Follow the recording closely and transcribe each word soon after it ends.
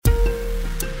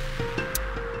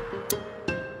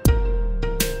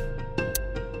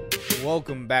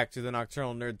Welcome back to the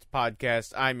Nocturnal Nerds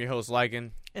podcast. I'm your host,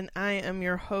 Lycan. And I am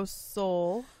your host,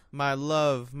 Soul. My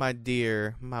love, my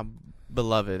dear, my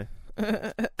beloved.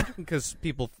 Because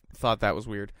people thought that was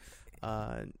weird.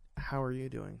 How are you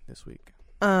doing this week?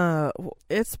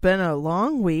 It's been a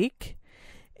long week.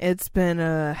 It's been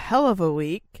a hell of a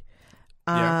week.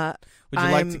 Yeah. Would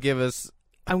you like to give us...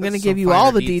 I'm going to give you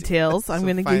all the details. I'm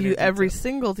going to give you every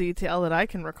single detail that I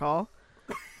can recall.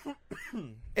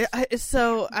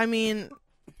 So, I mean...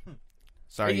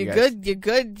 Sorry, you guys. Good?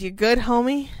 You good,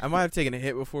 homie? I might have taken a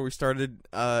hit before we started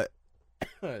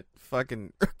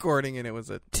fucking recording, and it was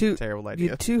a terrible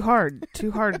idea. Too hard.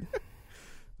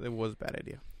 It was a bad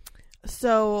idea.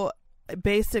 So,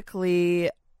 basically...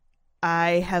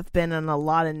 I have been in a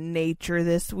lot of nature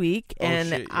this week,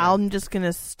 I'm just going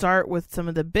to start with some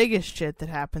of the biggest shit that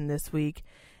happened this week,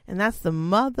 and that's the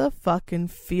motherfucking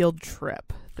field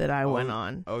trip that I went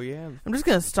on. Oh, yeah. I'm just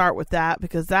going to start with that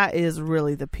because that is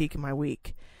really the peak of my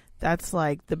week. That's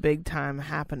like the big time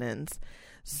happenings.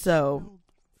 So,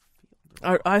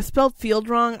 I spelled field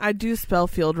wrong. I do spell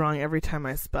field wrong every time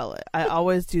I spell it. I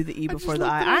always do the E before the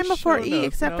I. I'm before E,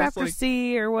 except after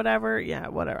C or whatever. Yeah,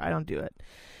 whatever. I don't do it.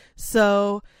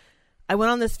 So I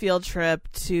went on this field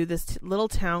trip to this little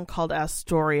town called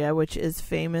Astoria, which is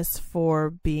famous for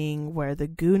being where The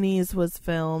Goonies was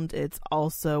filmed. It's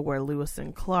also where Lewis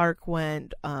and Clark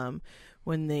went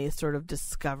when they sort of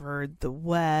discovered the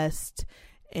West.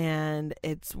 And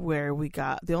it's where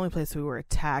the only place we were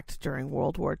attacked during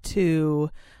World War II.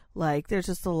 Like, there's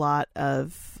just a lot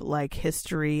of, like,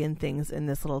 history and things in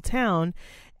this little town.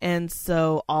 And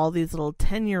so all these little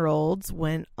 10-year-olds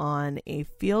went on a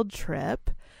field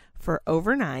trip for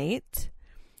overnight.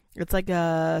 It's like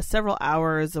several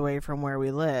hours away from where we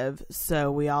live.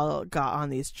 So we all got on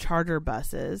these charter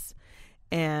buses.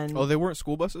 And they weren't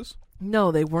school buses?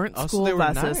 No, they weren't school so they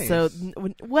buses. Were nice. So,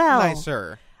 well,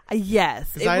 nicer.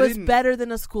 Yes, it was better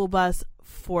than a school bus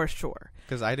for sure.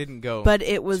 Because I didn't go, but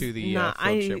it was to the not.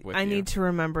 field trip with I you. need to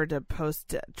remember to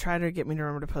post. Try to get me to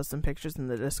remember to post some pictures in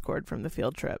the Discord from the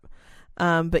field trip.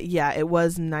 But yeah, it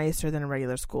was nicer than a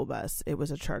regular school bus. It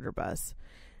was a charter bus.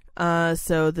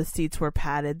 So the seats were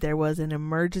padded. There was an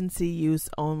emergency use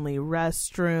only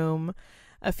restroom.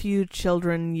 A few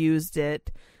children used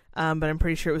it, but I'm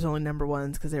pretty sure it was only number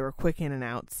ones because they were quick in and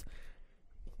outs.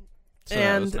 So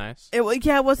that was nice. It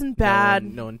wasn't bad.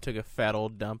 No one took a fat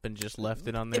old dump and just left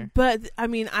it on there. But, I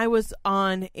mean, I was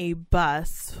on a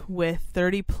bus with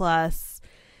 30-plus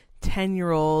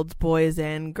 10-year-olds, boys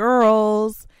and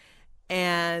girls,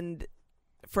 and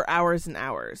for hours and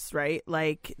hours, right?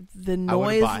 Like, the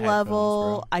noise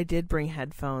level, I did bring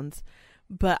headphones,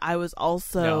 but I was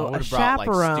also a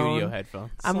chaperone. Studio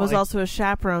headphones. I was also a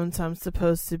chaperone, so I'm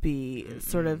supposed to be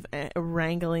sort of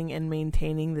wrangling and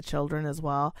maintaining the children as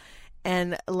well.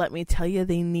 And let me tell you,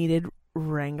 they needed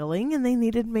wrangling and they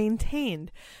needed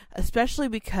maintained, especially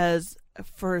because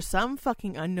for some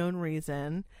fucking unknown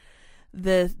reason,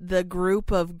 the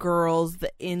group of girls,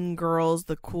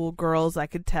 the cool girls, I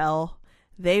could tell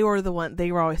they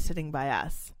were always sitting by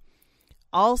us.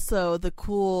 Also,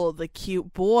 the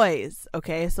cute boys.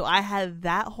 Okay, so I had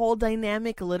that whole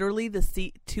dynamic, literally the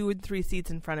seat 2 and 3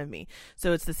 seats in front of me.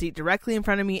 So it's the seat directly in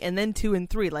front of me, and then 2 and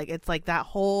 3. Like, it's like that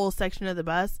whole section of the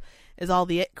bus is all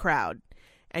the it crowd.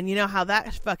 And you know how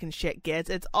that fucking shit gets.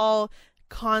 It's all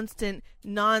constant,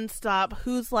 nonstop,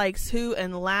 who's likes who,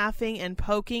 and laughing and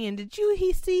poking. And did you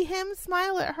see him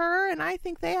smile at her? And I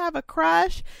think they have a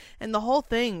crush. And the whole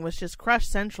thing was just crush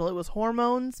central. It was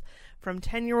hormones from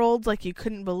 10-year-olds like you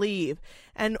couldn't believe.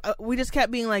 And we just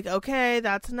kept being like, okay,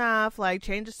 that's enough. Like,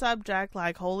 change the subject.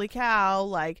 Like, holy cow.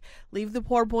 Like, leave the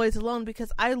poor boys alone.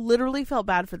 Because I literally felt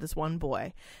bad for this one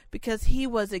boy. Because he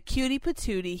was a cutie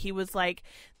patootie. He was like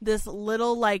this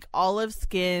little, like, olive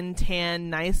skin, tan,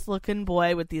 nice looking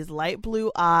boy with these light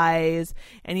blue eyes.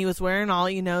 And he was wearing all,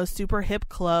 super hip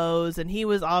clothes. And he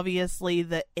was obviously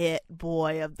the it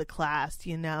boy of the class,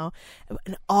 And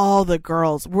all the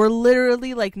girls were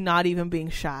literally, like, not even being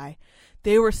shy.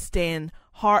 They were staying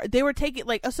hard. They were taking,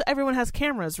 like, so everyone has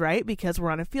cameras, right? Because we're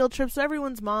on a field trip. So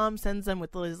everyone's mom sends them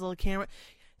with these little camera.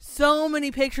 So many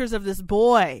pictures of this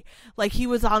boy. Like, he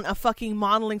was on a fucking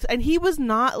modeling. And he was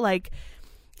not, like,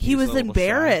 he was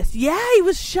embarrassed. Shy. Yeah, he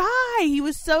was shy. He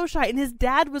was so shy. And his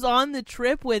dad was on the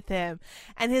trip with him.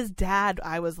 And his dad,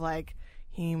 I was like,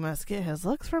 he must get his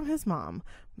looks from his mom.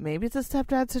 Maybe it's a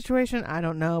stepdad situation. I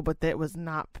don't know. But it was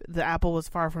not, the apple was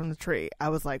far from the tree. I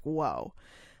was like, whoa,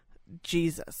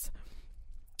 Jesus.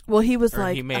 Well, he was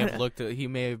like, he may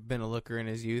have been a looker in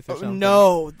his youth or something.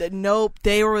 No, nope.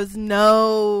 They were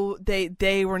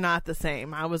not the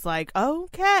same. I was like,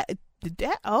 okay,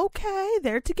 Okay,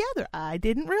 they're together. I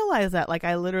didn't realize that. Like,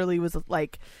 I literally was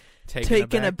like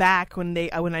taken aback when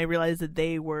I realized that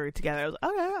they were together. I was like,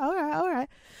 okay, all right.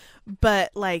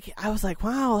 But like, I was like,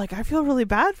 wow, like I feel really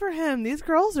bad for him. These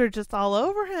girls are just all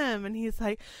over him. And he's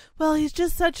like, well, he's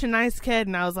just such a nice kid.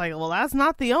 And I was like, well, that's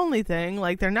not the only thing.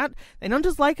 Like, they don't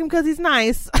just like him because he's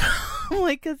nice.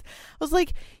 Like, cause I was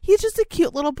like, he's just a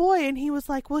cute little boy. And he was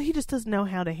like, well, he just doesn't know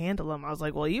how to handle him. I was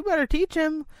like, well, you better teach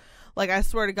him. Like, I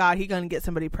swear to God, he's going to get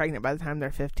somebody pregnant by the time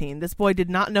they're 15. This boy did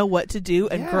not know what to do,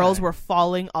 and girls were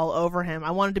falling all over him.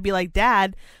 I wanted to be like,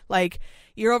 Dad, like,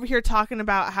 you're over here talking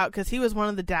about how, because he was one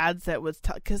of the dads that was,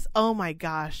 because, oh my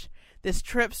gosh, this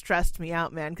trip stressed me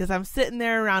out, man, because I'm sitting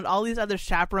there around all these other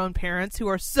chaperone parents who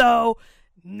are so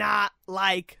not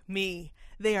like me.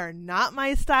 They are not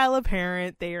my style of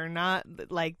parent. They are not,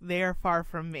 like, they are far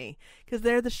from me, because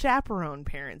they're the chaperone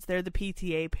parents. They're the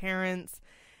PTA parents.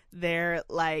 They're,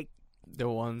 like, the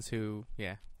ones who,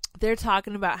 they're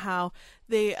talking about how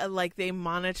they they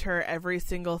monitor every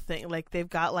single thing. Like, they've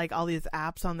got like all these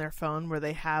apps on their phone where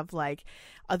they have like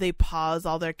they pause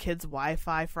all their kids'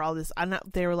 Wi-Fi for all this.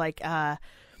 They were like,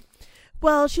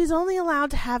 well, she's only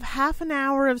allowed to have half an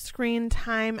hour of screen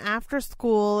time after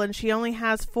school, and she only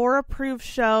has 4 approved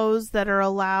shows that are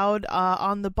allowed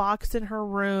on the box in her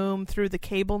room through the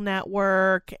cable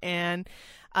network, and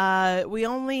we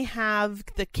only have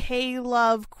the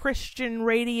K-Love Christian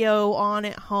radio on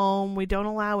at home. We don't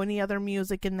allow any other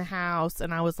music in the house.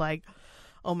 And I was like,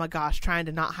 oh my gosh, trying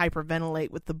to not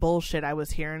hyperventilate with the bullshit I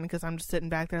was hearing, because I'm just sitting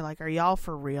back there like, are y'all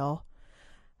for real?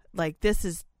 Like, this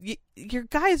is, your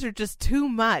guys are just too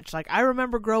much. Like, I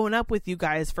remember growing up with you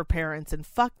guys for parents, and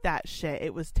fuck that shit.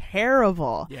 It was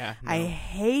terrible. Yeah. No. I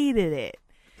hated it.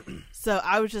 So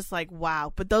I was just like,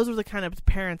 wow. But those were the kind of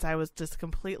parents I was just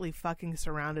completely fucking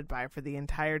surrounded by for the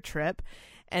entire trip.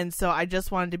 And so I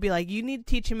just wanted to be like, you need to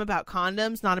teach him about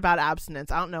condoms, not about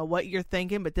abstinence. I don't know what you're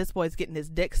thinking, but this boy's getting his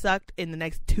dick sucked in the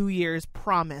next 2 years,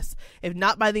 promise. If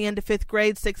not by the end of 5th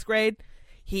grade, 6th grade,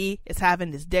 he is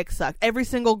having his dick sucked. Every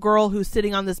single girl who's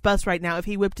sitting on this bus right now, if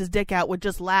he whipped his dick out, would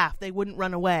just laugh. They wouldn't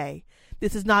run away.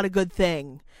 This is not a good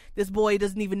thing. This boy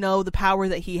doesn't even know the power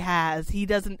that he has. He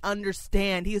doesn't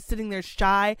understand. He is sitting there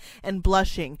shy and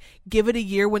blushing. Give it a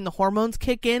year when the hormones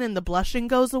kick in and the blushing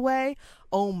goes away.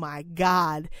 Oh my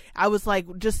God. I was like,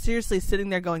 just seriously sitting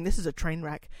there going, this is a train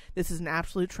wreck. This is an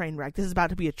absolute train wreck. This is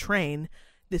about to be a train.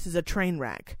 This is a train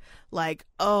wreck. Like,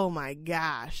 oh my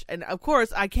gosh. And of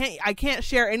course, I can't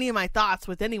share any of my thoughts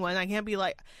with anyone. I can't be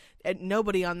like,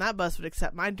 nobody on that bus would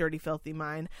accept my dirty, filthy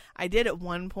mind. I did at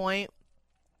one point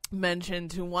mention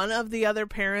to one of the other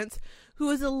parents, who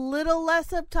is a little less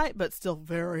uptight but still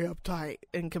very uptight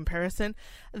in comparison,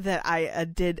 that I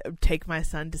did take my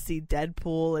son to see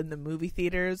Deadpool in the movie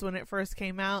theaters when it first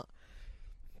came out.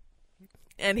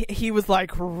 And he was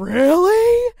like,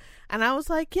 really? And I was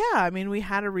like, yeah, I mean, we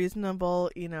had a reasonable,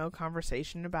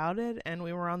 conversation about it, and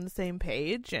we were on the same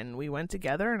page, and we went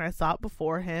together, and I saw it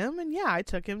before him, and yeah, I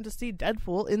took him to see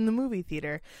Deadpool in the movie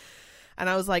theater. And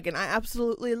I was like, and I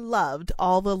absolutely loved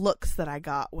all the looks that I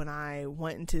got when I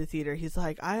went into the theater. He's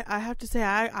like, I have to say,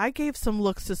 I gave some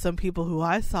looks to some people who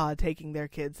I saw taking their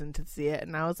kids in to see it.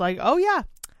 And I was like, oh yeah,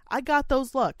 I got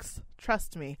those looks.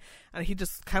 Trust me. And he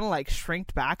just kind of like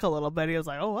shrinked back a little bit. He was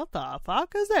like, oh, what the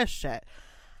fuck is this shit?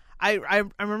 I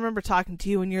remember talking to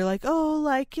you and you're like, oh,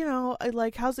 like,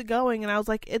 like, how's it going? And I was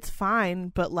like, it's fine,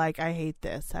 but like, I hate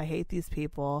this. I hate these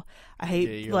people. I hate,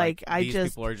 these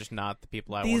people are just not the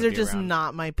people I want to be around. These are just around.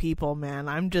 not my people, man.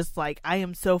 I'm just like, I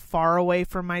am so far away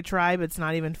from my tribe, it's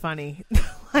not even funny.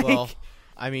 Well,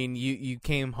 I mean, you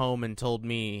came home and told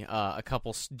me a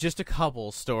couple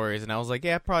stories, and I was like,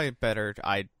 yeah, probably better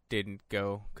I didn't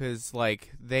go, because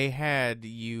like they had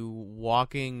you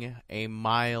walking a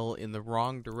mile in the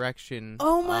wrong direction.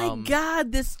 Oh my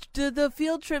God, the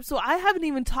field trip. So I haven't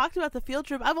even talked about the field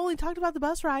trip. I've only talked about the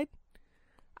bus ride.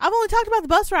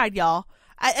 Y'all.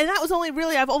 And that was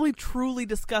I've only truly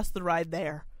discussed the ride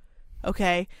there.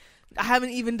 Okay, I haven't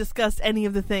even discussed any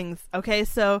of the things. Okay,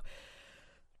 so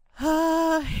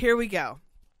here we go.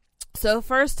 So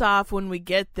first off, when we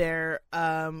get there,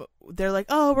 they're like,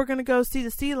 oh, we're going to go see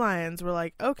the sea lions. We're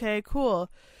like, okay,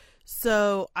 cool.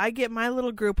 So I get my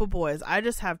little group of boys. I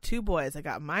just have 2 boys. I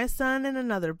got my son and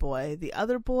another boy. The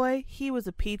other boy, he was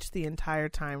a peach the entire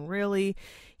time. Really,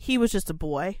 he was just a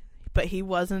boy, but he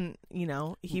wasn't,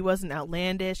 he wasn't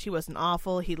outlandish. He wasn't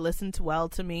awful. He listened well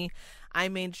to me. I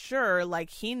made sure, like,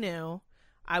 he knew.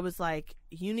 I was like,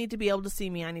 you need to be able to see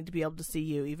me. I need to be able to see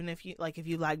you. Even if you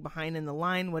lag behind in the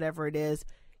line, whatever it is,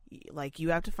 like, you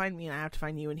have to find me and I have to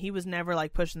find you. And he was never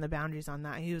like pushing the boundaries on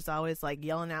that. He was always like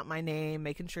yelling out my name,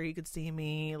 making sure you could see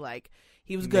me. Like,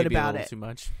 he was good about it. Too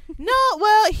much. No,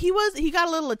 well, he got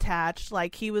a little attached.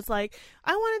 Like, he was like,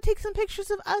 I want to take some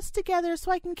pictures of us together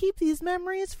so I can keep these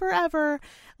memories forever.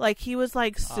 Like, he was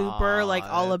like super like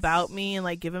all about me and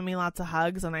like giving me lots of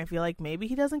hugs. And I feel like maybe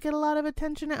he doesn't get a lot of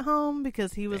attention at home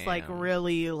because he was like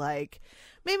really like,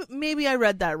 maybe I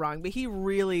read that wrong, but he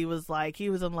really was like, he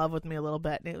was in love with me a little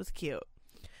bit, and it was cute.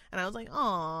 And I was like,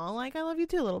 aw, like, I love you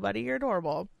too, little buddy. You're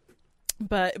adorable.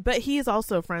 But he is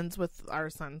also friends with our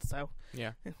son, so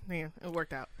yeah, it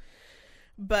worked out.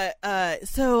 But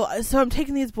so I'm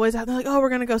taking these boys out. They're like, oh, we're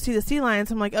gonna go see the sea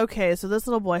lions. I'm like, okay. So this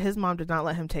little boy, his mom did not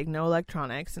let him take no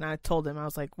electronics, and I told him, I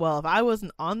was like, well, if I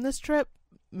wasn't on this trip,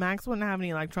 Max wouldn't have any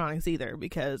electronics either,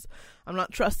 because I'm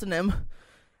not trusting him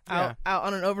out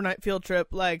on an overnight field trip,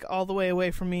 like all the way away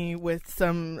from me with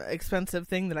some expensive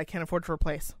thing that I can't afford to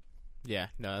replace. Yeah,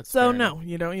 no, that's so no,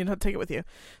 you don't take it with you.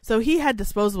 So he had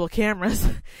disposable cameras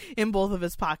in both of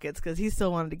his pockets because he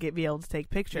still wanted to be able to take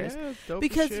pictures. Yeah,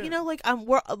 because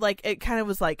we're like, it kind of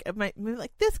was like,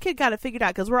 like this kid got it figured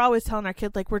out, because we're always telling our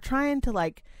kid, like, we're trying to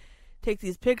like take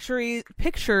these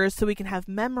pictures so we can have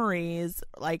memories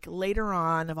like later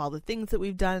on of all the things that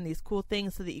we've done and these cool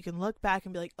things, so that you can look back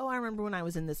and be like, oh, I remember when I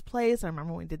was in this place. I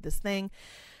remember when we did this thing.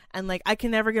 And, like, I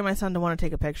can never get my son to want to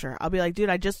take a picture. I'll be like, dude,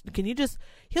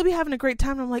 he'll be having a great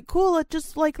time. And I'm like, cool,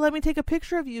 let me take a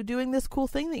picture of you doing this cool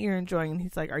thing that you're enjoying. And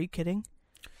he's like, are you kidding?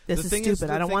 This is stupid.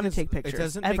 I don't want to take pictures. It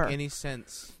doesn't ever. make any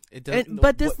sense. It doesn't.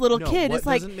 But this little kid is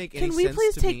like, can we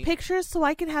please take me? pictures so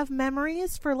I can have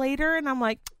memories for later? And I'm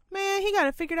like, man, he got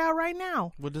it figured out right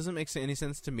now. What doesn't make any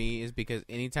sense to me is because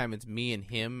anytime it's me and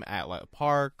him at like a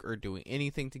park or doing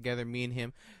anything together, me and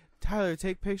him, Tyler,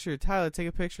 take a picture. Tyler, take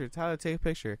a picture. Tyler, take a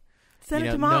picture. Send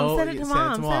it to mom. Send it to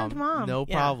mom. No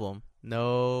problem.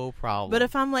 No problem. But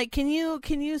if I'm like, can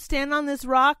you stand on this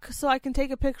rock so I can take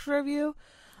a picture of you?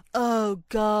 Oh,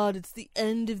 God, it's the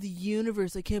end of the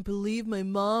universe. I can't believe my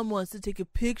mom wants to take a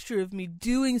picture of me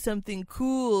doing something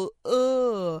cool.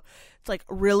 Ugh. It's like,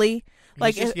 really?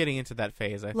 Like, he's just getting into that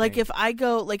phase, I think.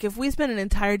 Like, if we spend an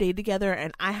entire day together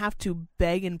and I have to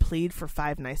beg and plead for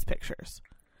 5 nice pictures,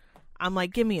 I'm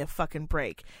like, give me a fucking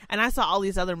break. And I saw all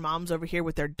these other moms over here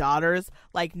with their daughters,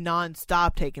 like,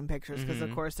 nonstop taking pictures. Because,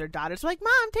 of course, their daughters were like,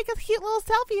 Mom, take a cute little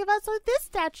selfie of us with this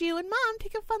statue. And, Mom,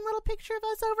 take a fun little picture of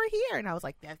us over here. And I was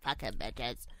like, they're fucking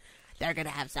bitches. They're going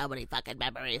to have so many fucking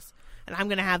memories. And I'm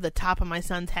going to have the top of my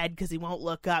son's head because he won't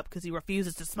look up because he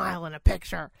refuses to smile in a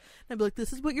picture. And I'd be like,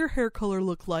 this is what your hair color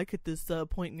looked like at this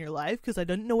point in your life, because I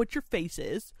didn't know what your face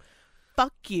is.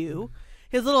 Fuck you.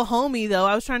 His little homie, though,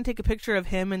 I was trying to take a picture of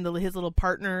him and his little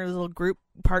partner, his little group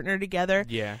partner together.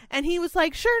 Yeah. And he was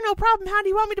like, sure, no problem. How do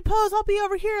you want me to pose? I'll be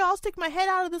over here. I'll stick my head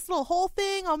out of this little hole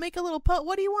thing. I'll make a little pose.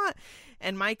 What do you want?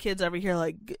 And my kid's over here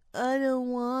like, I don't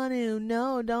want to.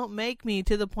 No, don't make me.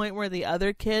 To the point where the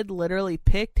other kid literally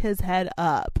picked his head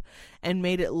up and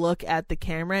made it look at the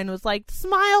camera and was like,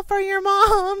 smile for your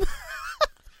mom.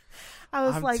 I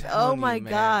was like, oh, my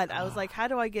God. I was like, how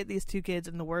do I get these 2 kids?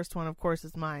 And the worst one, of course,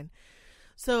 is mine.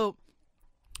 So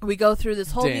we go through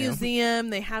this whole museum.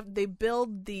 They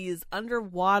build these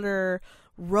underwater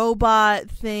robot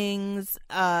things.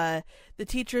 The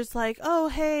teacher's like, oh,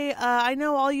 hey, I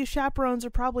know all you chaperones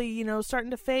are probably, starting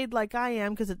to fade like I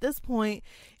am, because at this point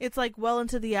it's like well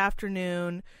into the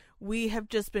afternoon. We have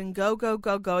just been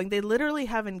going. They literally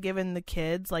haven't given the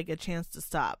kids like a chance to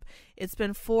stop. It's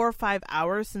been 4 or 5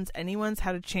 hours since anyone's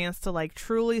had a chance to like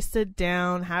truly sit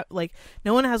down.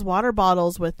 No one has water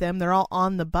bottles with them. They're all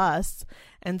on the bus.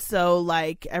 And so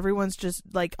like everyone's just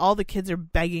like, all the kids are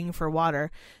begging for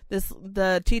water.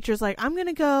 The teacher's like, I'm going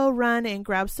to go run and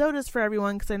grab sodas for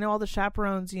everyone, because I know all the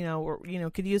chaperones,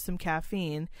 could use some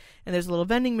caffeine. And there's a little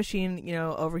vending machine,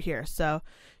 over here. So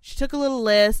she took a little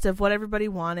list of what everybody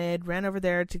wanted, ran over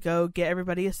there to go get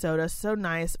everybody a soda. So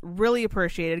nice. Really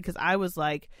appreciated, because I was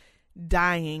like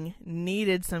dying,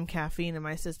 needed some caffeine in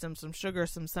my system, some sugar,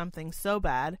 some something so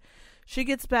bad. She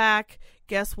gets back.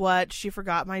 Guess what? She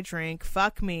forgot my drink.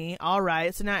 Fuck me. All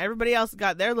right. So now everybody else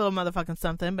got their little motherfucking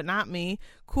something, but not me.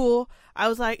 Cool. I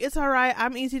was like, it's all right.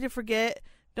 I'm easy to forget.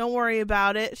 Don't worry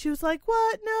about it. She was like,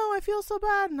 what? No, I feel so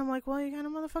bad. And I'm like, well, you kind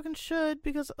of motherfucking should,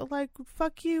 because like,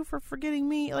 fuck you for forgetting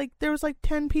me. Like, there was like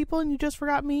 10 people and you just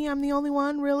forgot me. I'm the only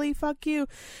one. Really? Fuck you.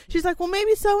 She's like, well,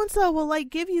 maybe so-and-so will like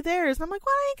give you theirs. And I'm like,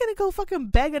 well, I ain't gonna go fucking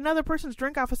beg another person's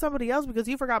drink off of somebody else because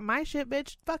you forgot my shit,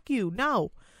 bitch. Fuck you.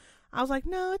 No. I was like,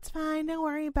 no, it's fine. Don't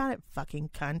worry about it, fucking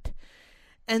cunt.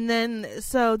 And then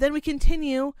we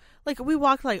continue. Like, we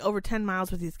walked like over 10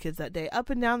 miles with these kids that day, up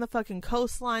and down the fucking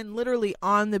coastline, literally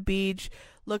on the beach,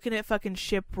 looking at fucking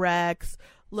shipwrecks.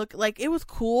 Look, like, it was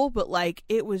cool, but like,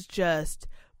 it was just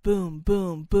boom,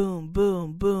 boom, boom,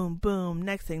 boom, boom, boom.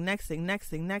 Next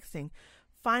thing.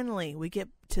 Finally, we get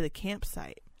to the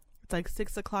campsite. It's like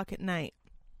 6:00 at night.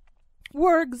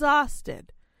 We're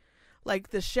exhausted. Like,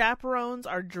 the chaperones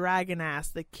are dragging ass.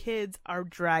 The kids are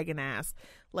dragging ass.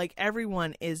 Like,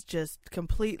 everyone is just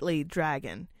completely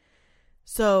dragging.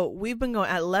 So we've been going.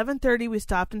 At 11:30, we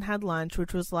stopped and had lunch,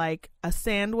 which was like a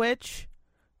sandwich.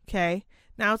 Okay.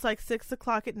 Now it's like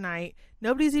 6:00 at night.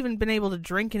 Nobody's even been able to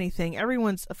drink anything.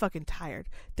 Everyone's fucking tired.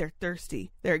 They're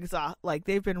thirsty. They're exhausted. Like,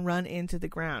 they've been run into the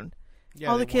ground.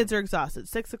 Yeah, all the kids are exhausted.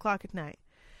 6:00 at night.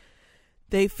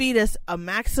 They feed us a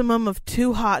maximum of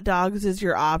 2 hot dogs is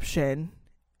your option.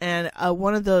 And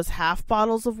one of those half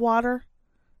bottles of water.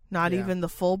 Not even the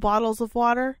full bottles of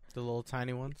water. The little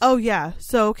tiny ones? Oh, yeah.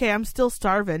 So, okay, I'm still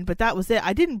starving, but that was it.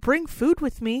 I didn't bring food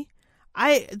with me.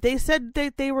 They said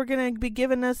that they were going to be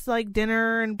giving us, like,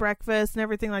 dinner and breakfast and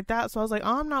everything like that. So I was like,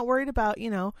 I'm not worried about,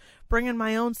 bringing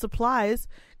my own supplies,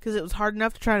 because it was hard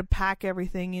enough to try to pack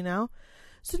everything,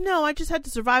 So, no, I just had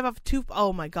to survive off 2.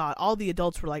 Oh, my God. All the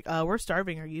adults were like, we're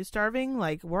starving. Are you starving?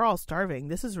 Like, we're all starving.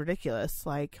 This is ridiculous.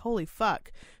 Like, holy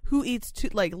fuck. Who eats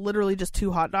literally just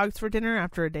 2 hot dogs for dinner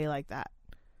after a day like that?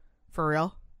 For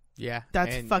real? Yeah.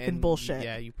 That's fucking bullshit.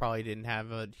 Yeah, you probably didn't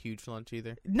have a huge lunch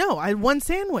either. No, I had one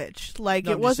sandwich. Like,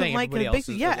 no, it wasn't like a big...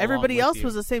 Yeah, everybody else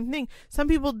was the same thing. Some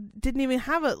people didn't even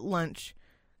have a lunch.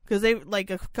 Because they, like,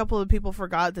 a couple of people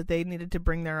forgot that they needed to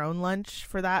bring their own lunch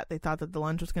for that. They thought that the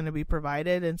lunch was going to be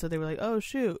provided, and so they were like, oh,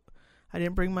 shoot, I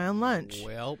didn't bring my own lunch.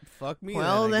 Well, fuck me.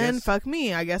 Well, then fuck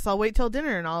me. I guess I'll wait till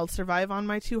dinner, and I'll survive on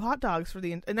my 2 hot dogs for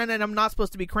the... And then I'm not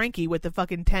supposed to be cranky with the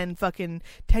fucking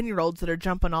 10-year-olds that are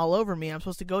jumping all over me. I'm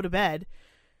supposed to go to bed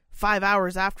 5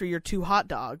 hours after your 2 hot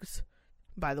dogs,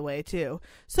 by the way, too.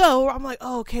 So I'm like,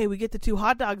 oh, okay, we get the 2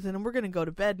 hot dogs in, and we're going to go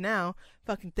to bed now.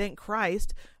 Fucking thank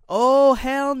Christ. Oh,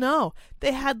 hell no.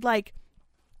 They had like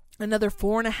another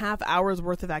 4.5 hours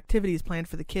worth of activities planned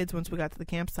for the kids once we got to the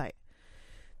campsite.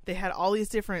 They had all these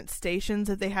different stations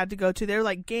that they had to go to. They're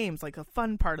like games, like a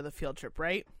fun part of the field trip,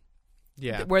 right?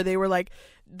 Yeah. Where they were like,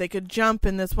 they could jump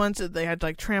in this one. So they had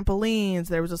like trampolines.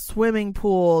 There was a swimming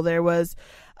pool. There was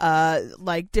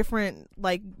like different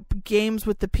like games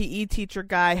with the PE teacher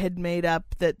guy had made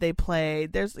up that they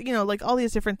played. There's, like all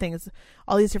these different things,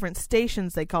 all these different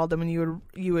stations they called them, and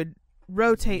you would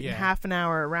rotate in half an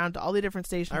hour around to all the different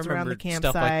stations around the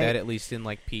campsite. Stuff like that, at least in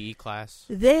like PE class.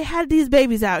 They had these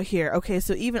babies out here. Okay,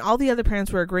 so even all the other parents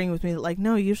were agreeing with me that, like,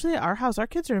 no, usually at our house, our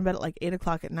kids are in bed at like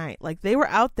 8:00 at night. Like, they were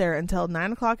out there until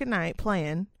 9:00 at night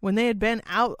playing when they had been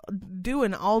out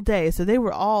doing all day. So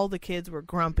all the kids were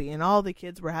grumpy, and all the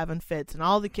kids were having fits, and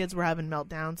all the kids were having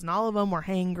meltdowns, and all of them were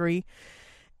hangry.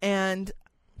 And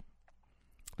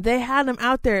they had them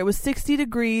out there. It was 60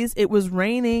 degrees. It was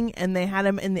raining, and they had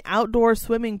them in the outdoor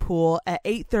swimming pool at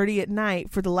 8:30 at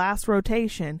night for the last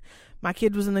rotation. My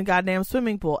kid was in the goddamn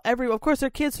swimming pool. Of course,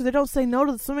 they're kids, so they don't say no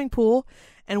to the swimming pool,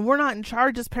 and we're not in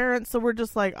charge as parents, so we're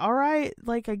just like, all right,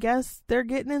 like, I guess they're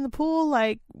getting in the pool.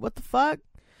 Like, what the fuck?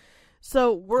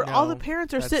 So all the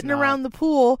parents are sitting around the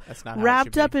pool,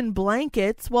 wrapped up in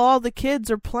blankets, while all the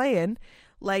kids are playing,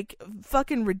 like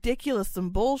fucking ridiculous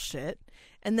and bullshit.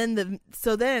 And then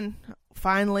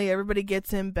finally everybody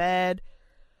gets in bed.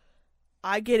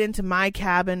 I get into my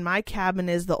cabin. My cabin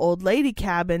is the old lady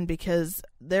cabin, because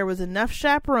there was enough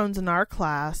chaperones in our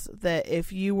class that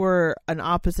if you were an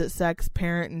opposite sex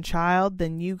parent and child,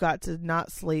 then you got to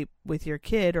not sleep with your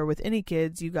kid or with any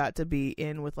kids. You got to be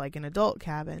in with like an adult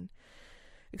cabin.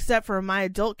 Except for my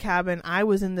adult cabin, I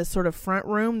was in this sort of front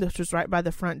room, which was right by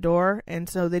the front door. And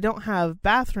so they don't have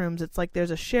bathrooms. It's like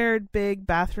there's a shared big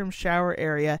bathroom shower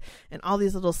area and all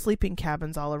these little sleeping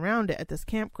cabins all around it at this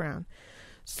campground.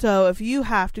 So if you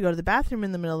have to go to the bathroom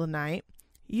in the middle of the night,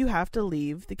 you have to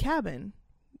leave the cabin,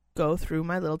 go through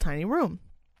my little tiny room.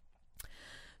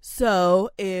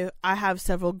 So if I have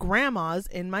several grandmas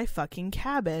in my fucking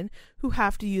cabin who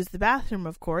have to use the bathroom,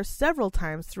 of course, several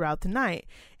times throughout the night.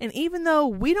 And even though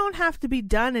we don't have to be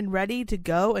done and ready to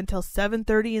go until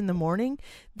 7:30 in the morning,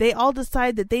 they all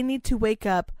decide that they need to wake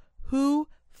up who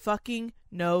fucking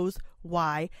knows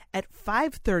Why? At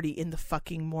 5:30 in the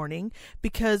fucking morning,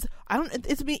 because I don't.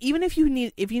 It's me. Even if you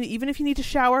need to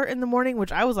shower in the morning,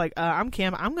 which I was like, I'm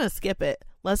gonna skip it.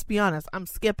 Let's be honest, I'm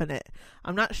skipping it.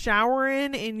 I'm not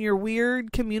showering in your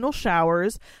weird communal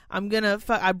showers.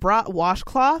 I brought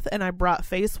washcloth and I brought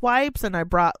face wipes and I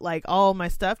brought like all my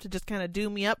stuff to just kind of do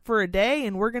me up for a day,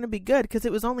 and we're gonna be good because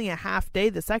it was only a half day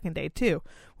the second day too.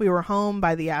 We were home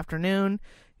by the afternoon.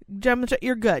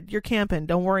 You're good. You're camping.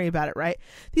 Don't worry about it, right?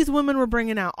 These women were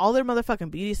bringing out all their motherfucking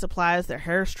beauty supplies, their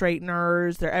hair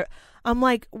straighteners. I'm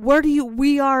like,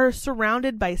 we are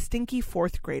surrounded by stinky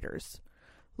fourth graders.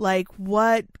 Like,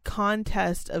 what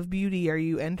contest of beauty are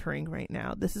you entering right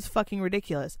now? This is fucking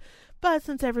ridiculous. But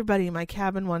since everybody in my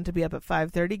cabin wanted to be up at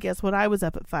 5:30, guess what? I was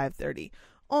up at 5:30.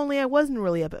 Only I wasn't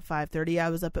really up at 5:30. I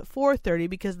was up at 4:30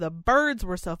 because the birds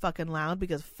were so fucking loud,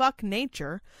 because fuck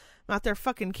nature. I'm out there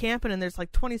fucking camping and there's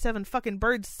like 27 fucking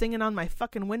birds singing on my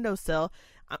fucking windowsill.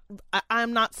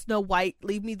 I'm not Snow White.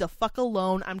 Leave me the fuck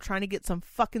alone. I'm trying to get some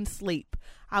fucking sleep.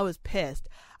 I was pissed.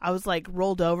 I was like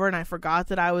rolled over and I forgot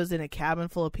that I was in a cabin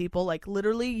full of people. Like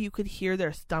literally you could hear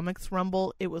their stomachs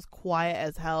rumble. It was quiet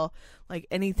as hell. Like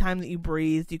anytime that you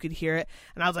breathed, you could hear it.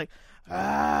 And I was like,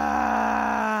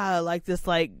 like this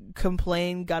like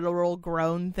complain guttural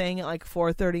groan thing at like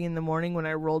 4:30 in the morning when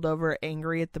I rolled over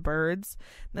angry at the birds.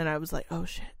 And then I was like, oh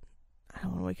shit, I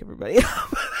don't want to wake everybody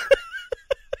up.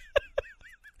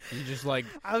 You just like,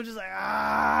 I was just like,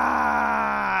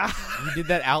 You did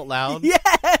that out loud?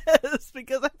 Yes,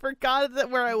 because I forgot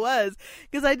where I was.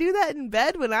 Because I do that in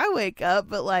bed when I wake up,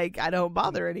 but like I don't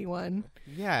bother anyone.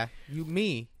 Yeah,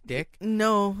 me, dick.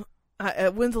 No.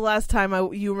 When's the last time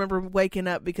you remember waking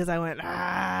up because I went,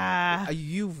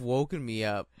 You've woken me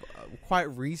up quite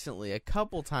recently, a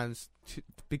couple times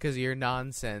because of your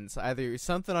nonsense. Either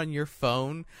something on your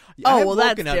phone. Oh, well,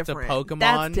 that's up different. To Pokemon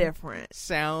that's different.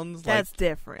 Sounds that's like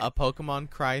different. A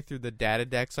Pokemon cry through the data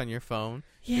decks on your phone.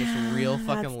 Yeah, just real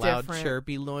fucking loud, different.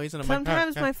 chirpy noise. And I'm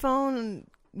sometimes like, my phone.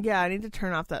 Yeah, I need to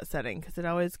turn off that setting because it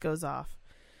always goes off.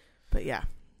 But yeah,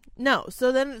 no. So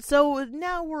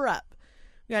now we're up.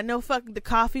 We got no fucking, the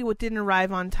coffee didn't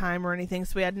arrive on time or anything,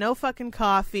 so we had no fucking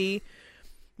coffee.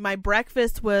 My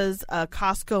breakfast was a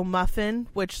Costco muffin,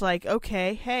 which like,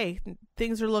 okay, hey,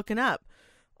 things are looking up.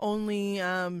 Only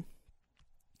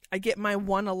I get my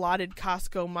one allotted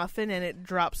Costco muffin and it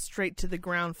drops straight to the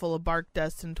ground full of bark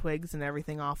dust and twigs and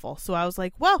everything awful. So I was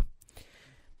like, well,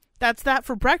 that's that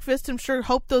for breakfast. I'm sure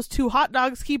hope those 2 hot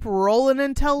dogs keep rolling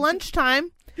until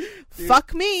lunchtime. Dude.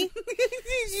 Fuck me.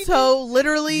 So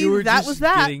literally that was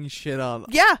that. Getting shit on.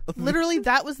 Yeah, literally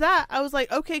that was that. I was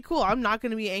like, okay, cool. I'm not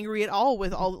going to be angry at all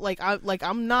with all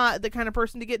I'm not the kind of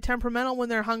person to get temperamental when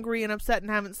they're hungry and upset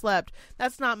and haven't slept.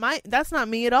 That's not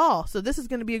me at all. So this is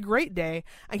going to be a great day.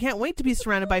 I can't wait to be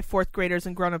surrounded by 4th graders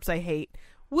and grown-ups I hate.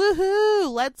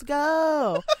 Woohoo, let's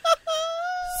go.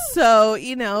 So,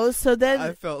 so then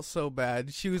I felt so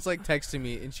bad. She was like texting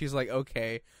me and she's like,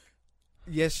 okay,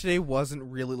 yesterday wasn't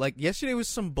really like, yesterday was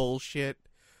some bullshit.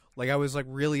 Like I was like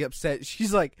really upset.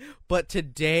 She's like, but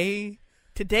today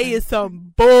is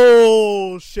some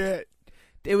bullshit.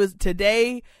 It was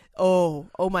today. Oh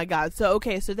my God. So,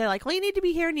 okay. So they're like, well, you need to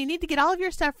be here and you need to get all of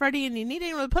your stuff ready and you need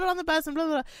to put it on the bus and blah,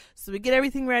 blah, blah. So we get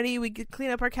everything ready. We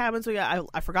clean up our cabins.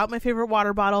 I forgot my favorite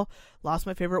water bottle, lost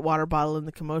my favorite water bottle in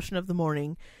the commotion of the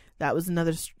morning. That was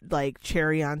another like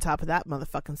cherry on top of that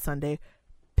motherfucking Sunday.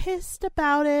 Pissed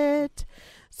about it.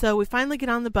 So we finally get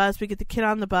on the bus. We get the kid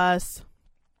on the bus.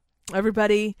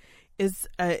 Everybody is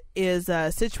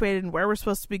situated in where we're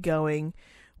supposed to be going.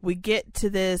 We get to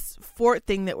this fort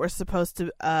thing that we're supposed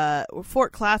to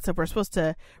Fort Clatsop. We're supposed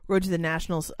to go to the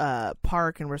national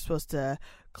park, and we're supposed to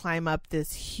climb up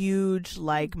this huge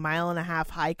like 1.5-mile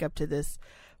hike up to this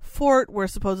fort where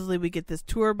supposedly we get this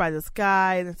tour by this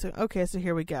guy. And so okay, so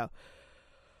here we go.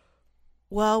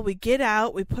 Well, we get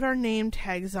out, we put our name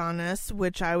tags on us,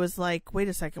 which I was like, wait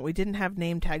a second, we didn't have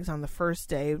name tags on the first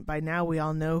day. By now we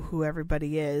all know who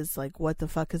everybody is. Like, what the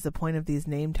fuck is the point of these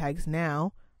name tags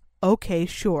now? Okay,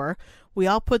 sure. We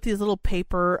all put these little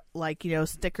paper, like,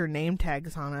 sticker name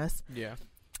tags on us. Yeah.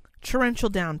 Torrential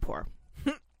downpour.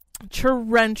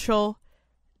 Torrential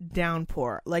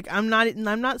downpour. Like, I'm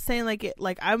not saying like it,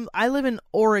 like I live in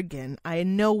Oregon. I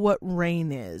know what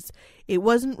rain is. It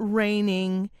wasn't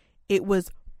raining. It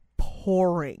was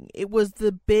pouring. It was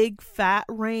the big fat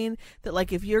rain that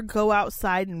like if you go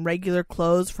outside in regular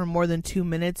clothes for more than 2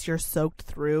 minutes, you're soaked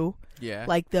through. Yeah.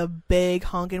 Like the big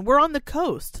honking. We're on the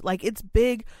coast. Like it's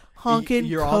big honking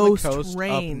You're coast, on the coast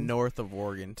rain. up north of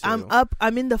Oregon too.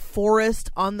 I'm in the forest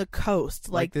on the coast.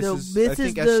 Like this this I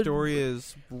think is the Astoria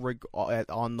is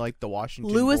on like the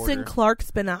Washington Lewis border. and Clark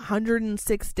spent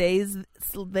 106 days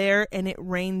there, and it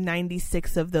rained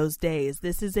 96 of those days.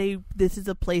 This is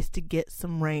a place to get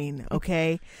some rain.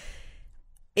 Okay,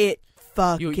 it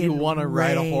fucking you want to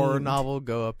write a horror rained. novel?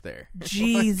 Go up there.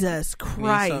 Jesus Need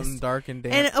Christ! something dark and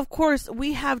damp. And of course,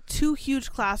 we have 2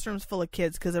 huge classrooms full of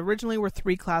kids because originally we're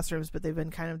 3 classrooms, but they've been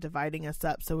kind of dividing us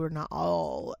up, so we're not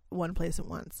all one place at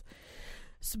once.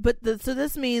 So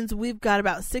this means we've got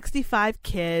about 65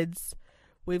 kids.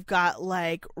 We've got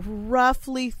like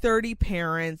roughly 30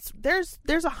 parents. There's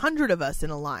 100 of us in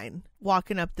a line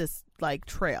walking up this like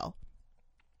trail.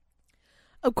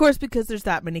 Of course, because there's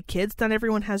that many kids, not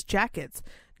everyone has jackets.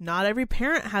 Not every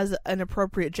parent has an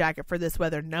appropriate jacket for this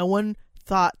weather. No one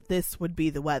thought this would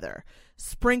be the weather.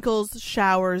 Sprinkles,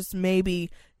 showers, maybe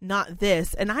not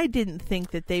this. And I didn't think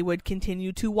that they would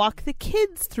continue to walk the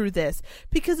kids through this,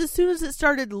 because as soon as it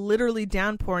started literally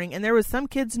downpouring, and there was some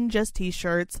kids in just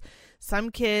t-shirts, some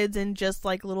kids in just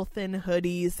like little thin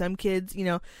hoodies, some kids,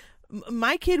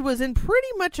 my kid was in pretty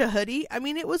much a hoodie. I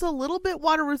mean, it was a little bit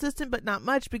water resistant, but not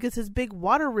much, because his big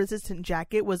water resistant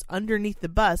jacket was underneath the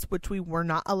bus, which we were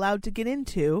not allowed to get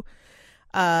into.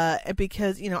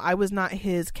 Because, I was not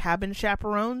his cabin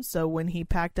chaperone. So when he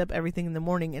packed up everything in the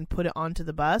morning and put it onto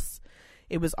the bus,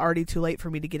 it was already too late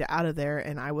for me to get it out of there.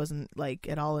 And I wasn't like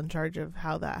at all in charge of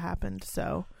how that happened.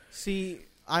 So see,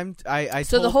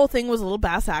 so the whole thing was a little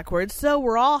backwards. So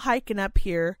we're all hiking up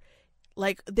here.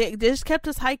 Like they just kept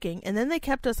us hiking, and then they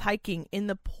kept us hiking in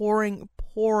the pouring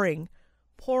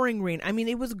rain. I mean,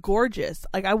 it was gorgeous.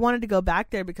 Like, I wanted to go back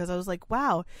there because I was like,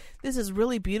 wow, this is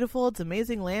really beautiful. It's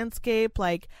amazing landscape.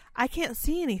 Like, I can't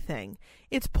see anything.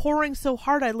 It's pouring so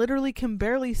hard, I literally can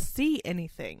barely see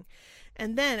anything.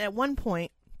 And then at one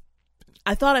point,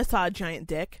 I thought I saw a giant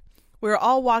dick. We were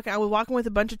all walking. I was walking with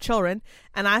a bunch of children,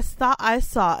 and I thought I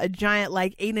saw a giant,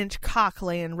 like, 8-inch cock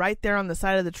laying right there on the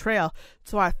side of the trail.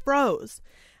 So I froze.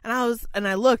 And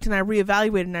I looked and I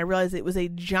reevaluated, and I realized it was a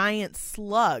giant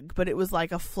slug, but it was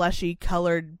like a fleshy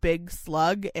colored big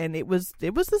slug, and it was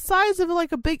the size of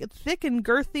like a big, thick and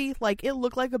girthy, like it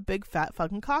looked like a big fat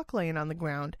fucking cock laying on the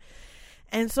ground.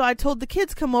 And so I told the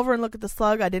kids, come over and look at the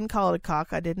slug. I didn't call it a cock.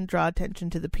 I didn't draw attention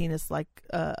to the penis-like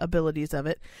abilities of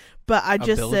it. But I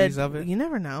just said, you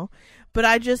never know. But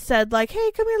I just said, like,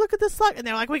 hey, come here, look at the slug. And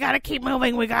they're like, we got to keep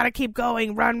moving. We got to keep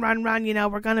going. Run, run, run.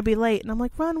 We're going to be late. And I'm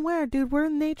like, run where, dude? We're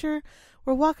in nature.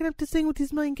 We're walking up to sing with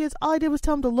these million kids. All I did was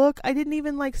tell them to look. I didn't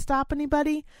even, like, stop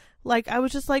anybody. Like, I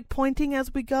was just, like, pointing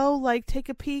as we go, like, take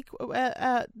a peek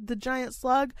at the giant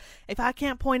slug. If I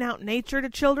can't point out nature to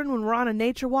children when we're on a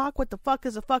nature walk, what the fuck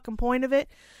is the fucking point of it?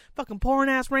 Fucking pouring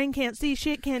ass rain, can't see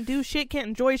shit, can't do shit, can't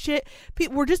enjoy shit.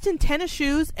 We're just in tennis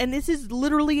shoes, and this is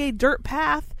literally a dirt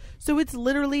path, so it's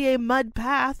literally a mud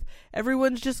path.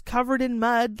 Everyone's just covered in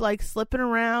mud, like, slipping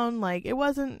around. Like, it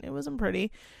wasn't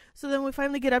pretty. So then we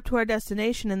finally get up to our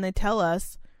destination, and they tell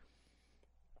us,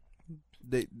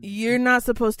 you're not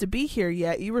supposed to be here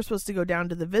yet. You were supposed to go down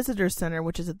to the visitor center,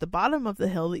 which is at the bottom of the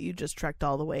hill that you just trekked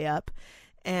all the way up.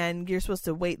 And you're supposed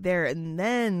to wait there and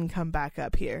then come back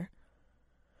up here.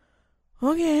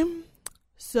 Okay.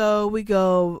 So we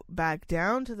go back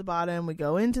down to the bottom. We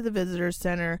go into the visitor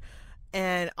center.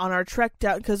 And on our trek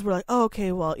down, because we're like, oh,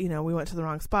 okay, well, we went to the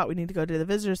wrong spot. We need to go to the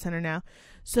visitor center now.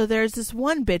 So there's this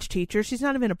one bitch teacher. She's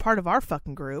not even a part of our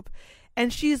fucking group.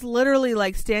 And she's literally,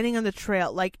 like, standing on the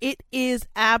trail. Like, it is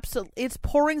it's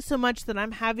pouring so much that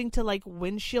I'm having to, like,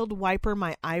 windshield wiper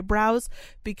my eyebrows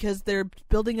because they're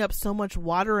building up so much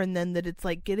water, and then that it's,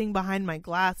 like, getting behind my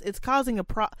glass. It's causing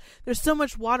there's so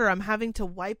much water, I'm having to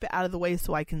wipe it out of the way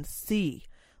so I can see.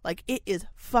 Like, it is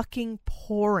fucking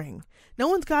pouring. No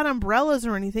one's got umbrellas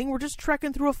or anything. We're just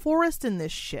trekking through a forest in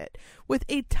this shit with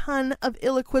a ton of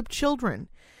ill-equipped children.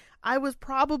 I was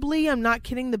probably, I'm not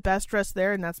kidding, the best dressed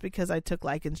there, and that's because I took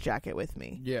Lycan's jacket with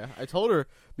me. Yeah, I told her,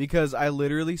 because I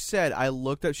literally said,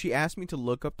 she asked me to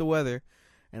look up the weather,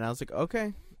 and I was like,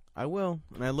 okay, I will.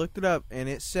 And I looked it up, and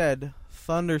it said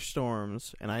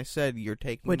thunderstorms, and I said, you're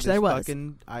taking you're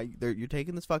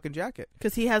taking this fucking jacket.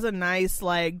 Because he has a nice,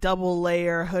 like, double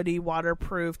layer hoodie,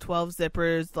 waterproof, 12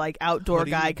 zippers, like, outdoor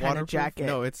hoodie, guy kind of jacket.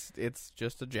 No, it's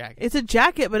just a jacket. It's a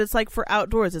jacket, but it's, like, for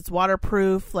outdoors. It's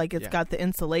waterproof, like, it's got the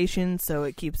insulation, so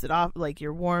it keeps it off, like,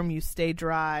 you're warm, you stay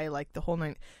dry, like, the whole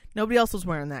night. Nobody else was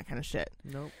wearing that kind of shit.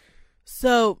 Nope.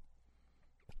 So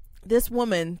this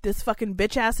woman, this fucking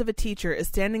bitch ass of a teacher, is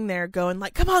standing there going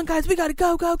like, come on guys, we gotta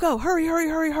go, hurry,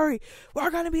 we're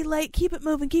gonna be late, keep it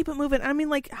moving. I mean,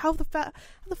 like, how the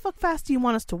fuck fast do you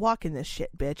want us to walk in this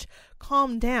shit, bitch?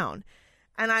 Calm down.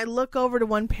 And I look over to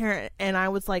one parent and I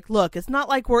was like, look, it's not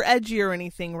like we're edgy or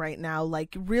anything right now.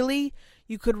 Like, really,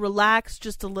 you could relax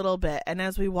just a little bit. And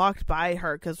as we walked by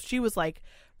her, because she was like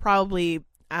probably,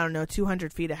 I don't know,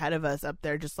 200 feet ahead of us up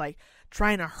there, just like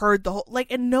trying to herd the whole,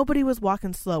 like, and nobody was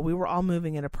walking slow. We were all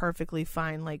moving at a perfectly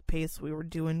fine, like, pace. We were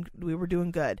doing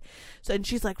good. So, and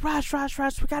she's like, rush,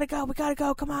 we gotta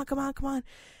go. Come on.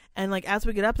 And like, as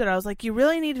we get up there, I was like, you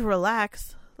really need to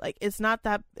relax. Like, it's not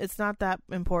that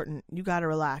important. You gotta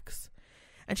relax.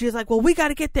 And she's like, well, we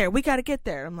gotta get there.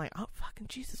 I'm like, oh, fucking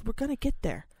Jesus, we're gonna get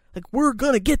there. Like, we're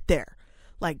gonna get there.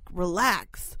 Like,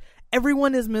 relax.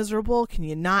 Everyone is miserable. Can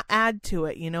you not add to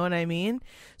it? You know what I mean?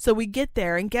 So we get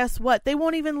there, and guess what? They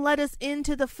won't even let us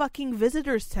into the fucking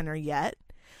visitor center yet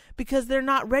because they're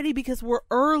not ready because we're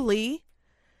early.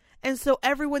 And so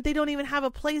they don't even have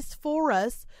a place for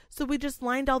us. So we just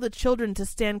lined all the children to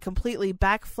stand completely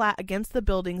back flat against the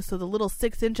building so the little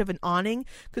 6-inch of an awning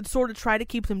could sort of try to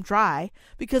keep them dry,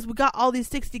 because we got all these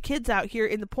 60 kids out here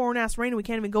in the pouring ass rain and we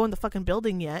can't even go in the fucking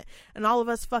building yet. And all of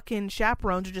us fucking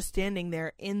chaperones are just standing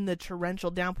there in the torrential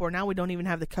downpour. Now we don't even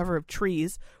have the cover of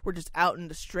trees. We're just out in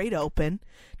the straight open,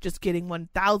 just getting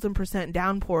 1000%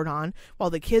 downpoured on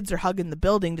while the kids are hugging the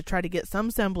building to try to get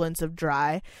some semblance of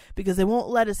dry, because they won't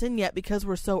let us in yet because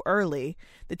we're so early.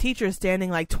 The teacher is standing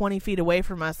like 20 feet away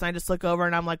from us, and I just look over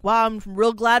and I'm like, wow, I'm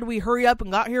real glad we hurry up and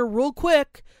got here real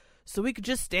quick so we could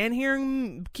just stand here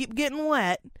and keep getting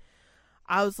wet.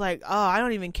 I was like, oh, I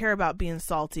don't even care about being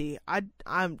salty.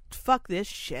 I'm fuck this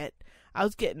shit. I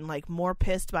was getting like more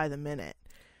pissed by the minute.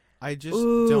 I just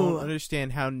don't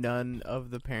understand how none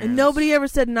of the parents... And nobody ever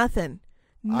said nothing.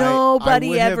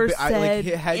 Nobody ever said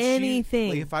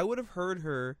anything. If I would have heard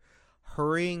her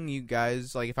hurrying you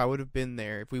guys, like if I would have been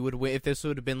there, if this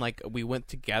would have been like we went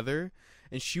together,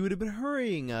 and she would have been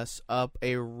hurrying us up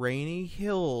a rainy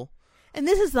hill. And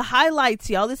this is the highlights,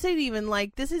 y'all. This isn't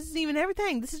even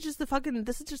everything. This is just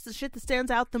the shit that stands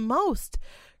out the most.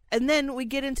 And then we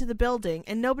get into the building,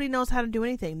 and nobody knows how to do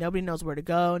anything. Nobody knows where to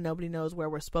go. Nobody knows where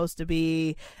we're supposed to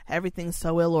be. Everything's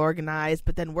so ill-organized,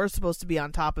 but then we're supposed to be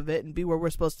on top of it and be where we're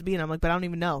supposed to be. And I'm like, but I don't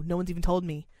even know. No one's even told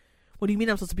me. What do you mean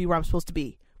I'm supposed to be where I'm supposed to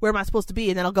be? Where am I supposed to be?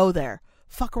 And then I'll go there.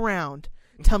 Fuck around.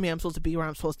 Tell me I'm supposed to be where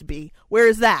I'm supposed to be. Where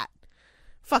is that?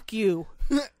 Fuck you.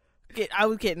 I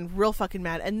was getting real fucking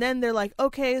mad. And then they're like,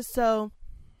 okay, so...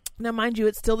 Now, mind you,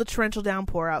 it's still the torrential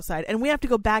downpour outside, and we have to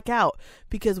go back out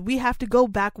because we have to go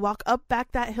walk up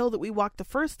back that hill that we walked the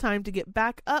first time to get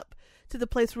back up to the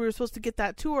place where we were supposed to get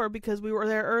that tour because we were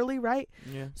there early, right?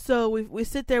 Yeah. So we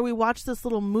sit there, we watch this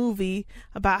little movie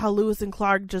about how Lewis and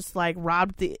Clark just like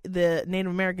robbed the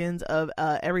Native Americans of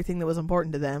everything that was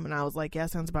important to them, and I was like, yeah,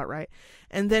 sounds about right.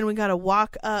 And then we got to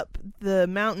walk up the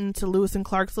mountain to Lewis and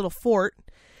Clark's little fort.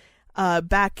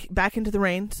 Back into the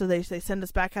rain. So they send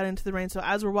us back out into the rain. So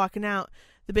as we're walking out,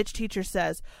 the bitch teacher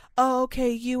says, oh,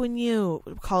 okay, you and you,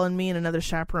 calling me and another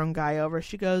chaperone guy over.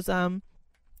 She goes,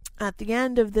 at the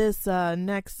end of this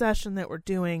next session that we're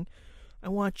doing, I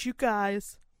want you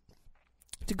guys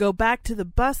to go back to the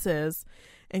buses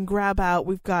and grab out,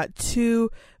 we've got 2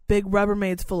 big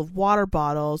Rubbermaids full of water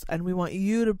bottles, and we want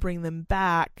you to bring them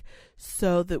back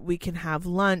so that we can have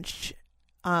lunch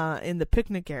in the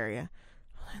picnic area.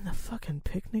 In the fucking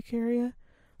picnic area?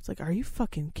 It's like, are you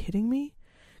fucking kidding me?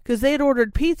 Because they had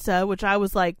ordered pizza, which I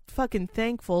was like fucking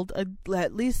thankful,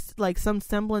 at least like some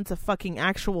semblance of fucking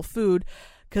actual food.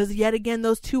 Because yet again,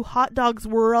 those 2 hot dogs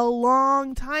were a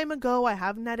long time ago. I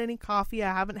haven't had any coffee.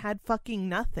 I haven't had fucking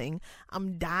nothing.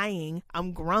 I'm dying.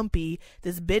 I'm grumpy.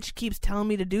 This bitch keeps telling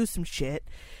me to do some shit.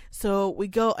 So we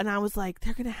go, and I was like,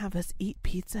 they're going to have us eat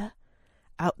pizza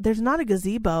out. There's not a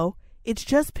gazebo. It's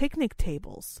just picnic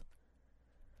tables.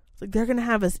 Like, they're gonna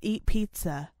have us eat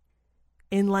pizza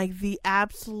in like the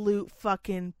absolute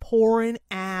fucking pouring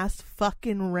ass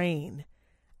fucking rain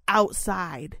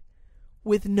outside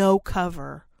with no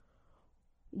cover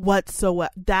whatsoever.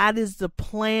 That is the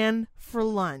plan for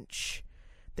lunch.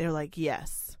 They're like,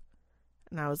 yes.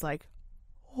 And I was like,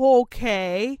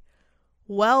 okay,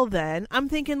 well then. I'm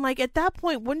thinking, like, at that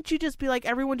point, wouldn't you just be like,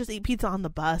 everyone just eat pizza on the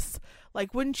bus?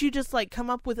 Like, wouldn't you just like come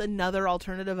up with another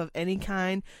alternative of any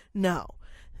kind? No.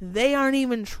 They aren't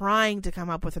even trying to come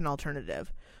up with an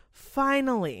alternative.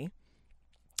 Finally,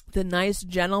 the nice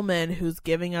gentleman who's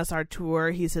giving us our tour,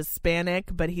 he's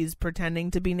Hispanic, but he's pretending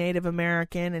to be Native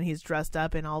American, and he's dressed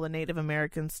up in all the Native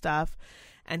American stuff,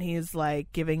 and he's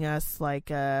like giving us like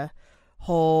a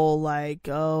whole like,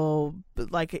 oh,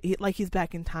 like he's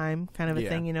back in time kind of a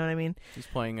thing, you know what I mean? He's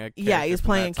playing a character. Yeah, he's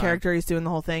playing a character, he's doing the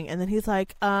whole thing, and then he's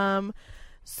like,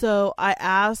 So I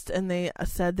asked, and they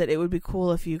said that it would be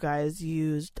cool if you guys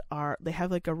used they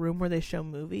have like a room where they show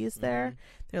movies there.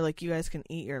 They're like, you guys can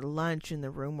eat your lunch in the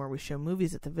room where we show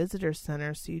movies at the visitor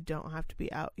center, so you don't have to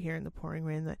be out here in the pouring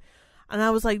rain. And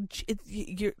I was like,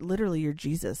 you're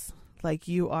Jesus. Like,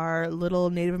 you are little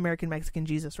Native American Mexican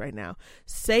Jesus right now,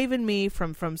 saving me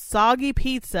from soggy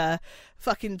pizza,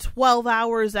 fucking 12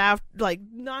 hours after, like,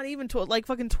 not even 12, like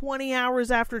fucking 20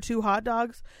 hours after 2 hot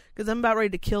dogs, because I'm about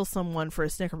ready to kill someone for a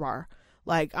Snicker bar.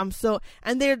 Like,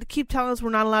 and they keep telling us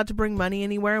we're not allowed to bring money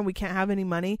anywhere and we can't have any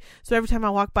money. So every time I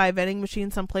walk by a vending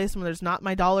machine someplace when there's not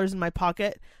my dollars in my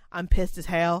pocket, I'm pissed as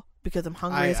hell. Because I'm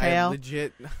hungry as hell. I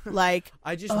legit. Like,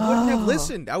 I just wouldn't have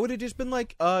listened. I would have just been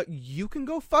like, you can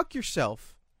go fuck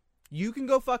yourself. You can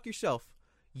go fuck yourself.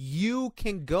 You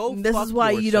can go This fuck is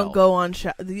why yourself. you don't go on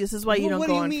This is why you don't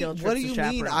go on field trips. What do you to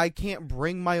mean Chaparral. I can't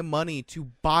bring my money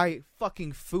to buy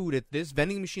fucking food at this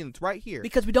vending machine that's right here?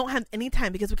 Because we don't have any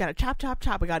time. Because we got to chop, chop,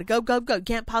 chop. We got to go, go, go. You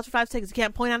can't pause for 5 seconds. You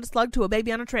can't point out a slug to a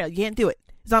baby on a trail. You can't do it.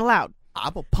 It's not allowed.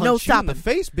 I'm gonna punch you in the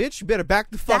face, bitch. You better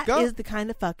back the fuck up. That is the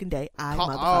kind of fucking day I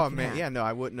motherfucking Oh, man. had. Yeah, no,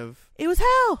 I wouldn't have. It was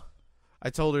hell. I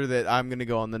told her that I'm going to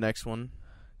go on the next one.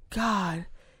 God.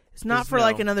 It's not for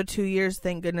like another 2 years,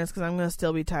 thank goodness, because I'm going to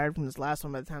still be tired from this last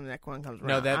one by the time the next one comes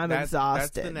around. No, I'm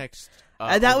exhausted. That's the next.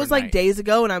 That was like days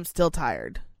ago, and I'm still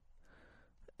tired.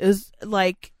 It was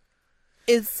like,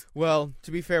 Well,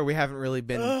 to be fair, we haven't really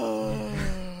been.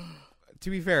 To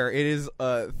be fair, it is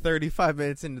 35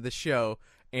 minutes into the show,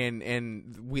 and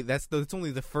that's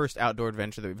only the first outdoor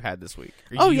adventure that we've had this week.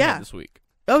 This week.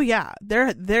 Oh yeah,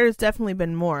 there's definitely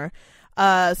been more.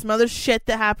 Some other shit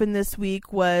that happened this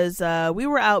week was we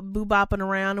were out boo-bopping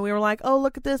around and we were like, oh,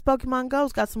 look at this, Pokemon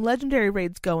Go's got some legendary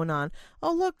raids going on.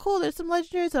 Oh, look, cool, there's some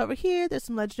legendaries over here, there's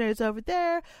some legendaries over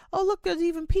there. Oh, look, there's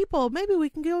even people. Maybe we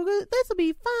can go, this'll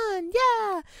be fun,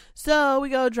 yeah. So we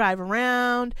go drive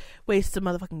around, waste some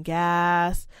motherfucking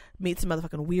gas, meet some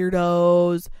motherfucking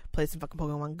weirdos, play some fucking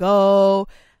Pokemon Go.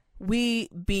 We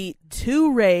beat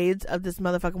 2 raids of this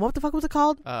motherfucking... What the fuck was it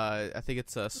called? I think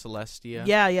it's Celestia.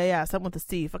 Yeah. Something with a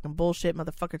C. Fucking bullshit.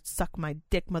 Motherfucker, suck my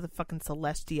dick. Motherfucking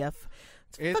Celestia.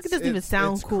 Fuck, it doesn't even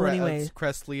sound cool anyway. It's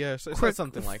Crestlia.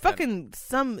 Something like fucking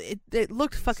that. It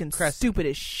looked fucking stupid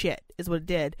as shit is what it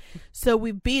did. So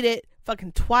we beat it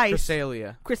fucking twice.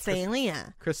 Cresselia.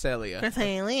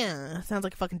 Sounds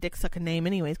like a fucking dick sucking name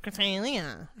anyways.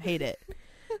 Cresselia. Hate it.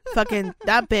 Fucking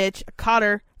that bitch. I caught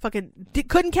her. Fucking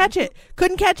couldn't catch it.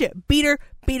 Beat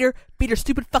her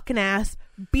stupid fucking ass.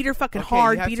 Beat her fucking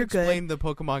hard. Beat her good. Explain the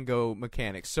Pokemon Go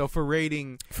mechanics. So for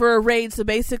a raid, so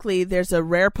basically there's a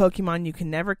rare Pokemon you can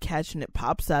never catch and it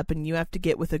pops up and you have to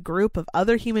get with a group of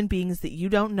other human beings that you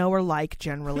don't know or like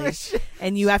generally.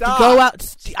 And you have to go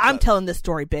out. I'm telling this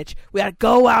story, bitch. We gotta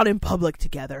go out in public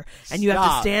together and you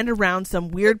have to stand around some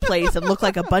weird place and look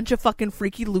like a bunch of fucking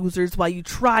freaky losers while you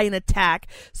try and attack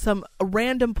a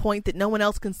random point that no one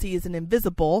else can see as an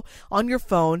invisible on your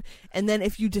phone. And then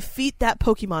if you defeat that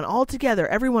Pokemon all together,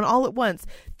 everyone all at once,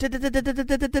 beat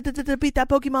that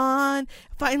Pokemon.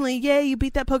 Finally, yay, you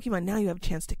beat that Pokemon. Now you have a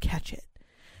chance to catch it.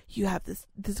 You have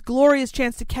this glorious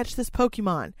chance to catch this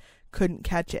Pokemon. Couldn't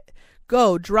catch it.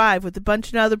 Go drive with a bunch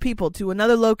of other people to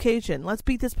another location. Let's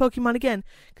beat this Pokemon again.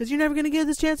 Because you're never going to get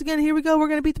this chance again. Here we go. We're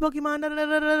going to beat the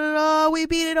Pokemon. We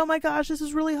beat it. Oh my gosh, this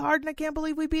is really hard and I can't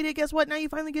believe we beat it. Guess what? Now you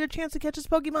finally get a chance to catch this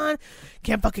Pokemon.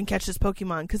 Can't fucking catch this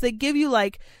Pokemon. Because they give you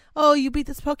like, oh, you beat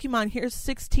this Pokemon. Here's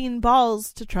 16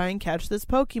 balls to try and catch this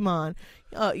Pokemon.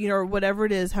 Or whatever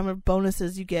it is, how many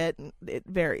bonuses you get. It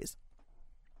varies.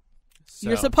 So.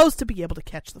 You're supposed to be able to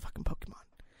catch the fucking Pokemon.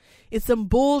 It's some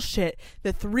bullshit.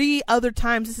 The 3 other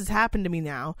times this has happened to me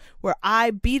now, where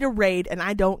I beat a raid and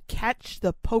I don't catch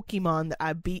the Pokemon that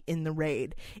I beat in the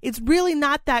raid. It's really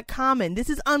not that common. This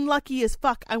is unlucky as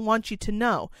fuck. I want you to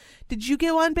know. Did you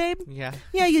get one, babe? Yeah.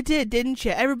 Yeah, you did, didn't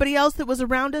you? Everybody else that was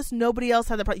around us, nobody else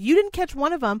had the problem. You didn't catch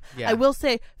one of them. Yeah. I will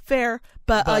say, fair,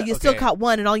 but you still caught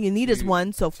one, and all you need is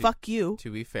one, so fuck you. To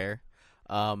be fair.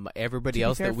 Everybody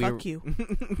else that we fuck you.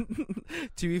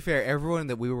 To be fair, everyone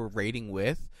that we were raiding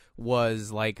with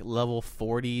was like level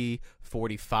 40,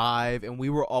 45, and we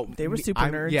were all super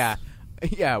nerds.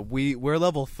 Yeah, we're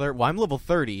level 30. Well, I'm level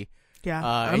 30. Yeah,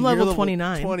 I'm level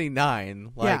 29.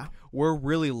 29. Like, we're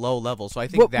really low level, so I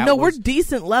think we're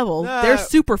decent level. They're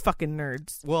super fucking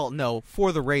nerds. Well, no,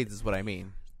 for the raids is what I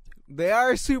mean. They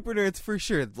are super nerds for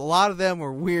sure. A lot of them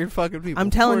were weird fucking people.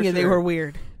 I'm telling you, they were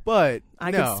weird. But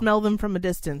I could smell them from a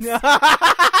distance.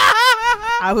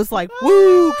 I was like,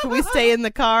 woo, can we stay in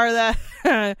the car?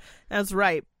 That's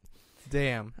right.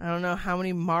 Damn. I don't know how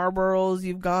many Marlboros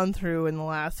you've gone through in the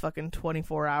last fucking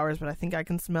 24 hours, but I think I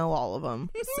can smell all of them.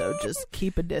 So just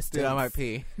keep a distance. Dude, I might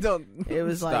pee. Don't. It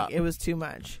was Stop. like, it was too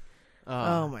much.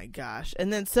 Oh my gosh.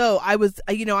 And then so I was,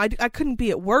 I couldn't be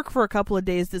at work for a couple of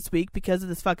days this week because of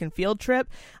this fucking field trip.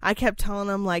 I kept telling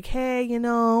them like, hey,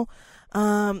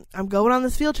 I'm going on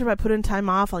this field trip. I put in time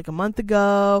off like a month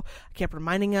ago. I kept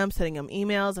reminding them, sending them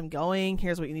emails. I'm going.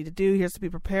 Here's what you need to do. Here's to be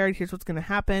prepared. Here's what's going to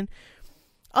happen.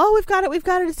 Oh, we've got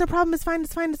it. It's no problem. It's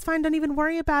fine. Don't even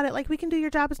worry about it. Like, we can do your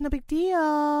job. It's no big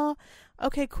deal.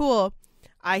 Okay, cool.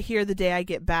 I hear the day I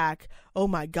get back, oh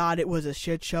my God, it was a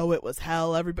shit show. It was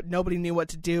hell. Nobody knew what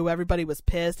to do. Everybody was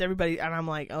pissed. And I'm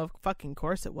like, oh, fucking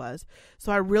course it was.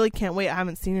 So I really can't wait. I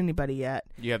haven't seen anybody yet.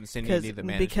 You haven't seen any of the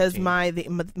management because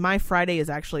team. my Friday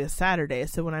is actually a Saturday.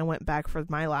 So when I went back for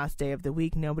my last day of the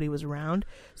week, nobody was around.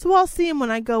 So I'll see him when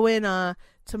I go in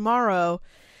tomorrow,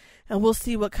 and we'll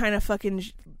see what kind of fucking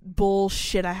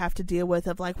bullshit I have to deal with.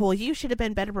 Of like, well, you should have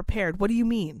been better prepared. What do you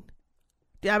mean?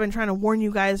 I've been trying to warn you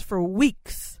guys for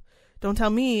weeks. Don't tell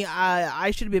me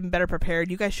I should have been better prepared.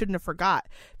 You guys shouldn't have forgot.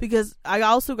 Because I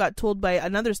also got told by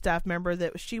another staff member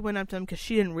that she went up to them because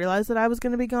she didn't realize that I was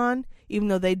going to be gone, even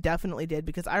though they definitely did,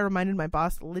 because I reminded my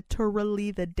boss literally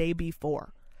the day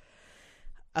before.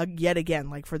 Yet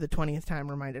again, like for the 20th time,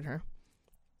 reminded her.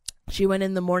 She went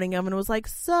in the morning of and was like,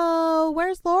 so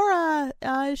where's Laura?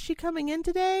 Is she coming in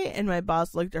today? And my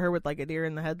boss looked at her with like a deer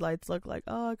in the headlights look, like,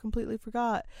 oh, I completely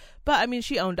forgot. But I mean,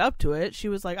 she owned up to it. She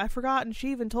was like, I forgot. And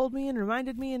she even told me and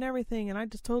reminded me and everything. And I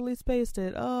just totally spaced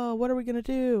it. Oh, what are we going to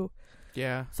do?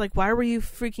 Yeah. It's like, why were you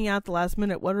freaking out the last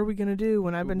minute? What are we going to do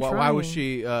when I've been trying? Why was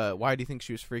she, why do you think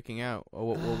she was freaking out?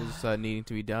 What was needing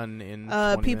to be done in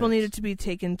 20 people minutes? needed to be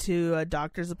taken to a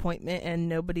doctor's appointment, and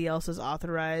nobody else is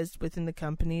authorized within the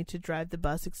company to drive the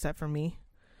bus except for me.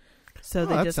 So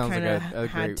they just kind of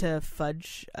had to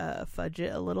fudge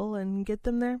it a little and get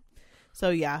them there. So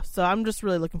yeah, so I'm just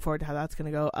really looking forward to how that's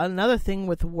going to go. Another thing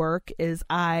with work is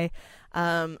I'll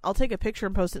take a picture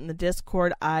and post it in the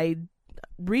Discord. I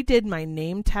redid my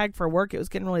name tag for work. It was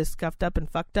getting really scuffed up and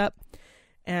fucked up,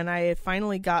 and I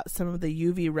finally got some of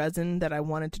the UV resin that I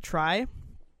wanted to try,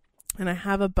 and I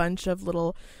have a bunch of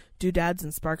little doodads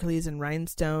and sparklies and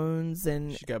rhinestones,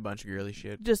 and she got a bunch of girly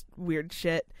shit, just weird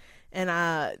shit. And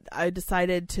I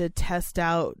decided to test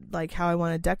out like how I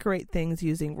want to decorate things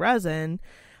using resin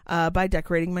by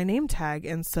decorating my name tag.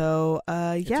 And so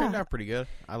it turned out pretty good.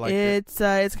 I liked it.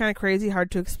 It's kind of crazy, hard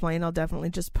to explain. I'll definitely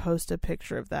just post a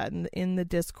picture of that in the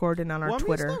Discord and on our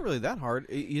Twitter. It's not really that hard.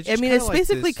 It's like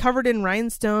basically covered in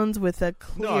rhinestones with a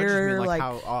clear. No, I just mean like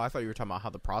how. Oh, I thought you were talking about how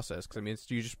the process. Because I mean,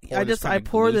 you just pour. I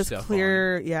pour this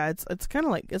clear. On. Yeah, it's kind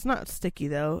of like, it's not sticky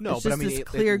though. No, it's but just I mean, this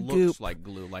clear it goop, looks like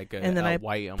glue, like and then I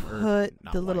white. Put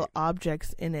the little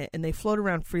objects in it, and they float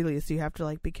around freely. So you have to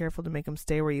like be careful to make them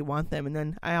stay where you want them. And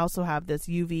then I also have this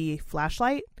UV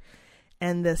flashlight,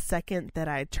 and the second that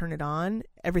I turn it on,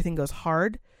 everything goes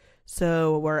hard.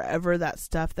 So wherever that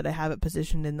stuff that I have it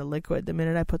positioned in the liquid, the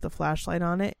minute I put the flashlight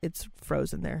on it, it's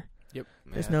frozen there. Yep.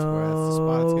 There's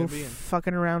no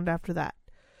fucking around after that.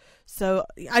 So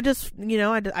I just,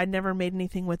 I never made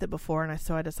anything with it before, and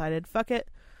so I decided, fuck it.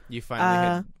 You finally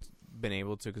had been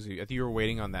able to, because I think you were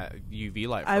waiting on that UV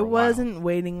light for a while. I wasn't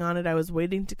waiting on it. I was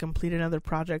waiting to complete another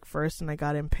project first, and I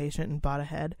got impatient and bought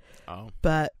ahead. Oh.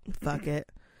 But fuck it.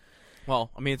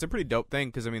 Well, I mean, it's a pretty dope thing,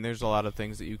 because I mean, there's a lot of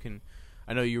things that you can.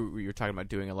 I know you're talking about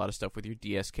doing a lot of stuff with your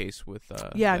DS case with.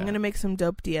 Yeah, I'm gonna make some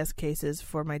dope DS cases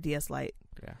for my DS Lite.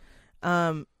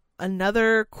 Yeah.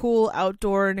 Another cool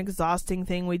outdoor and exhausting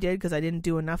thing we did, because I didn't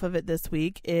do enough of it this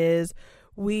week, is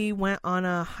we went on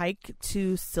a hike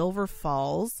to Silver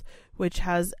Falls, which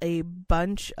has a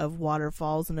bunch of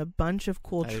waterfalls and a bunch of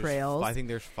cool trails. I think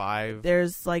there's 5.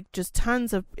 There's like just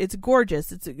tons of. It's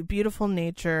gorgeous. It's a beautiful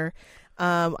nature.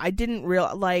 I didn't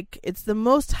it's the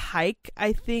most hike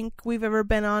I think we've ever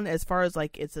been on, as far as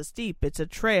like it's a steep, it's a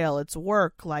trail, it's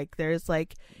work. Like there's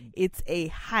like it's a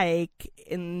hike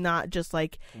and not just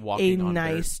like walking a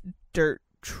nice dirt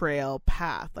trail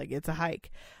path. Like it's a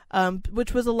hike.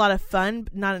 Which was a lot of fun,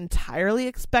 but not entirely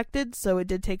expected. So it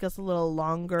did take us a little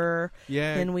longer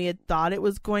than we had thought it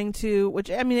was going to.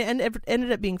 Which I mean, it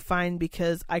ended up being fine,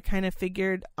 because I kind of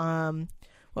figured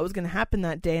what was going to happen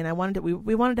that day, and I wanted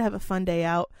we wanted to have a fun day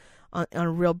out on a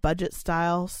real budget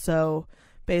style. So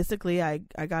basically, I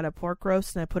got a pork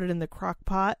roast and I put it in the crock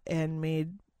pot and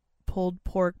made pulled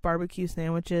pork barbecue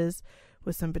sandwiches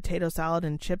with some potato salad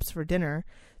and chips for dinner.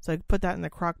 So I put that in the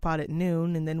crock pot at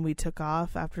noon, and then we took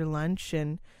off after lunch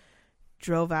and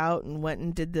drove out and went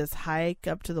and did this hike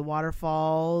up to the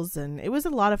waterfalls, and it was a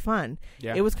lot of fun.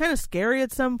 Yeah. It was kind of scary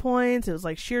at some points. It was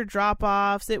like sheer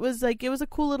drop-offs. It was a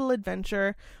cool little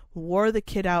adventure. Wore the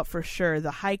kid out for sure.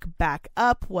 The hike back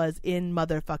up was in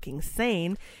motherfucking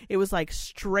sane. It was like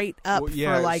straight up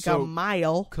for like a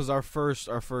mile. Because our first,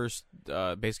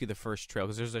 basically the first trail,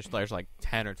 because there's like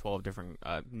 10 or 12 different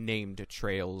named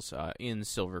trails in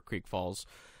Silver Creek Falls.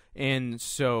 And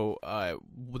so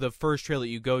the first trail that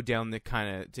you go down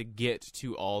to get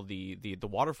to all the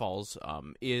waterfalls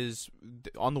is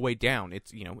on the way down.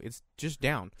 It's just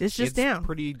down. It's down.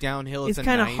 Pretty downhill. It's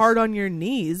kind of hard on your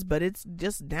knees, but it's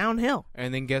just downhill.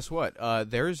 And then guess what?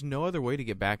 There is no other way to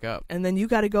get back up. And then you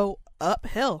got to go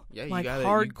uphill. Yeah,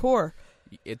 hardcore.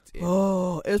 It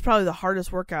was probably the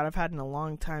hardest workout I've had in a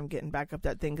long time, getting back up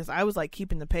that thing, because I was like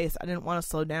keeping the pace. I didn't want to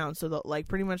slow down, so like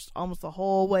pretty much almost the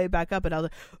whole way back up, and I was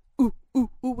like, ooh,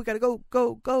 we gotta go,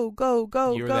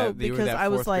 because I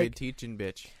was like teaching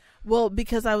bitch. Well,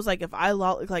 because I was like, if I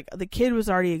like the kid was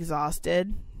already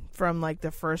exhausted from like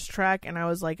the first trek, and I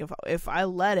was like, if I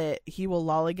let it, he will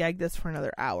lollygag this for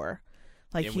another hour.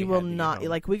 Like, he will not,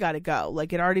 like, we gotta go.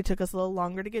 Like, it already took us a little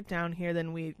longer to get down here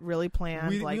than we really planned.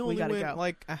 We only gotta went, go.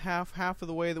 Like, a half of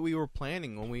the way that we were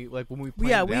planning when we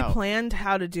planned we planned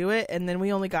how to do it, and then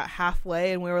we only got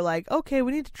halfway, and we were like, okay,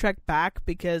 we need to trek back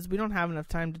because we don't have enough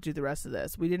time to do the rest of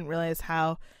this. We didn't realize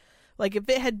how, like, if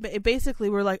it basically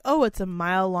we're like, oh, it's a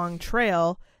mile-long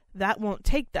trail, that won't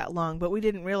take that long, but we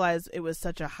didn't realize it was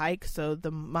such a hike, so the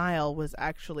mile was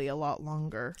actually a lot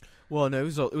longer. Well, no, it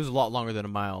was a lot longer than a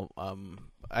mile.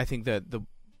 I think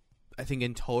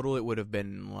in total it would have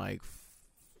been like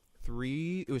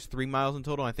 3 miles in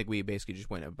total. I think we basically just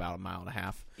went about a mile and a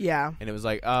half. Yeah. And it was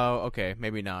like, oh, okay,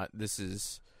 maybe not.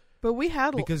 But we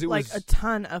had because a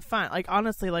ton of fun. Like,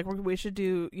 honestly, like we should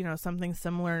do, something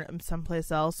similar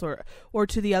someplace else, or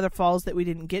to the other falls that we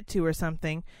didn't get to or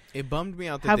something. It bummed me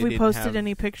out that have we posted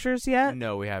any pictures yet?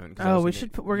 No, we haven't. Oh, we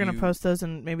should. We're gonna post those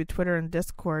in maybe Twitter and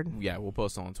Discord. Yeah, we'll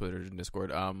post them on Twitter and Discord.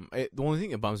 The only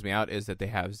thing that bums me out is that they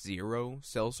have 0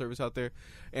 cell service out there,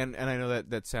 and I know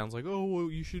that sounds like, oh, well,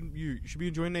 you should be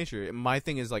enjoying nature. My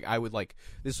thing is, like, I would like,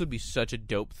 this would be such a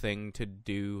dope thing to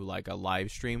do, like a live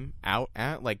stream out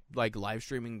at like live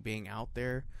streaming being out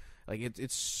there. Like,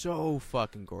 it's so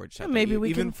fucking gorgeous. Yeah, maybe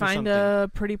we can find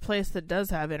a pretty place that does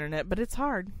have internet, but it's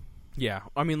hard. Yeah,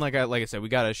 I mean, like I said, we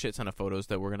got a shit ton of photos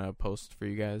that we're gonna post for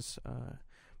you guys.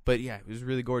 But yeah, it was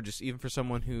really gorgeous, even for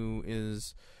someone who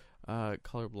is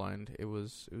colorblind. It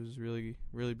was really,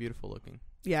 really beautiful looking.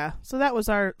 Yeah, so that was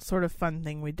our sort of fun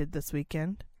thing we did this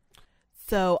weekend.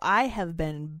 So I have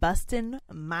been busting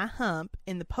my hump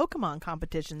in the Pokemon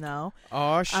competition, though.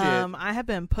 Oh, shit. I have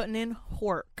been putting in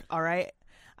work, all right?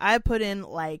 I put in,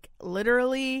 like,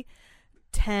 literally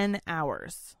 10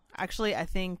 hours. Actually, I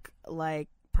think, like,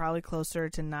 probably closer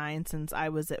to 9, since I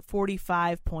was at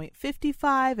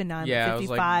 45.55, and now I'm at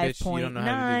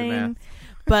 55.9.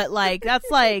 But, like,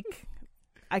 that's, like...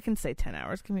 I can say 10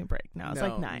 hours. Give me a break. No, it's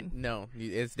like 9. No,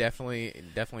 it's definitely.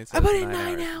 I put in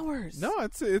 9 hours. No,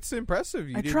 it's impressive.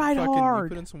 I tried hard. You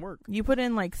put in some work. You put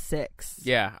in like 6.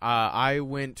 Yeah, I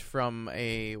went from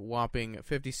a whopping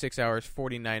 56 hours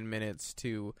 49 minutes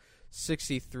to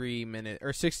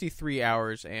 63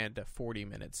 hours and 40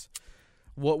 minutes.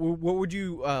 What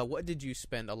did you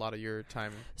spend a lot of your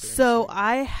time doing? So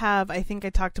I think I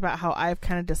talked about how I've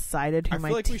kind of decided who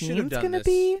my team's going to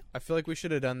be. I feel like we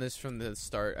should have done this from the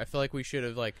start. I feel like we should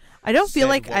have, like, I don't feel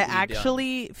like I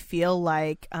actually feel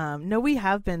like no, we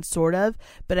have been sort of,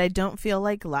 but I don't feel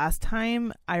like last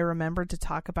time I remembered to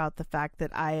talk about the fact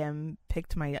that I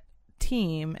picked my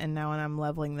team, and now I'm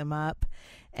leveling them up,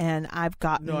 and I've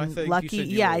gotten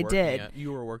lucky. I did.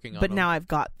 You were working on but them. Now I've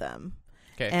got them.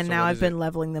 Okay, and now I've been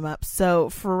leveling them up. So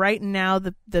for right now,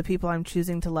 the people I'm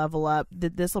choosing to level up,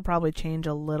 this will probably change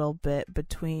a little bit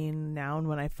between now and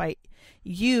when I fight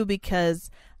you,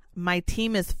 because my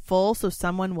team is full, so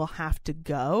someone will have to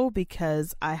go,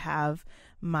 because I have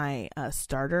my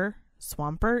starter,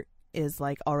 Swampert, is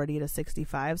like already at a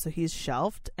 65, so he's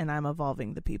shelved, and I'm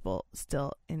evolving the people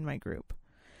still in my group.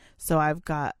 So I've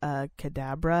got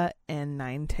Kadabra and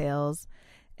Ninetales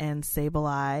and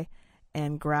Sableye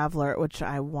and Graveler, which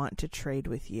I want to trade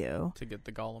with you. To get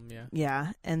the Golem, yeah.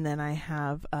 Yeah, and then I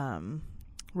have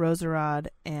Roserod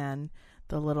and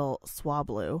the little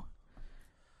Swablu.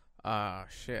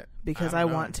 Shit. Because I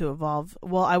want to evolve.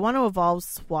 Well, I want to evolve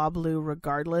Swablu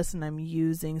regardless, and I'm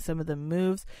using some of the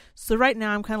moves. So right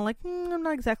now I'm kind of like, I'm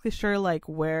not exactly sure, like,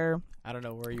 where. I don't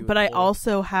know where you. But I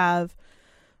also have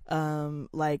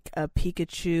like a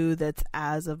Pikachu that's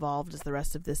as evolved as the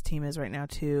rest of this team is right now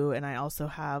too, and I also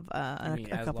have a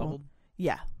couple. Leveled?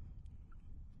 Yeah.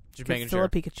 Just making Still sure. a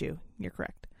Pikachu. You're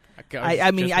correct. I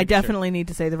mean, I definitely need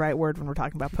to say the right word when we're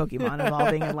talking about Pokemon.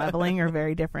 Evolving and leveling are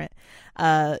very different.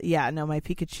 Yeah, no, my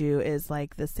Pikachu is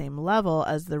like the same level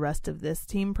as the rest of this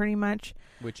team, pretty much.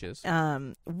 Which is?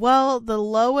 Well, the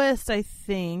lowest I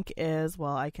think is.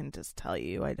 Well, I can just tell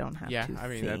you. I don't have to. Yeah, I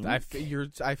mean,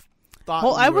 think. I thought.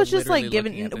 Well, you I were was just like literally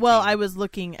looking giving. at the Well, team. I was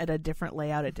looking at a different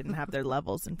layout. It didn't have their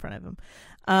levels in front of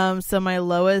them. So my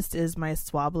lowest is my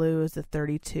Swablu is a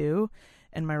 32,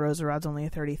 and my Roserod's only a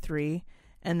 33.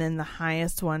 And then the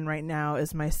highest one right now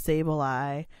is my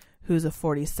Sableye, who's a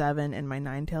 47, and my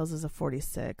Ninetales is a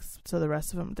 46. So the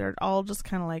rest of them, they're all just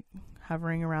kind of like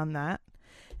hovering around that.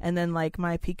 And then like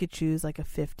my Pikachu's like a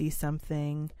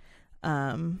 50-something.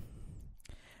 And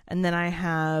then I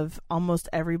have almost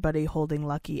everybody holding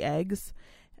lucky eggs,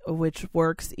 which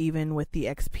works even with the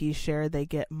XP share. They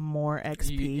get more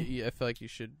XP. I feel like you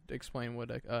should explain what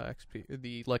XP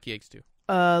the lucky eggs do.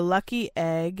 Lucky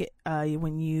egg,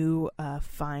 when you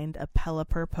find a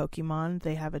Pelipper Pokemon,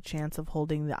 they have a chance of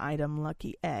holding the item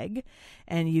Lucky Egg,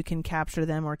 and you can capture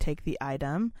them or take the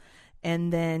item,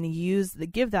 and then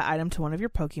give that item to one of your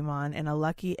Pokemon, and a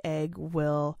Lucky Egg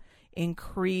will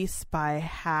increase by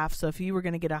half. So if you were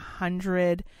going to get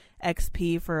 100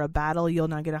 XP for a battle, you'll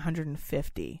now get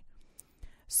 150.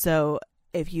 So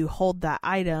if you hold that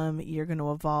item, you're going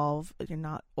to evolve. You're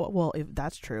not if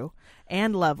that's true,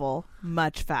 and level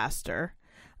much faster.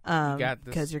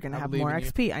 Because you're going to have more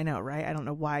XP. I know, right? I don't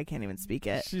know why I can't even speak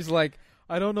it. She's like,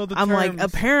 I don't know the I'm terms. like,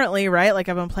 apparently, right? Like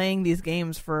I've been playing these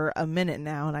games for a minute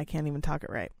now, and I can't even talk it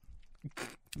right.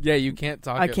 Yeah, you can't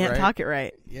talk. I can't talk it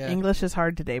right. Yeah. English is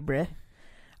hard today, Bri.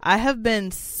 I have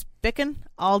been spicking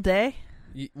all day.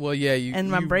 Well, yeah,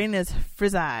 and my brain is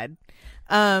frizzed.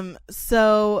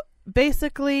 So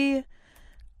basically,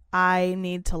 I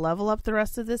need to level up the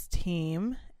rest of this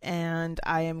team, and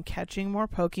I am catching more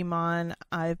Pokemon.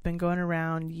 I've been going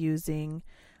around using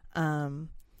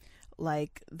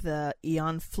like the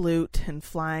Eon Flute and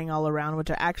flying all around, which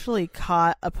I actually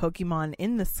caught a Pokemon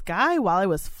in the sky while I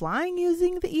was flying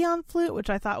using the Eon Flute, which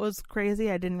I thought was crazy.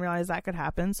 I didn't realize that could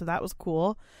happen, so that was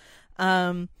cool.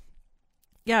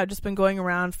 Yeah, I've just been going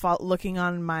around looking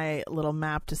on my little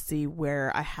map to see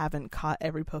where I haven't caught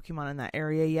every Pokemon in that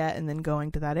area yet, and then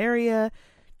going to that area,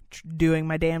 doing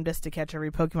my damnedest to catch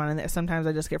every Pokemon in there. Sometimes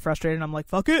I just get frustrated and I'm like,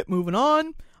 fuck it, moving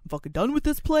on. I'm fucking done with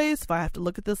this place. If I have to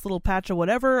look at this little patch of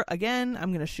whatever again, I'm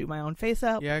going to shoot my own face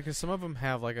out. Yeah, because some of them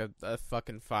have like a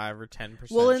fucking 5 or 10%.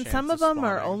 Well, and some of them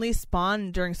are only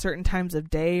spawned during certain times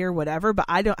of day or whatever, but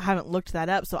I haven't looked that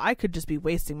up, so I could just be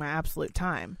wasting my absolute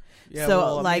time. Yeah, so,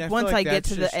 well, I mean, once I get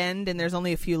to just the end and there's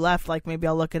only a few left, like maybe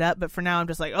I'll look it up. But for now, I'm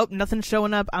just like, oh, nothing's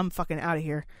showing up. I'm fucking out of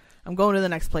here. I'm going to the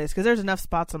next place because there's enough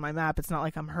spots on my map. It's not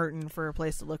like I'm hurting for a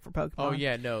place to look for Pokemon. Oh,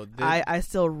 yeah, no. I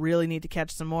still really need to catch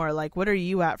some more. Like, what are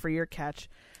you at for your catch?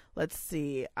 Let's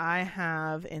see. I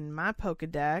have in my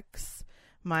Pokedex,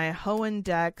 my Hoenn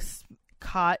Dex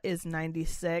caught is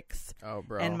 96. Oh,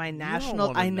 bro. And my You national,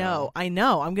 don't wanna know. I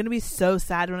know. I'm going to be so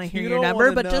sad when I hear You your don't number,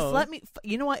 wanna but just know. let me,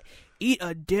 you know what? Eat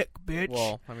a dick, bitch.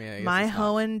 Well, I mean, I guess my it's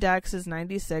not. Hoenn Dex is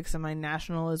 96 and my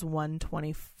national is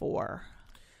 124.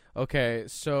 Okay,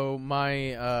 so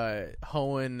my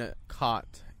Hoenn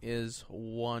caught is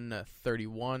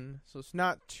 131, so it's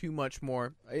not too much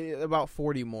more, about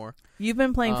 40 more. You've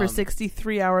been playing for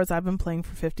 63 hours. I've been playing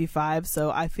for 55,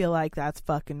 so I feel like that's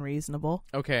fucking reasonable.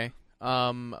 Okay,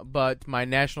 but my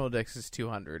national dex is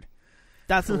 200.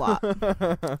 That's a lot.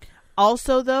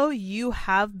 Also, though, you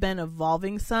have been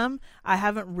evolving some. I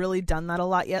haven't really done that a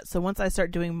lot yet, so once I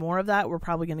start doing more of that, we're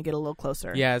probably going to get a little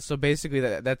closer. Yeah, so basically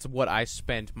that's what I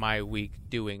spent my week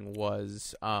doing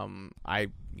was I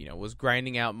was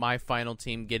grinding out my final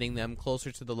team, getting them closer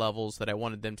to the levels that I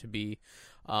wanted them to be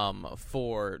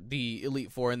for the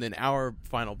Elite Four and then our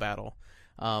final battle.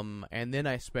 And then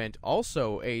I spent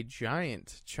also a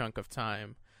giant chunk of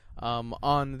time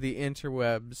on the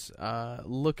interwebs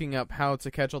looking up how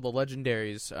to catch all the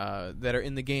legendaries that are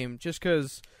in the game, just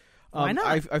because why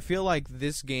not? I feel like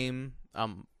this game,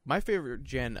 my favorite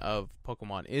gen of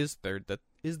Pokemon is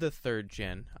the third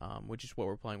gen, which is what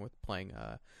we're playing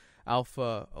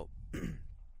Alpha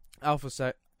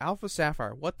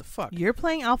Sapphire. What the fuck? You're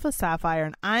playing Alpha Sapphire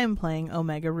and I'm playing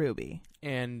Omega Ruby.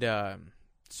 And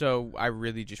so I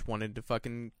really just wanted to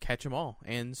fucking catch them all,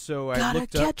 and so I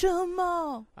catch them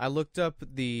all. I looked up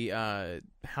the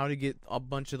how to get a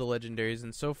bunch of the legendaries,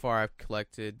 and so far I've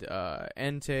collected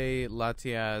Entei,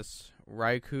 Latias,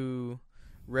 Raikou,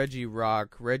 Regirock,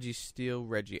 Registeel,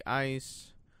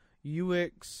 Regice,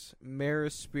 Uix,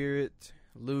 Merispirit,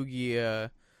 Lugia,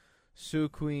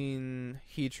 Suqueen,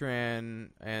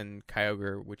 Heatran, and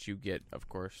Kyogre, which you get, of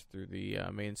course, through the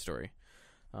main story.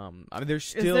 I mean, there's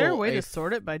still. Is there a way to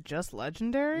sort it by just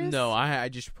legendaries? No, I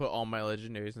just put all my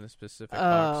legendaries in a specific Oh,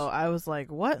 box. I was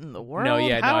like, what in the world? No,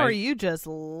 yeah, How no, are you just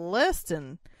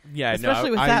listing? Yeah, Especially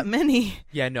no, with that many.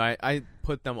 Yeah, no, I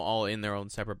put them all in their own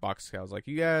separate box. I was like,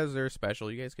 you guys are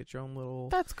special. You guys get your own little.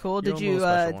 That's cool. your Did own you little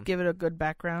special one. give it a good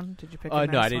background? Did you pick a nice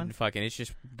No, I one? didn't fucking. It's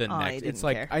just the Oh, next. you didn't It's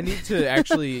like care. I need to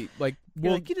actually like.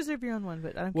 You're like, you deserve your own one,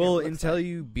 but I don't care. Well, what it looks until like.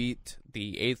 you beat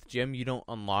the 8th gym, you don't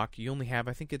unlock. You only have,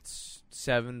 I think it's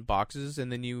 7 boxes,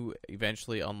 and then you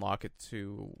eventually unlock it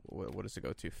to what does it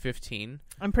go to? 15.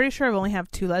 I'm pretty sure I only have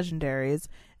 2 legendaries,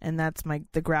 and that's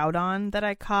the Groudon that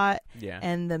I caught, Yeah.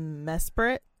 and the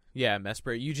Mesprit. Yeah,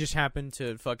 Mesprit. You just happened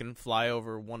to fucking fly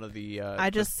over one of the. I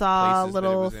just the saw a places that it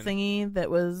little was in. thingy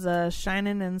that was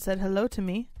shining and said hello to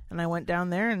me, and I went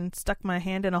down there and stuck my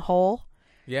hand in a hole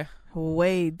Yeah.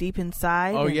 way deep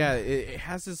inside. Oh and yeah, it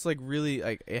has this like really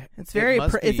like. it's very.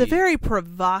 It's a very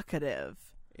provocative.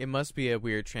 It must be a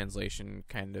weird translation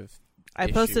kind of. I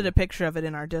issue. posted a picture of it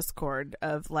in our Discord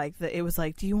of like it was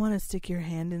like, do you want to stick your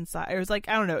hand inside? It was like,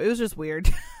 I don't know. It was just weird.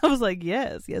 I was like,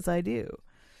 yes, I do.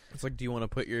 It's like, do you want to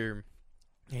put your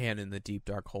hand in the deep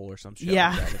dark hole or some shit? Yeah.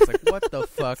 Like that? It's like, what the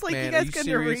fuck, It's like man? you guys Are you couldn't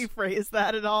serious? rephrase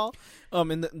that at all.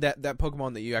 And that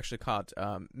Pokemon that you actually caught,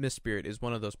 Mistspirit, is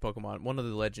one of those Pokemon, one of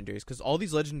the legendaries, because all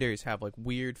these legendaries have like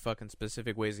weird fucking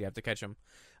specific ways you have to catch them.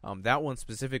 That one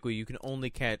specifically, you can only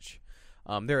catch.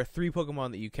 There are 3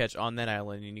 Pokemon that you catch on that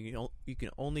island, and you can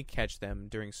only catch them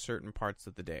during certain parts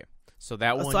of the day. So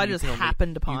that one. So I you just can only-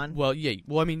 happened upon. Well, yeah.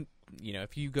 Well, I mean,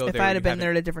 if you go if there, I had you been haven't-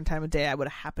 there at a different time of day, I would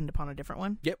have happened upon a different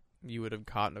one. Yep, you would have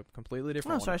caught a completely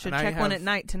different Oh, one. so I should And check one have- at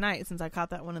night tonight since I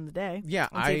caught that one in the day. Yeah,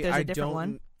 and see if there's a I different don't.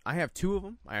 one. I have 2 of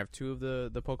them. I have 2 of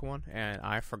the Pokemon, and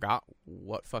I forgot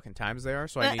what fucking times they are.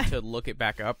 So I need to look it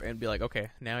back up and be like, okay,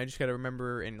 now I just got to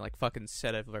remember and like fucking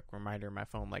set a like reminder in my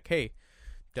phone, like, hey,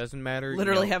 doesn't matter.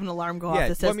 Literally have an alarm go off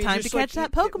that says well, I mean, time to just, catch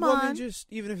like, that Pokemon. Well, I mean, just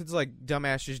even if it's like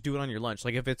dumbass, just do it on your lunch.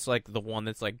 Like if it's like the one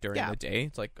that's like during Yeah. the day,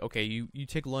 it's like okay, you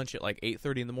take lunch at like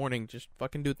 8:30 in the morning, just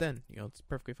fucking do it then. It's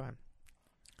perfectly fine.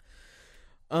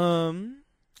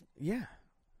 Yeah,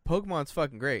 Pokemon's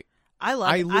fucking great. I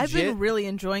love it. I've legit- been really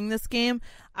enjoying this game.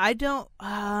 I don't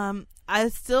I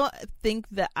still think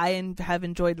that I have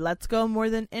enjoyed Let's Go more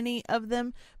than any of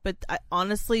them, but I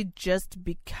honestly just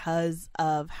because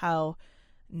of how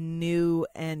new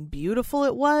and beautiful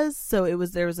it was, so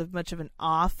there was as much of an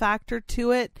awe factor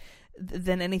to it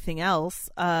than anything else.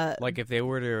 Like if they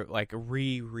were to like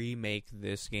remake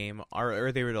this game,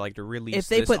 or they were to like to release if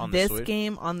they this put on this the Switch,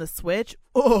 game on the Switch,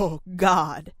 oh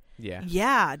god.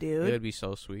 yeah, Dude. it would be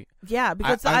so sweet. Yeah,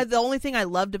 because I- the only thing I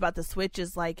loved about the Switch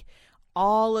is like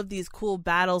all of these cool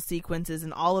battle sequences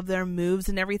and all of their moves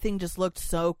and everything just looked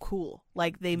so cool.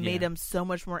 Like they made them so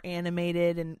much more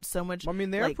animated and so much. I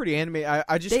mean, they like, are pretty animated.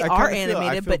 I just they I are kinda feel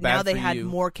animated, but bad now they for had you.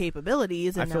 more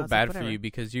capabilities. And I now feel it's bad like, for whatever. you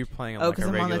because you're playing on Oh, like a because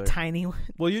I'm regular. on the tiny.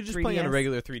 Well, you're just playing on a 3DS.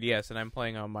 regular 3DS, and I'm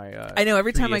playing on my. I know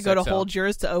every time I 3DS go to XL. hold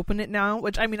yours to open it now,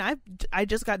 which I mean I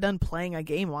just got done playing a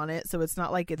game on it, so it's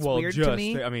not like it's weird to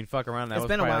me. I mean, fuck around. That It's was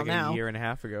been a probably while like now. a year and a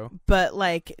half ago. But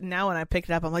like now when I pick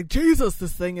it up, I'm like, Jesus,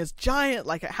 this thing is giant.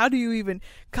 Like, how do you even?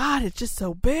 God, it's just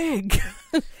so big.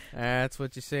 That's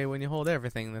what you say when you hold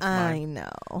everything. That's I mine.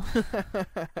 know.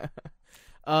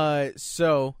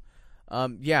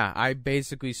 Yeah, I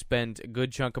basically spent a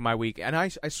good chunk of my week, and I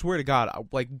swear to God,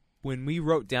 like when we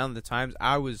wrote down the times,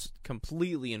 I was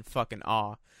completely in fucking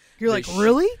awe. You're like, Sh-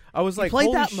 really? I was You like, played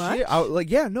holy that shit.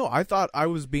 much? I thought I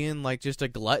was being like just a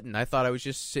glutton. I thought I was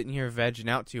just sitting here vegging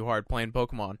out too hard playing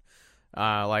Pokemon.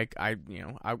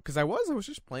 Because I was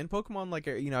just playing Pokemon. Like,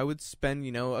 I would spend,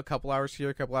 a couple hours here,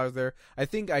 a couple hours there. I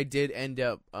think I did end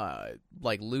up,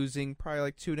 like losing probably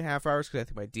like 2.5 hours because I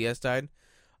think my DS died.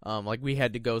 Like we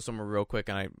had to go somewhere real quick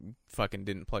and I fucking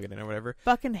didn't plug it in or whatever.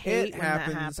 Fucking hate It when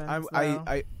happens. that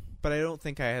happens. But I don't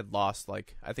think I had lost I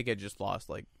think I just lost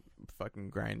like fucking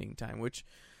grinding time, which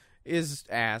is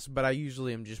ass. But I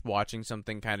usually am just watching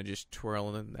something, kind of just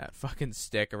twirling that fucking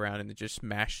stick around and just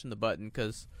smashing the button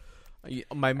because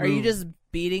my move. Are you just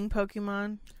beating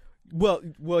Pokemon? Well,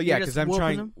 yeah, You're because just I'm whooping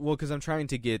trying. them? Well, because I'm trying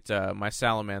to get my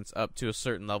Salamence up to a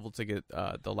certain level to get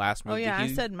the last move. Oh yeah, that I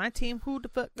he- said my team. Who the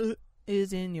fuck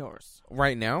is in yours?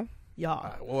 right now.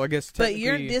 Yeah. Well, I guess. But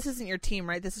technically- this isn't your team,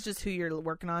 right? This is just who you're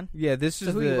working on. Yeah, this So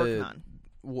is who the. are you working on?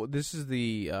 Well, this is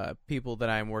the people that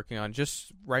I'm working on.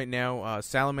 Just right now,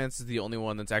 Salamence is the only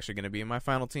one that's actually going to be in my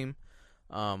final team.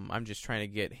 I'm just trying to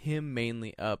get him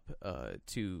mainly up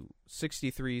to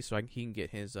 63 so he can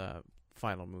get his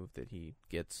final move that he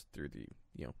gets through the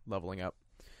leveling up.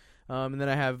 And then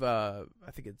I have I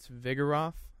think it's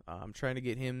Vigoroth. I'm trying to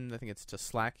get him. I think it's to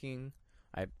Slacking.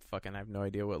 I have no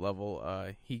idea what level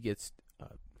he gets.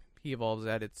 he evolves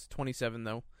at. It's 27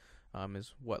 though,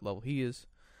 is what level he is.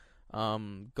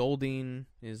 Goldeen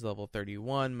is level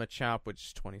 31, Machop, which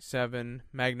is 27,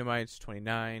 Magnemite's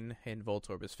 29, and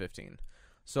Voltorb is 15.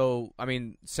 So, I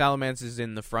mean, Salamence is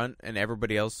in the front, and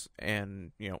everybody else,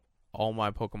 and, you know, all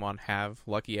my Pokemon have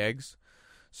lucky eggs.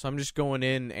 So I'm just going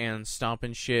in and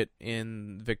stomping shit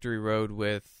in Victory Road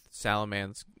with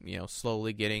Salamence, you know,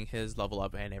 slowly getting his level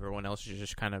up, and everyone else is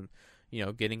just kind of, you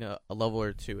know, getting a level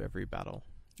or two every battle.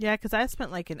 Yeah, because I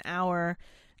spent like an hour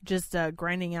just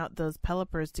grinding out those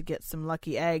Pelipper's to get some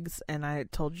lucky eggs, and I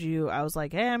told you, I was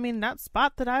like, hey, I mean, that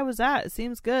spot that I was at, it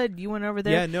seems good. You went over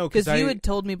there? Yeah, no, because you had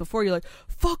told me before, you're like,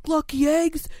 fuck lucky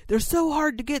eggs, they're so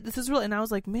hard to get, this is real. And I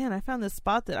was like, man, I found this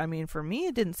spot that, I mean, for me,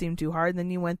 it didn't seem too hard. And then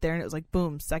you went there, and it was like,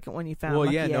 boom, second one you found. Well,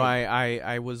 lucky yeah, egg. no,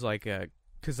 I was like,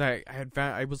 because I had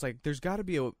found, I was like, there's got to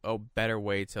be a better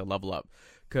way to level up,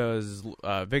 because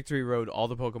Victory Road, all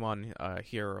the Pokemon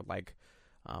here are like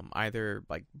either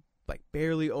like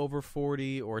barely over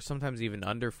 40 or sometimes even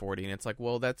under 40, and it's like,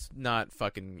 well, that's not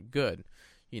fucking good.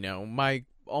 You know,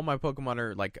 all my Pokemon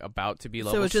are like about to be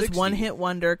level 60. So it's just 60. one hit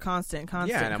wonder, constant,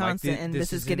 Yeah, and I'm like, and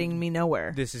this is getting me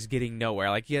nowhere. This is getting nowhere.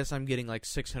 Like, yes, I'm getting like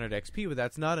 600 XP, but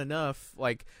that's not enough.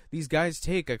 Like, these guys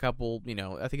take a couple, you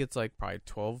know, I think it's like probably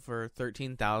 12 or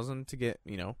 13,000 to get,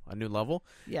 you know, a new level.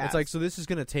 Yeah. It's like, so this is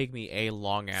going to take me a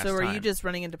long ass time. So are you just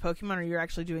running into Pokemon, or you're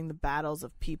actually doing the battles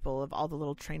of people, of all the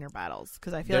little trainer battles?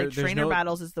 Because I feel like trainer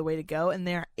battles is the way to go. And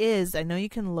there is, I know you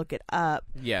can look it up.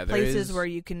 Yeah, there places where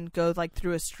you can go like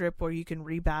through a strip where you can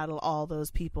rebattle all those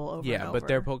people over and over. Yeah, but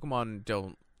their Pokemon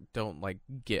don't like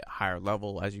get higher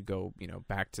level as you go, you know,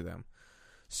 back to them.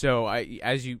 So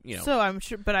So I'm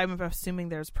sure, but I'm assuming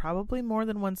there's probably more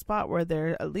than one spot where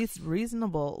they're at least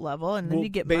reasonable level, and then you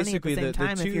get money at the same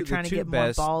time if you're trying to get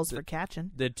more balls for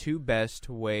catching. The two best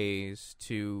ways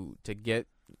to get,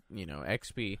 you know,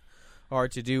 XP are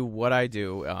to do what I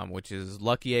do, which is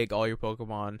Lucky Egg all your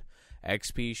Pokemon,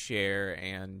 XP share,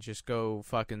 and just go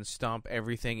fucking stomp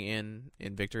everything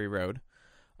in Victory Road.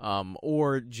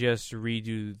 Or just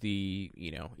redo the,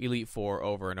 you know, Elite Four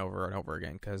over and over and over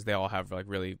again, because they all have like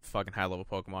really fucking high level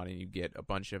Pokemon, and you get a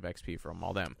bunch of XP from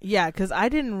all them. Yeah, because I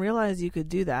didn't realize you could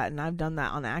do that, and I've done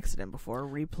that on accident before.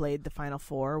 Replayed the Final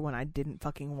Four when I didn't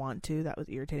fucking want to. That was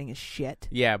irritating as shit.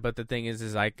 Yeah, but the thing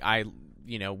is I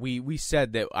you know, we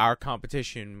said that our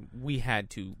competition, we had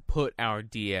to put our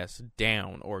DS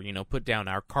down, or, you know, put down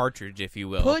our cartridge, if you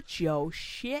will. Put your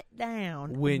shit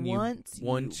down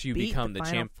once you become the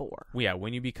champion. Yeah,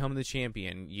 when you become the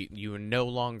champion, you are no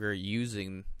longer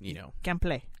using, you know, can't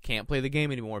play the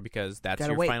game anymore, because that's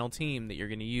your final team that you're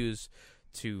going to use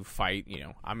to fight. You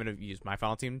know, I'm going to use my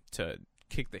final team to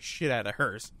kick the shit out of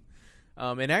hers.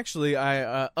 And actually,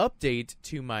 I update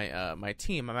to my my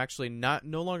team. I'm actually no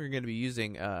longer going to be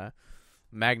using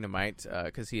Magnemite,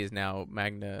 because he is now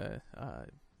Magneton.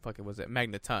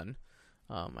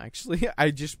 Actually,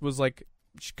 I just was like,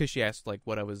 because she asked like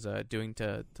what I was doing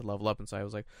to level up, and so I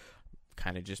was like,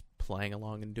 kind of just playing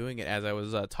along and doing it as I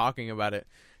was talking about it.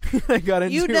 I got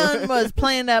into was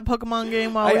playing that Pokemon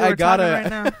game while we were talking right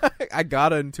now. I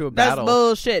got into a battle. That's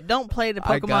bullshit. Don't play the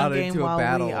Pokemon game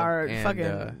while we are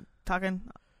fucking talking.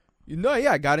 No,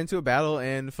 yeah, I got into a battle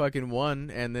and fucking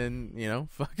won, and then, you know,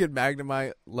 fucking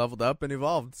Magnemite leveled up and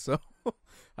evolved. So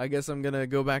I guess I'm gonna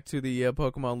go back to the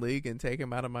Pokemon League and take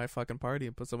him out of my fucking party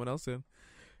and put someone else in,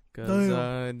 because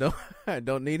I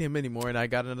don't need him anymore, and I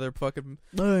got another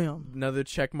another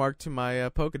check mark to my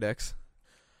Pokedex.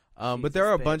 But there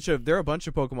are a bunch of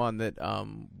Pokemon that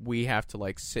we have to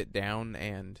like sit down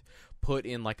and put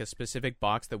in like a specific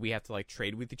box that we have to like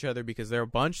trade with each other, because there are a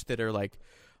bunch that are like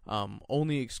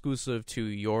only exclusive to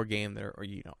your game that or,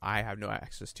 you know, I have no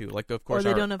access to. Like, of course, or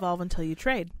they don't evolve until you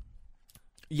trade.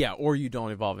 Yeah, or you don't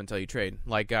evolve until you trade.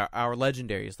 Like our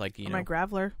legendaries, like, you know, my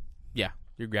Graveler. Yeah,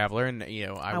 your Graveler, and, you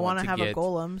know, I want to have a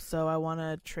Golem, so I want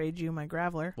to trade you my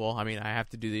Graveler. Well, I mean, I have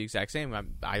to do the exact same.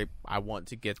 I want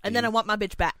to get, and then I want my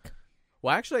bitch back.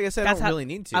 Well, actually, I guess I don't really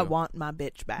need to. I want my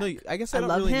bitch back. No, I guess I don't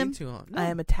really need to. Huh? No. I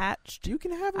am attached. You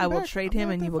can have him I back. will trade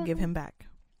him, and you will give him back.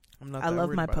 I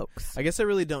love my pokes. I guess I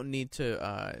really don't need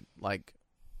to like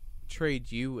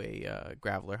trade you a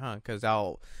Graveler, huh? Because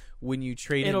when you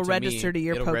trade it'll him to register me, to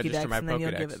your it'll Pokédex, register my and then Pokédex.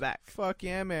 You'll give it back. Fuck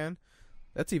yeah, man!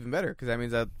 That's even better, because that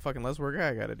means that fucking less work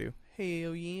I gotta do.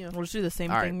 Hell yeah! We'll just do the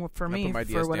same thing for me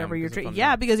for whatever you're trading.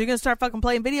 Yeah, because you're gonna start fucking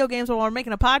playing video games while we're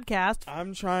making a podcast.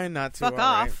 I'm trying not to. Fuck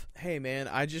off. Right. Hey man,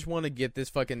 I just want to get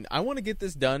this I want to get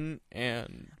this done,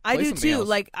 and I do too. Else.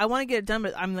 Like, I want to get it done,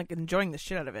 but I'm like enjoying the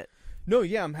shit out of it. No,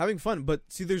 yeah, I'm having fun, but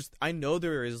see, I know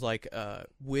there is like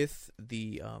with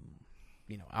the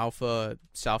you know, Alpha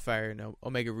Sapphire and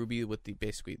Omega Ruby, with the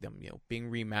basically them, you know, being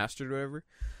remastered or whatever.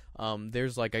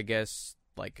 There's like, I guess,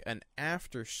 like an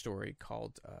after story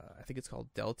called I think it's called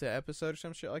Delta Episode or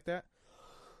some shit like that.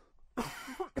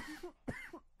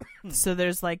 So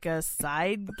there's like a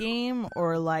side game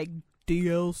or like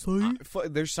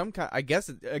DLC. There's some kind. I guess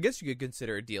you could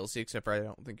consider it DLC, except for I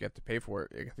don't think you have to pay for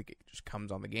it. I think it just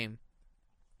comes on the game.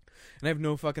 And I have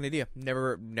no fucking idea.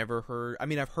 Never heard. I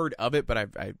mean, I've heard of it, but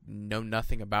I know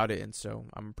nothing about it, and so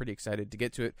I'm pretty excited to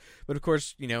get to it. But of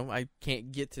course, I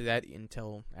can't get to that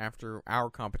until after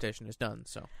our competition is done.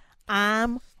 So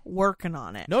I'm working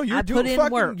on it. No, I put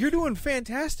in work. You're doing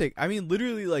fantastic. I mean,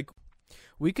 literally, like,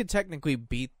 we could technically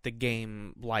beat the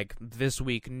game like this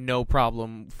week, no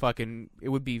problem. Fucking, it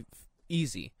would be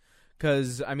easy.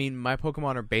 Because, I mean, my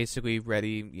Pokemon are basically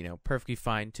ready, perfectly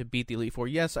fine to beat the Elite Four.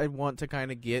 Yes, I want to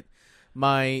kind of get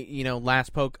my,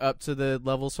 last poke up to the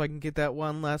level so I can get that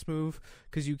one last move.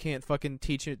 Because you can't fucking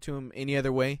teach it to him any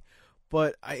other way.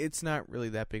 But it's not really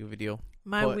that big of a deal.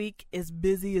 My week is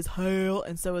busy as hell,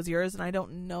 and so is yours, and I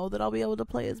don't know that I'll be able to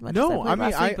play as much as I played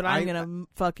last week, but I'm going to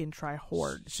fucking try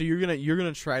hard. So you're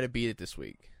gonna try to beat it this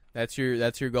week? That's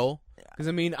your goal? Because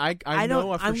I mean, I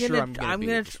know for sure I'm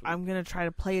gonna try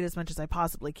to play it as much as I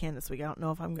possibly can this week. I don't know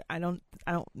if I don't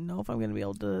know if I'm gonna be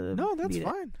able to. No, that's beat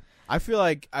fine. I feel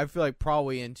like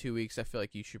probably in 2 weeks. I feel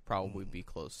like you should probably be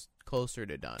closer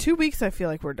to done. 2 weeks, I feel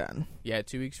like we're done. Yeah,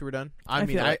 2 weeks we're done. I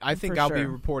think I'll be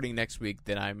reporting next week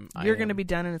that You're gonna be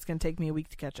done, and it's gonna take me a week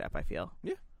to catch up. I feel.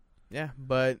 Yeah,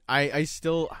 but I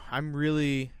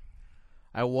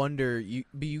wonder,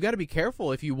 you got to be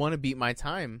careful if you want to beat my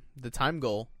time, the time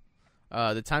goal,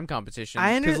 the time competition.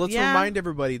 Because let's remind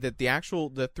everybody that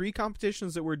the 3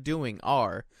 competitions that we're doing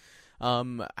are,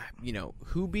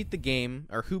 who beat the game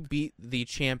or who beat the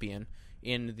champion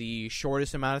in the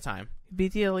shortest amount of time.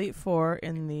 Beat the Elite Four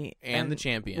in the and the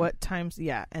champion. What times?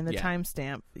 Yeah, and the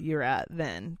timestamp you're at.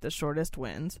 Then the shortest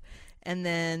wins, and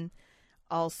then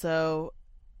also,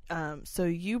 so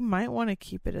you might want to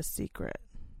keep it a secret.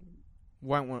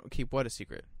 Why want to keep what a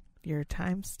secret? Your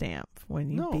timestamp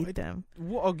when you beat them.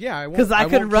 Well, yeah, I won't. Because I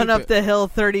could run up the hill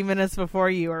 30 minutes before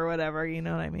you or whatever. You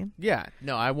know what I mean? Yeah.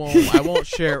 No, I won't. I won't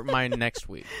share mine next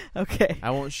week. Okay. I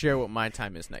won't share what my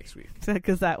time is next week.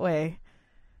 Because that way,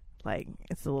 like,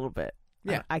 it's a little bit.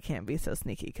 Yeah. I can't be so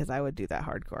sneaky because I would do that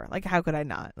hardcore. Like, how could I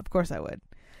not? Of course I would.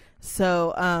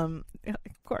 So, of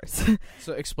course.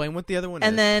 So explain what the other one is.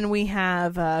 And then we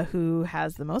have who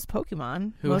has the most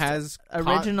Pokemon. Who has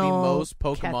original the most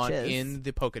Pokemon catches in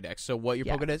the Pokedex. So what your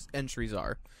Pokedex entries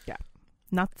are. Yeah.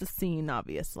 Not the scene,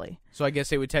 obviously. So I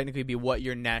guess it would technically be what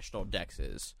your national dex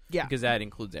is. Yeah. Because that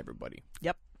includes everybody.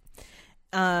 Yep.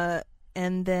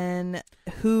 And then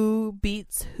who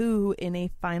beats who in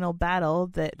a final battle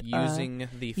that using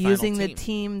the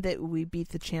team that we beat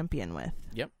the champion with.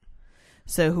 Yep.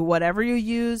 So whatever you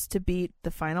use to beat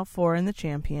the final 4 in the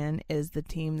champion is the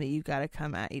team that you got to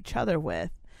come at each other with.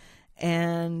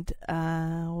 And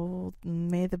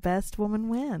may the best woman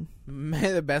win.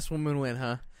 May the best woman win,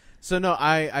 huh? So no,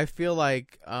 I feel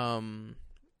like I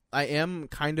am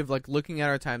kind of like looking at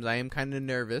our times. I am kind of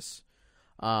nervous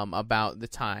about the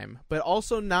time, but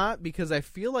also not, because I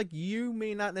feel like you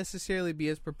may not necessarily be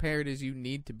as prepared as you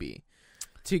need to be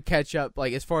to catch up,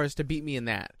 like as far as to beat me in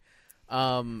that.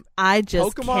 I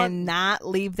just cannot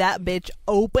leave that bitch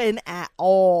open at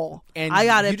all. And I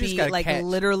gotta be like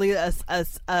literally a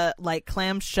like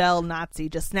clamshell Nazi.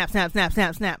 Just snap, snap, snap,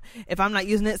 snap, snap. If I'm not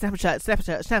using it, snap it shut, snap it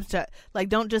shut, snap it shut. Like,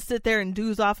 don't just sit there and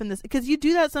doze off in this, because you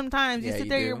do that sometimes. You sit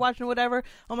there, you're watching whatever.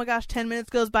 Oh my gosh, 10 minutes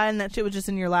goes by and that shit was just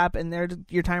in your lap and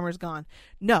your timer's gone.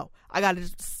 No, I gotta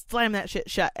just slam that shit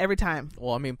shut every time.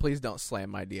 Well, I mean, please don't slam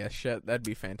my DS shut. That'd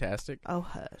be fantastic. Oh,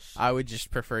 hush. I would just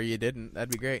prefer you didn't. That'd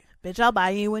be great. Bitch, I'll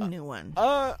buy you a new one.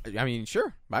 I mean,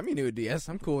 sure. Buy me a new DS.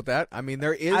 I'm cool with that. I mean,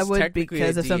 there is I would, technically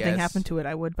because if DS. something happened to it,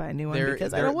 I would buy a new one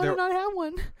because I don't want to not have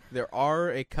one. There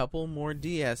are a couple more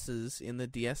DSs in the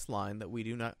DS line that we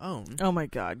do not own. Oh my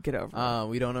god, get over it.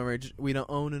 We don't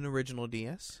own an original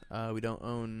DS. We don't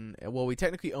own. Well, we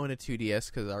technically own a 2DS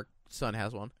because our son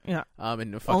has one. Yeah.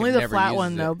 And only the never flat uses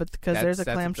one though, it. but because there's a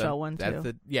clamshell one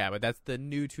too. But that's the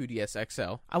new 2DS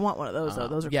XL. I want one of those though.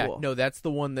 Those are cool. No, that's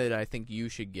the one that I think you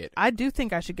should get. I do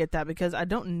think I should get that because I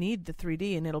don't need the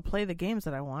 3D and it'll play the games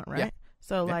that I want, right? Yeah.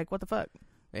 So like, what the fuck?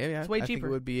 Yeah, it's way cheaper. I think it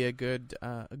would be a good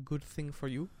thing for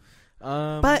you.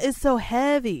 But it's so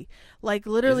heavy. Like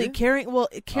literally carrying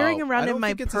around in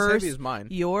my purse, as heavy as mine.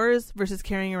 Yours versus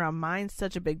carrying around mine's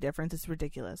such a big difference. It's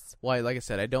ridiculous. Well, like I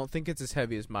said, I don't think it's as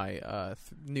heavy as my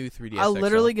new 3DS. I'm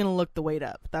literally gonna look the weight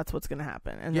up. That's what's gonna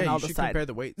happen, and then I'll decide. You should compare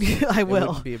the weights. I will. It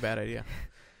wouldn't be a bad idea.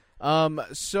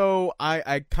 So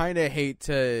I kind of hate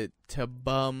to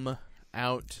bum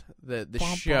out the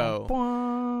Bwah, show.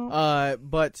 bwah, bwah.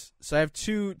 But so I have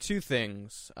two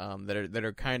things that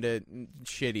are kind of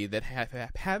shitty that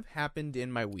have happened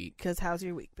in my week. 'Cause how's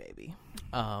your week, baby?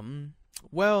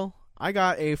 Well, I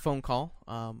got a phone call.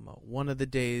 One of the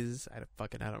days, I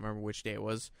don't remember which day it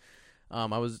was.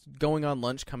 I was going on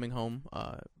lunch, coming home,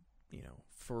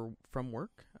 from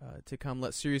work, to come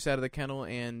let Sirius out of the kennel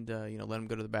and let him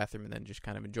go to the bathroom and then just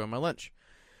kind of enjoy my lunch.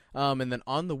 And then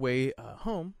on the way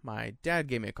home, my dad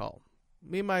gave me a call.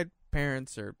 Me and my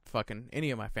parents, or fucking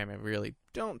any of my family, really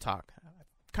don't talk. I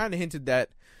kind of hinted that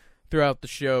throughout the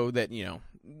show that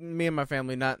me and my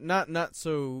family not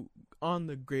so on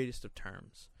the greatest of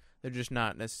terms. They're just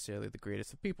not necessarily the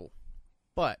greatest of people.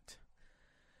 But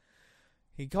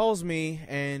he calls me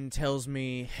and tells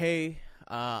me, hey,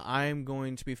 I'm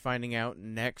going to be finding out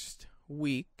next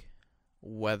week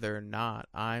whether or not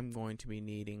I'm going to be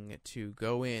needing to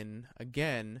go in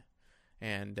again,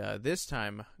 and this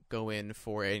time go in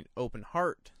for an open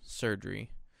heart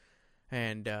surgery.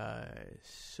 And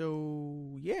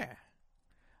so, yeah.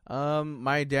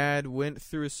 My dad went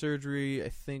through a surgery, I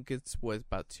think it was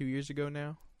about 2 years ago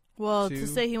now. Well, to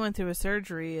say he went through a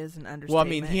surgery is an understatement. Well, I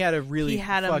mean, he had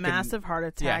a massive heart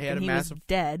attack, and he was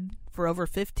dead for over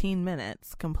 15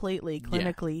 minutes, completely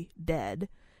clinically dead.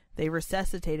 They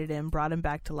resuscitated him, brought him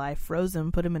back to life, froze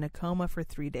him, put him in a coma for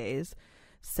 3 days,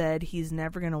 said he's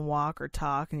never going to walk or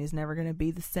talk, and he's never going to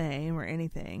be the same or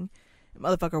anything. The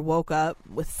motherfucker woke up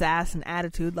with sass and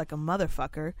attitude like a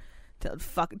motherfucker,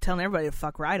 telling everybody to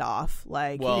fuck right off.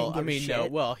 Like, well, he didn't give a shit. No.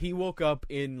 Well, he woke up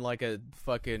in like a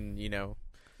fucking,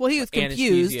 Well, he was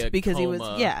confused because coma, he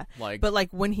was, but like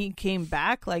when he came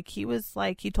back, like he was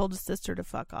like, he told his sister to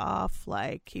fuck off.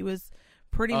 Like he was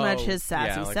pretty much his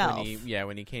sassy self.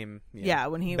 When he came,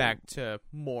 when he back to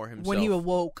more himself. When he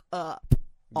woke up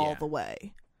all the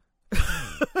way.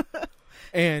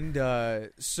 And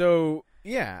so,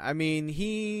 yeah, I mean,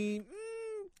 he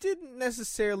didn't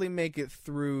necessarily make it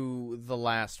through the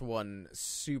last one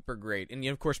super great. And,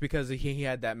 of course, because he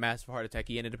had that massive heart attack,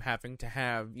 he ended up having to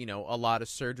have, a lot of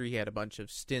surgery. He had a bunch of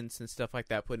stents and stuff like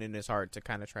that put in his heart to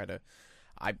kind of try to,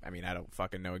 I mean, I don't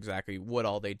fucking know exactly what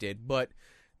all they did, but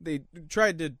they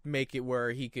tried to make it where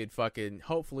he could fucking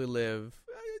hopefully live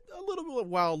a little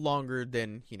while longer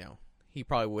than, he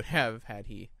probably would have had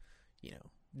he,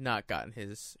 not gotten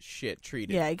his shit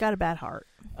treated. Yeah, he got a bad heart.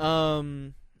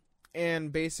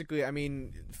 And basically, I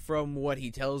mean, from what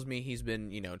he tells me, he's been,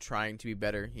 trying to be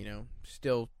better,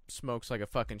 still smokes like a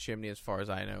fucking chimney as far as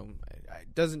I know.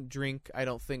 Doesn't drink, I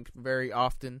don't think, very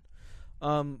often.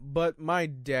 But my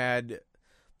dad,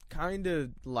 kind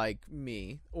of like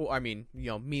me, or I mean,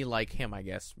 me like him, I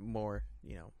guess, more,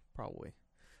 probably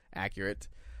accurate,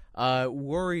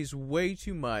 worries way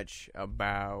too much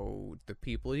about the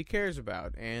people he cares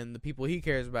about. And the people he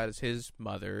cares about is his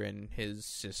mother and his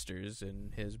sisters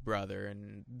and his brother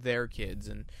and their kids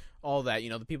and all that.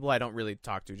 The people I don't really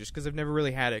talk to just because I've never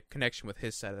really had a connection with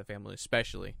his side of the family,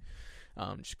 especially.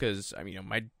 Just because, I mean,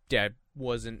 my dad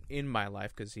wasn't in my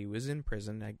life because he was in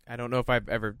prison. I don't know if I've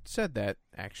ever said that,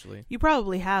 actually. You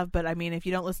probably have, but I mean, if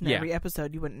you don't listen to every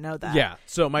episode, you wouldn't know that. Yeah,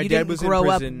 so my dad was in prison.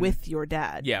 You didn't grow up with your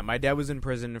dad. Yeah, my dad was in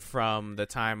prison from the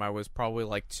time I was probably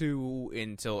like 2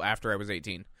 until after I was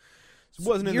 18. So it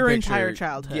wasn't in your the picture. Entire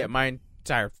childhood. Yeah, my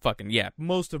entire fucking,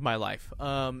 most of my life.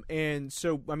 And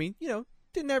so, I mean,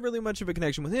 didn't have really much of a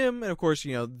connection with him, and of course,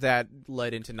 that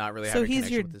led into not really having a connection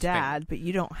with his family. So he's your dad, but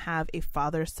you don't have a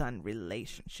father-son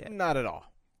relationship. Not at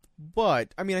all.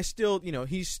 But, I mean, I still,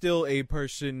 he's still a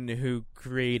person who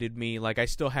created me. Like, I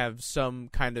still have some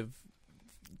kind of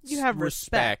you have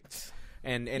respect.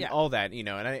 And all that,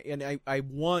 and I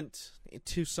want,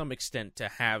 to some extent, to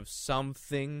have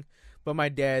something, but my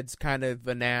dad's kind of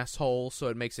an asshole, so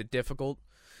it makes it difficult.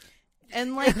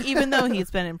 And, like, even though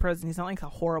he's been in prison, he's not, like, a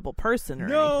horrible person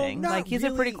or anything. Like, he's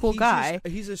really. A pretty cool guy.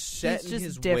 He's just set in his ways.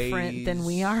 He's just different than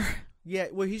we are. Yeah,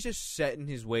 well, he's just set in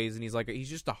his ways, and he's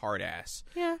just a hard ass.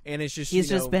 Yeah. And it's just, he's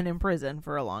just been in prison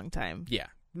for a long time. Yeah.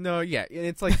 No, yeah. And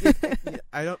it's like,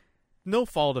 no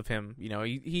fault of him,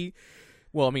 he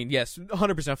well, I mean, yes,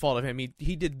 100% fault of him.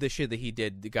 He did the shit that he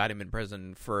did that got him in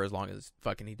prison for as long as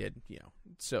fucking he did,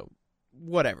 So,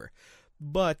 whatever.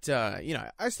 But,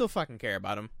 I still fucking care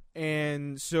about him.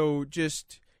 And so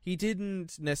he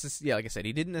didn't necessarily, like I said,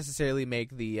 he didn't necessarily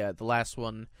make the last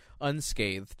one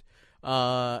unscathed.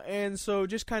 And so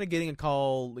just kind of getting a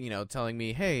call, telling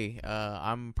me, hey,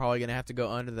 I'm probably going to have to go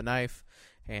under the knife,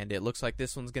 and it looks like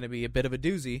this one's going to be a bit of a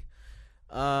doozy.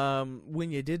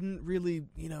 When you didn't really,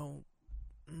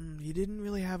 you didn't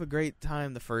really have a great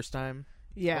time the first time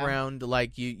around.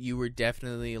 Like, you were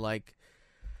definitely like,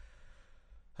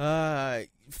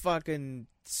 fucking,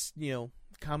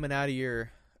 coming out of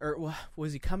your, or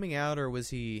was he coming out, or was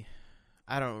he,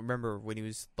 I don't remember when he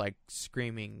was like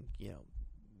screaming,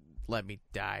 let me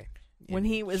die. When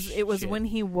it was when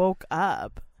he woke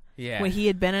up. Yeah. When he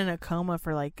had been in a coma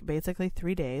for like basically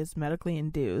 3 days, medically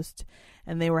induced,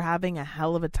 and they were having a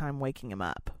hell of a time waking him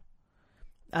up.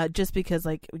 Just because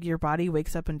like your body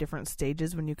wakes up in different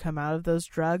stages when you come out of those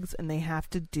drugs, and they have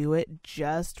to do it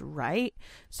just right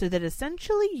so that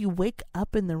essentially you wake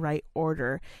up in the right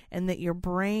order, and that your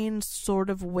brain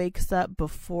sort of wakes up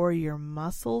before your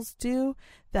muscles do.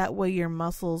 That way your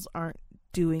muscles aren't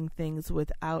doing things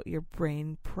without your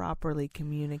brain properly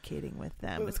communicating with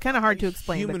them. It's kind of hard to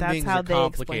explain, but that's how they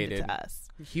explained it to us.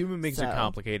 Human beings are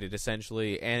complicated,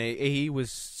 essentially, and he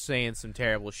was saying some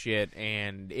terrible shit,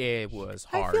 and it was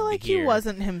hard I feel like to hear. He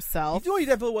wasn't himself. He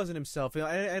definitely wasn't himself.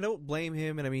 I don't blame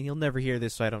him, and I mean, he'll never hear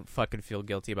this, so I don't fucking feel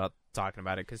guilty about talking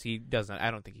about it, because he doesn't. I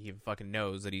don't think he even fucking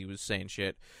knows that he was saying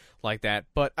shit like that.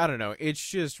 But I don't know. It's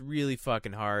just really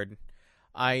fucking hard.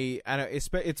 I don't. It's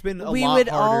been a lot harder. We would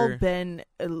all been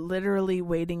literally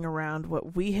waiting around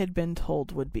what we had been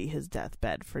told would be his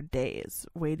deathbed for days,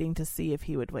 waiting to see if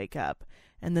he would wake up.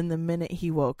 And then the minute he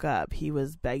woke up, he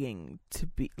was begging to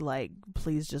be like,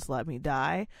 please just let me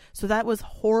die. So that was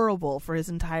horrible for his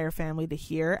entire family to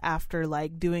hear after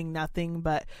like doing nothing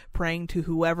but praying to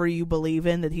whoever you believe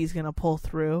in that he's going to pull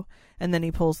through. And then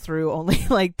he pulls through only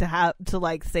like to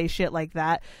like say shit like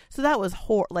that. So that was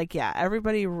yeah,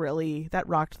 everybody really, that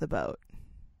rocked the boat.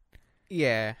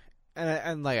 Yeah.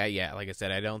 And like I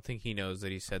said, I don't think he knows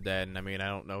that he said that. And I mean, I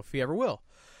don't know if he ever will.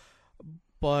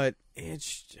 But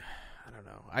it's, I don't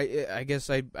know. I guess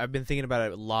I've been thinking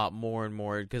about it a lot more and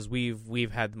more, because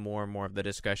we've had more and more of the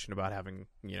discussion about having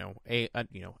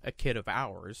a kid of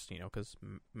ours, because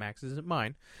Max isn't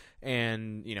mine,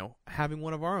 and having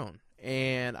one of our own.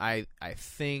 And I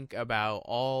think about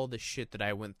all the shit that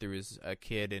I went through as a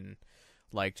kid, and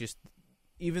like just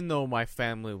even though my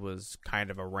family was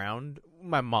kind of around,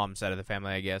 my mom's side of the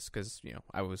family, I guess, because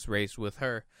I was raised with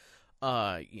her.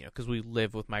 Because we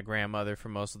live with my grandmother for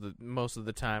most of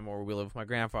the time, or we live with my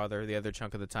grandfather the other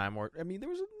chunk of the time. Or I mean, there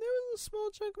was a small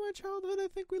chunk of my childhood I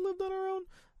think we lived on our own.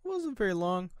 It wasn't very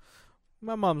long.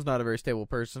 My mom's not a very stable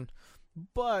person,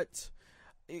 but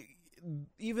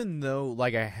even though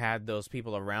like I had those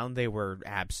people around, they were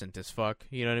absent as fuck.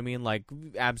 You know what I mean? Like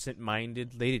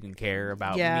absent-minded. They didn't care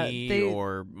about me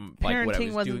or like parenting what I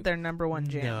was wasn't doing. Their number one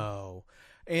jam. No,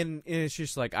 and it's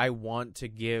just like I want to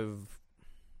give.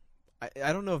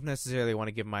 I don't know if necessarily I want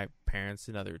to give my parents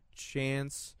another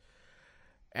chance,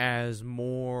 as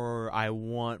more I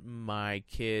want my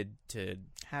kid to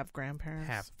have grandparents.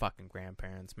 Have fucking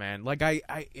grandparents, man. Like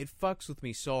it fucks with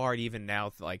me so hard even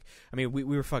now. Like, I mean, we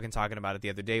were fucking talking about it the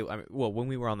other day. I mean, well, when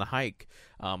we were on the hike,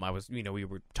 we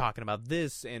were talking about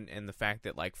this and the fact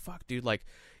that like, fuck, dude, like,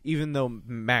 even though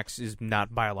Max is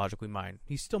not biologically mine,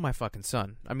 he's still my fucking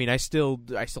son. I mean, I still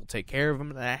take care of him,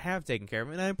 and I have taken care of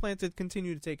him, and I plan to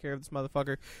continue to take care of this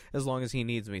motherfucker as long as he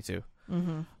needs me to.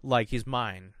 Mm-hmm. Like, he's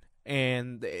mine.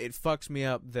 And it fucks me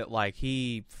up that, like,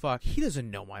 he doesn't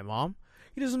know my mom.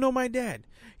 He doesn't know my dad.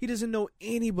 He doesn't know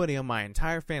anybody on my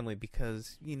entire family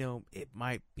because, it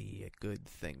might be a good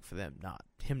thing for him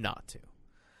not to.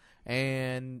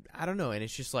 And I don't know. And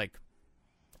it's just like,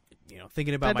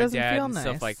 thinking about my dad and nice.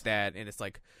 Stuff like that. And it's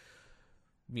like,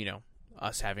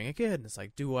 us having a kid. And it's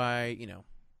like, do I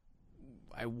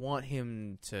want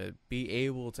him to be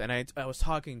able to, and I was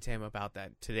talking to him about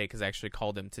that today, because I actually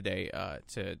called him today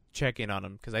to check in on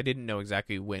him, because I didn't know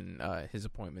exactly when his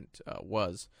appointment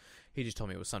was. He just told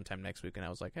me it was sometime next week, and I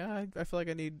was like, I feel like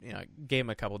I need, I gave him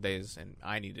a couple days, and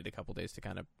I needed a couple days to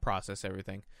kind of process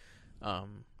everything,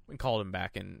 and called him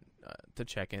back and to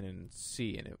check in and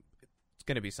see, and it's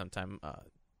going to be sometime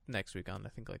next week on, I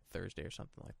think, like Thursday or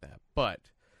something like that, but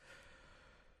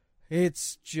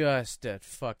it's just a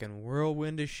fucking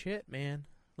whirlwind of shit, man.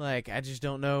 Like, I just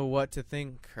don't know what to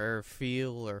think or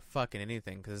feel or fucking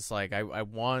anything, because it's like, I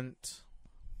want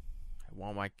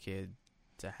my kid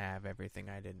to have everything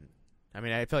I didn't. I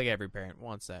mean, I feel like every parent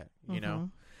wants that, you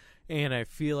know? And I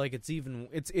feel like I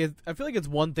feel like it's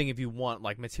one thing if you want,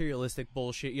 like, materialistic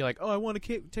bullshit. You're like, oh, I want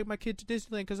to take my kid to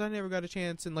Disneyland because I never got a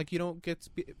chance, and, like, you don't get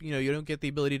the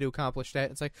ability to accomplish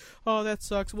that. It's like, oh, that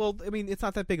sucks. Well, I mean, it's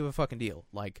not that big of a fucking deal.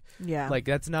 Like, yeah, like,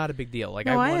 that's not a big deal. Like,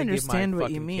 no, I want to give my what you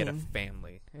fucking mean. kid a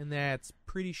family. And that's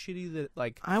pretty shitty that,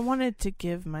 like... I wanted to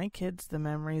give my kids the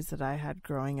memories that I had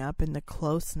growing up and the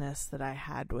closeness that I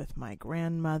had with my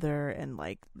grandmother and,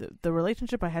 like, the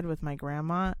relationship I had with my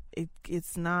grandma.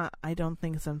 It's not, I don't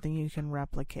think, something you can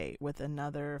replicate with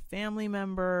another family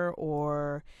member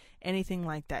or anything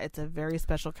like that. It's a very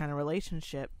special kind of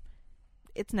relationship.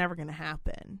 It's never going to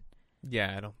happen.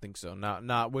 Yeah, I don't think so.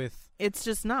 Not with... It's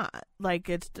just not. Like,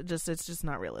 it's just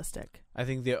not realistic. I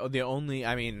think the only...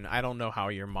 I mean, I don't know how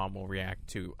your mom will react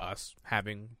to us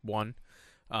having one.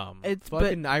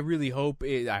 I really hope...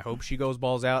 I hope she goes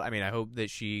balls out. I mean, I hope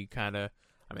that she kind of...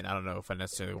 I mean, I don't know if I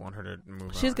necessarily want her to move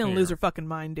on. She's going to lose her fucking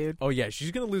mind, dude. Oh, yeah,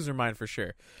 she's going to lose her mind for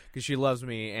sure. Because she loves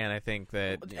me, and I think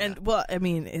that... Yeah. And, well, I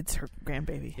mean, it's her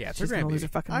grandbaby. Yeah, it's she's her grandbaby. She's going to lose her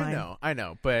fucking mind. I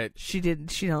know, but... She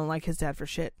don't like his dad for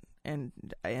shit. And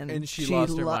she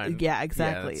lost her mind. Yeah,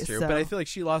 exactly. Yeah, that's true. So, but I feel like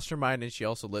she lost her mind, and she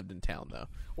also lived in town, though.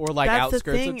 Or, like, that's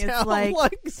outskirts the thing. of town.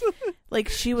 It's like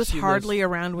she was hardly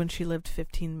around when she lived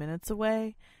 15 minutes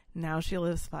away. Now she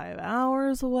lives 5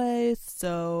 hours away.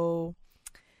 So...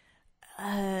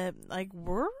 like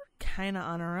we're kind of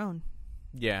on our own.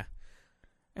 Yeah.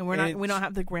 And we don't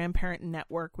have the grandparent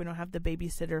network. We don't have the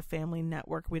babysitter family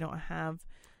network. We don't have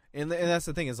and that's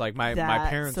the thing is like my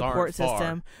parents support aren't far.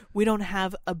 system. We don't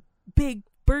have a big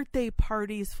birthday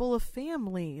parties full of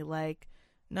family. Like,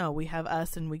 no, we have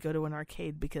us and we go to an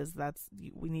arcade because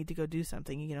we need to go do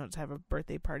something. You don't have a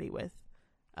birthday party with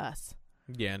us.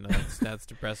 Yeah, no, that's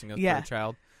depressing for Yeah. a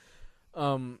child.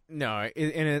 No,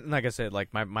 and like I said,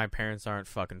 like my parents aren't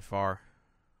fucking far.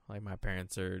 Like my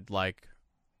parents are like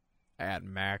at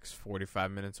max 45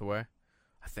 minutes away.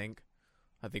 I think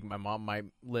my mom might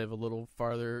live a little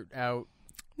farther out.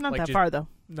 Not like that far though.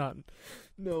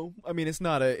 No. I mean, it's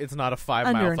not a 5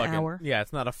 Under mile an fucking hour. Yeah,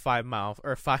 it's not a 5 mile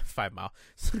or 5 mile.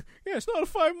 Yeah, it's not a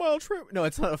 5 mile trip. No,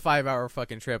 it's not a 5 hour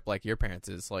fucking trip like your parents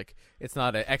is. Like it's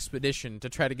not an expedition to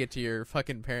try to get to your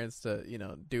fucking parents to,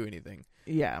 do anything.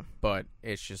 Yeah. But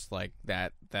it's just like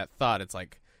that thought. It's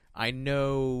like I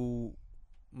know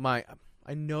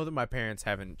that my parents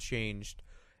haven't changed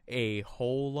a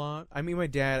whole lot. I mean, my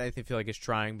dad, I feel like is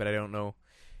trying, but I don't know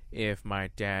if my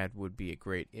dad would be a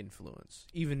great influence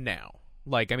even now.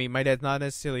 Like, I mean, my dad's not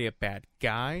necessarily a bad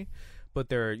guy, but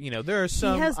there are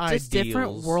some he has ideals. just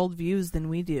different worldviews than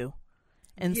we do,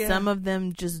 and some of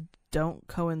them just don't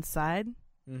coincide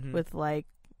with like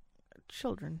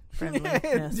children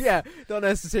friendliness. Yeah, don't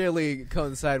necessarily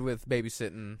coincide with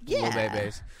babysitting little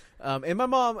babies. And my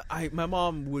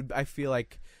mom would, I feel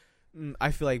like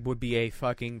would be a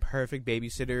fucking perfect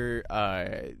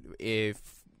babysitter if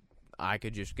I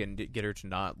could just get her to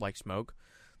not like smoke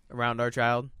around our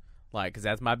child. Like, because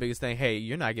that's my biggest thing. Hey,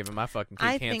 you're not giving my fucking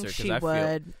kid cancer. I think she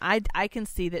would. I can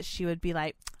see that she would be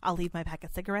like, I'll leave my pack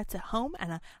of cigarettes at home,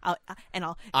 and I'll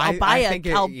buy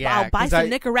some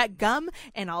Nicorette gum,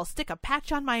 and I'll stick a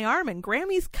patch on my arm, and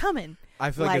Grammy's coming.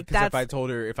 I feel like if I told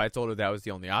her that was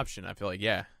the only option, I feel like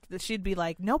she'd be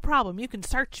like, no problem, you can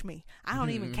search me. I don't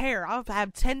even care. I'll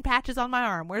have 10 patches on my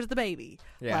arm. Where's the baby?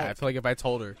 Yeah, I feel like if I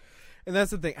told her. And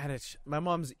that's the thing. My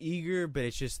mom's eager, but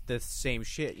it's just the same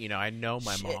shit. I know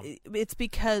my mom. It's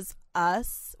because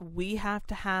we have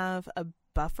to have a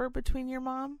buffer between your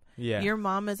mom. Yeah. Your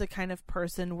mom is a kind of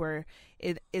person where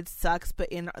it sucks, but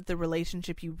in the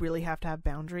relationship, you really have to have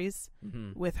boundaries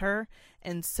with her.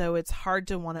 And so it's hard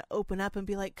to want to open up and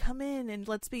be like, come in and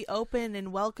let's be open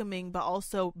and welcoming, but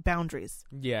also boundaries.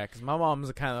 Yeah, because my mom's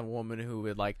the kind of woman who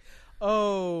would like,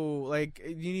 oh, like,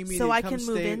 you need me so to I come can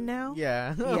move in now?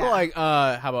 Yeah. Yeah. Like,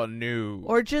 how about new?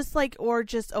 Or just,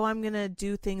 oh, I'm going to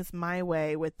do things my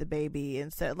way with the baby.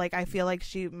 And so, like, I feel like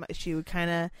she would kind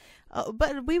of,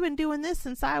 but we've been doing this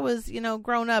since I was,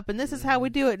 grown up, and this is how we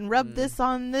do it, and rub this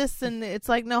on this, and it's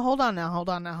like, no, hold on now.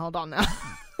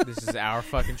 This is our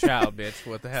fucking child, bitch.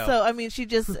 What the hell? So, I mean, she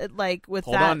just, like, with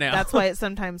hold that, on now. That's why it's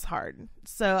sometimes hard.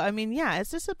 So, I mean, yeah,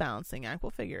 it's just a balancing act. We'll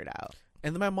figure it out.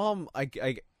 And then my mom, I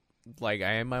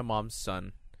am my mom's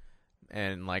son,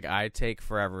 and, like, I take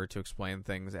forever to explain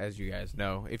things, as you guys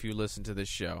know, if you listen to this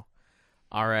show.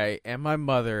 All right? And my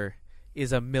mother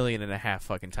is 1.5 million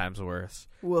fucking times worse.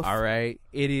 Woof. All right?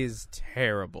 It is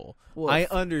terrible. Woof. I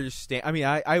understand. I mean,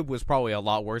 I was probably a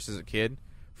lot worse as a kid,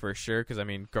 for sure, because, I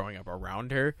mean, growing up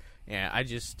around her, and I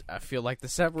feel like the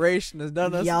separation has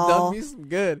done me some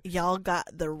good. Y'all got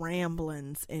the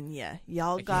ramblings in ya.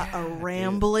 Y'all got a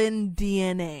rambling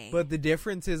DNA. But the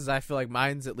difference is I feel like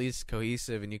mine's at least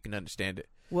cohesive, and you can understand it.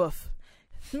 Woof.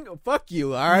 Fuck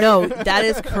you, all right? No, that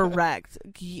is correct.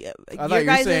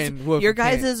 Your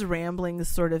guys' is ramblings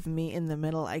sort of meet in the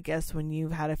middle, I guess, when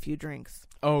you've had a few drinks.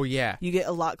 Oh, yeah. You get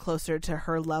a lot closer to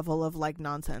her level of, like,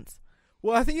 nonsense.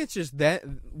 Well, I think it's just that.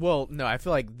 Well, no, I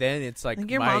feel like then it's like I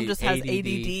think your my mom just has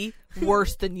ADD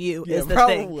worse than you. Yeah, is the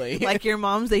probably. thing. Like your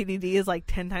mom's ADD is like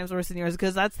 10 times worse than yours,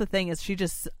 because that's the thing, is she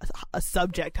just a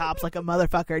subject hops like a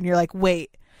motherfucker, and you're like,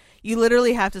 wait. You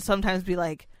literally have to sometimes be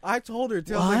like, I told her, I was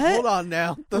what? like, hold on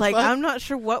now. Like, fuck? I'm not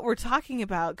sure what we're talking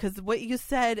about, because what you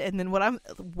said and then what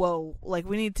whoa, like,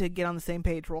 we need to get on the same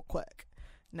page real quick.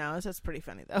 No, it's just pretty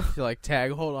funny, though. You're like, tag,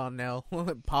 hold on now.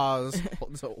 Pause.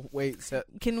 So, wait, set.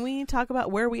 Can we talk about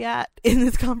where we at in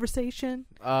this conversation?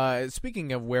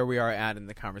 Speaking of where we are at in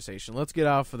the conversation, let's get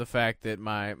off of the fact that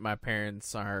my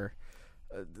parents are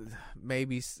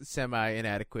maybe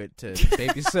semi-inadequate to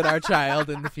babysit our child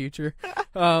in the future.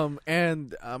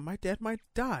 And my dad might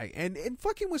die. And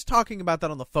fucking was talking about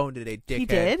that on the phone today, dickhead. He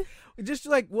did? Just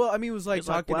like, well, I mean, it was like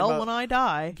talking well, about... when I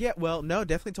die. Yeah, well, no,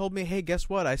 definitely told me, hey, guess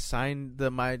what? I signed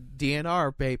my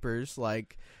DNR papers,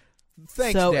 like...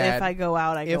 Thanks, so Dad. if I go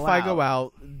out, I go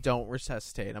out, don't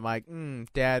resuscitate. I'm like,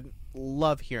 Dad,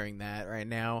 love hearing that right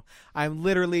now. I'm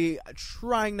literally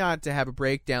trying not to have a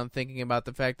breakdown thinking about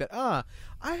the fact that,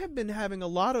 I have been having a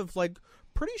lot of, like,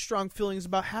 pretty strong feelings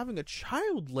about having a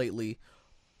child lately.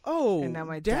 Oh, and now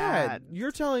my Dad,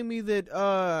 you're telling me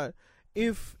that,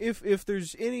 if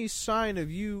there's any sign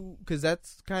of you, because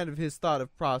that's kind of his thought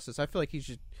of process. I feel like he's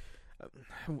just,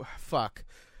 fuck.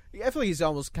 I feel like he's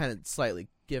almost kind of slightly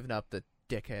given up the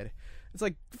dickhead. It's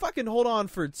like, fucking hold on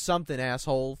for something,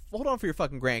 asshole. Hold on for your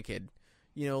fucking grandkid.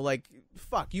 You know, like,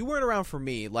 fuck, you weren't around for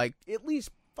me. Like, at least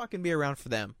fucking be around for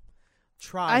them.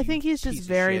 Try. I think he's just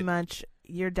very shit. much...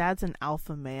 Your dad's an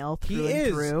alpha male through He and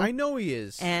is. through. I know he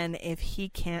is. And if he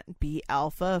can't be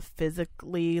alpha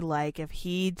physically, like if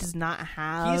he does not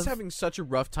have... He's having such a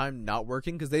rough time not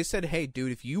working because they said, hey,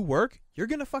 dude, if you work, you're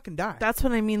going to fucking die. That's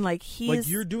what I mean. Like,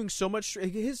 you're doing so much...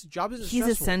 His job isn't He's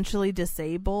stressful. essentially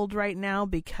disabled right now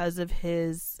because of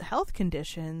his health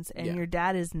conditions, and your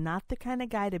dad is not the kind of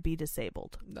guy to be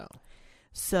disabled. No.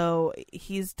 So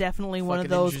he's definitely one of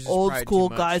Fucking those injures his old pride school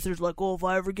too much. guys that's like, oh, if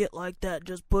I ever get like that,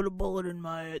 just put a bullet in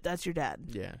my... That's your dad.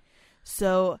 Yeah.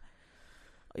 So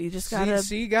you just gotta...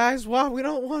 See, guys, well, we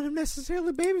don't want him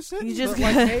necessarily babysitting. You just but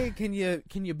like, gotta- hey,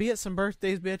 can you be at some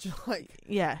birthdays, bitch? Like,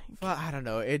 Yeah. well, I don't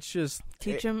know. It's just...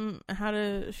 Teach him how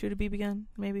to shoot a BB gun,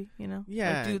 maybe, you know?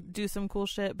 Yeah. Like do some cool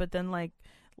shit, but then, like...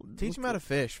 Teach him how to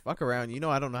fish. Fuck around. You know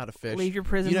I don't know how to fish. Leave your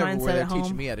prison you never mindset were there at home.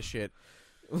 teaching me how to shit.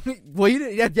 Well, you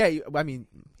didn't... Yeah, I mean...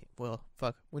 Well,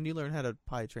 fuck. When do you learn how to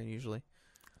potty train usually?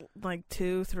 Like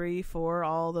 2, 3, 4,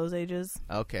 all those ages.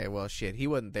 Okay, well, shit. He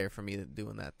wasn't there for me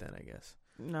doing that then, I guess.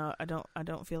 No, I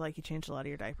don't feel like you changed a lot of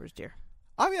your diapers, dear.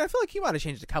 I mean, I feel like he might have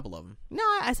changed a couple of them. No,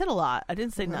 I said a lot. I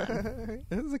didn't say none.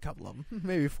 There's a couple of them.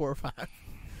 Maybe 4 or 5.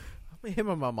 Him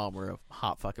and my mom were a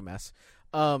hot fucking mess.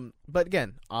 But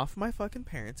again, off my fucking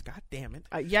parents. God damn it.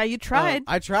 Yeah, you tried.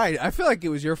 I tried. I feel like it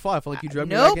was your fault. I feel like you drove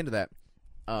me nope. back into that.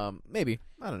 Maybe.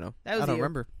 I don't know. That was I don't you.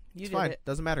 remember. You It's did fine. it.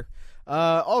 Doesn't matter.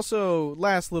 Also,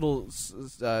 last little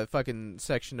fucking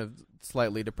section of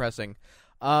slightly depressing.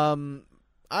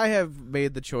 I have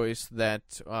made the choice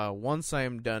that once I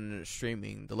am done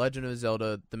streaming The Legend of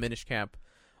Zelda: The Minish Cap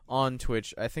on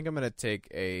Twitch, I think I'm going to take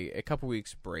a couple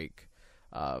weeks break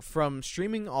from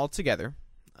streaming altogether.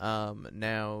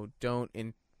 Now, don't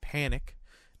panic.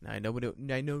 Now, I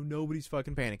know nobody's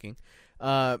fucking panicking.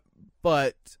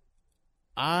 But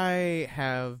I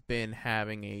have been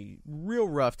having a real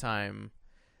rough time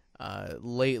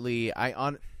lately.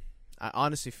 I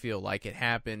honestly feel like it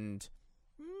happened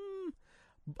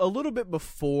a little bit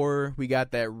before we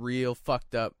got that real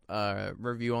fucked up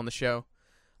review on the show.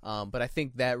 But I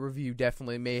think that review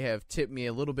definitely may have tipped me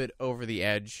a little bit over the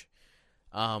edge.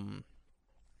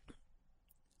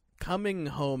 Coming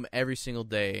home every single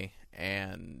day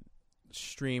and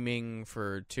streaming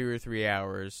for 2 or 3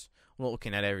 hours. Well,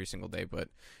 looking at every single day, but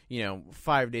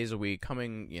 5 days a week,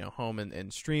 coming home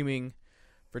and streaming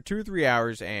for 2 or 3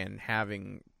 hours and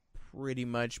having pretty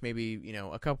much maybe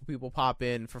a couple people pop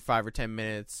in for 5 or 10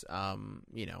 minutes.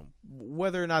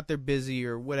 Whether or not they're busy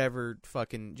or whatever,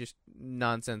 fucking just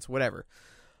nonsense, whatever.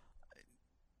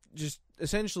 Just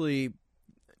essentially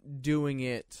doing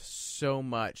it so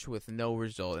much with no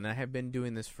result, and I have been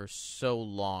doing this for so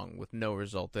long with no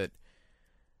result that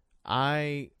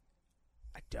I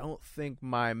don't think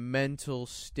my mental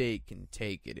state can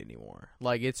take it anymore.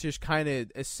 Like, it's just kind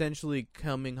of essentially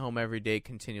coming home every day,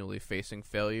 continually facing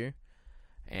failure,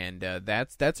 and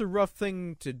that's a rough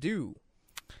thing to do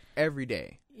every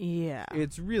day. Yeah,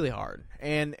 it's really hard.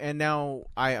 And now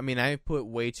I put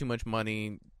way too much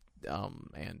money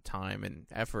and time and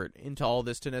effort into all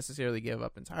this to necessarily give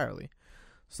up entirely.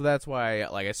 So that's why,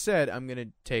 like I said, I'm gonna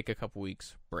take a couple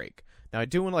weeks break. Now I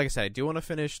do want, like I said, I do want to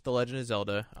finish The Legend of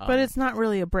Zelda. But it's not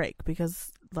really a break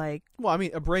because, like, well, I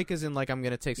mean, a break is in like I'm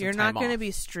gonna take some you're time not going to off.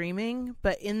 be streaming,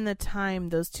 but in the time,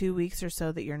 those 2 weeks or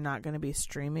so that you're not going to be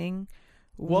streaming,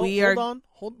 Well, we hold are. on,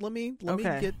 let me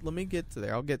get to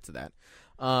there. I'll get to that.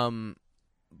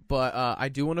 But I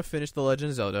do want to finish The Legend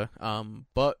of Zelda.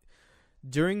 But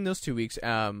during those 2 weeks,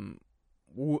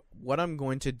 what I'm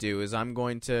going to do is I'm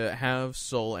going to have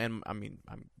Soul, and I mean,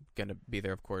 I'm gonna be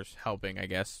there, of course, helping. I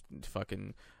guess.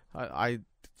 Fucking, I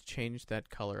changed that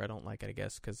color. I don't like it. I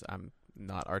guess because I'm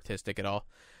not artistic at all.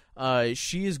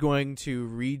 She is going to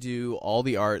redo all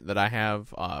the art that I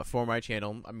have for my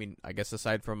channel. I mean, I guess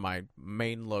aside from my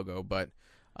main logo, but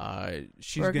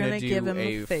she's We're gonna gonna do give him a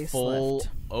a facelift. full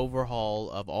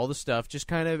overhaul of all the stuff, just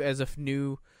kind of as a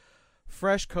new,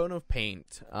 fresh coat of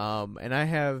paint. And I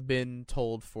have been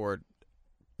told for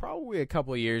probably a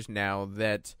couple of years now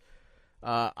that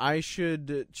I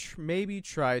should maybe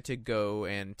try to go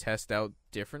and test out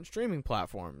different streaming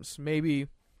platforms. Maybe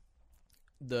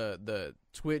the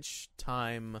Twitch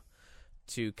time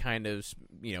to kind of,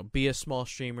 you know, be a small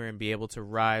streamer and be able to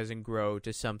rise and grow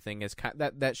to something is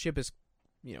that ship is,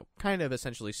 you know, kind of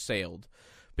essentially sailed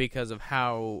because of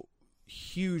how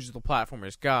huge the platform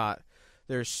has got.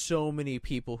 There's so many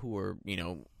people who are, you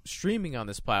know, streaming on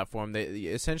this platform that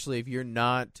essentially if you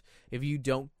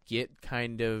don't get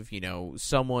kind of, you know,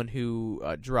 someone who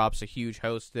drops a huge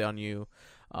host on you,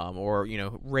 or, you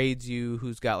know, raids you,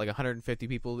 who's got like 150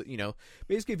 people, you know,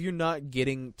 basically if you're not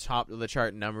getting top of the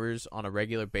chart numbers on a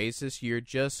regular basis, you're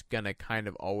just gonna kind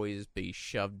of always be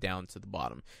shoved down to the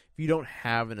bottom. If you don't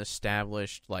have an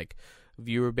established, like,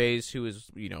 viewer base who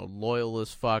is, you know, loyal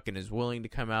as fuck and is willing to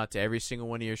come out to every single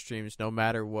one of your streams no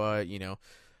matter what, you know,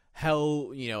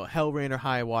 hell, rain or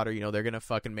high water, you know, they're gonna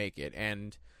fucking make it.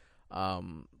 And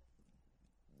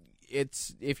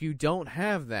it's, if you don't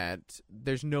have that,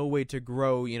 there's no way to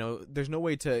grow, you know, there's no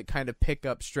way to kind of pick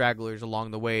up stragglers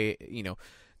along the way, you know,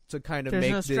 to kind of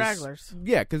make no this stragglers.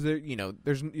 Yeah, because you know,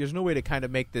 there's no way to kind of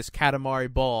make this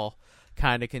Katamari ball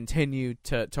kind of continue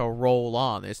to roll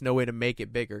on. There's no way to make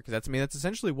it bigger, because that's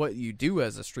essentially what you do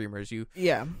as a streamer. Is you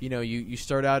know, you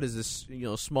start out as this, you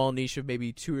know, small niche of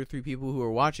maybe 2 or 3 people who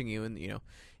are watching you, and, you know,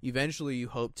 eventually you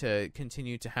hope to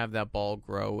continue to have that ball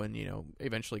grow and, you know,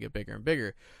 eventually get bigger and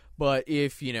bigger. But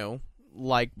if, you know,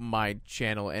 like my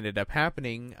channel ended up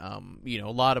happening, you know,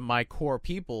 a lot of my core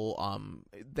people,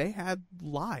 they had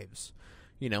lives.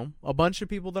 You know, a bunch of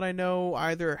people that I know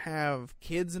either have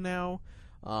kids now,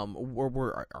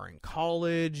 or are in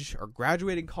college, or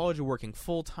graduating college, or working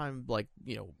full-time, like,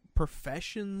 you know,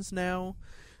 professions now.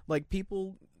 Like,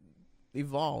 people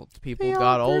evolved. People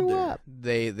got older.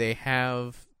 They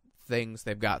have things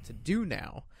they've got to do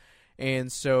now.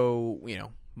 And so, you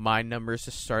know, my numbers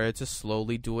just started to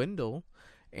slowly dwindle.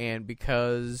 And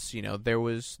because, you know, there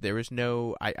was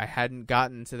no, I hadn't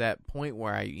gotten to that point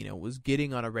where I, you know, was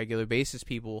getting on a regular basis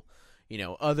people, you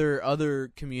know,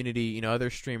 other community, you know, other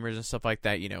streamers and stuff like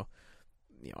that, you know,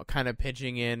 kind of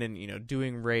pitching in and, you know,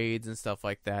 doing raids and stuff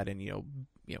like that, and, you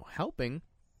know, helping.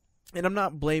 And I'm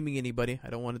not blaming anybody. I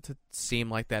don't want it to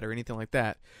seem like that or anything like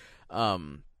that.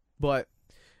 But,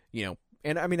 you know,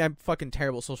 and I mean, I'm fucking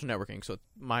terrible at social networking, so it's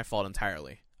my fault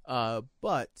entirely.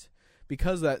 But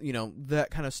because that, you know, that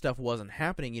kind of stuff wasn't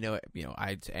happening, you know,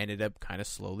 I ended up kind of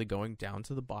slowly going down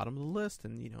to the bottom of the list.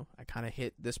 And, you know, I kind of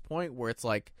hit this point where it's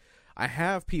like, I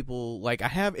have people, like, I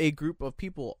have a group of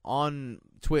people on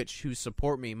Twitch who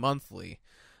support me monthly.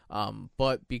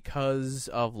 But because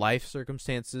of life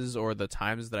circumstances or the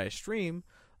times that I stream,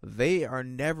 they are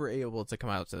never able to come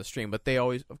out to the stream. But they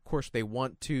always, of course, they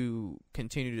want to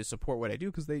continue to support what I do,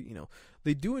 because they, you know,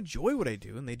 they do enjoy what I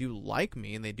do, and they do like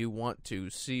me, and they do want to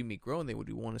see me grow, and they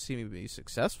would want to see me be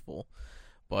successful.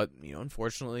 But, you know,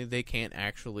 unfortunately, they can't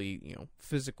actually, you know,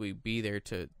 physically be there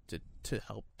to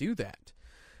help do that.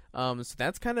 So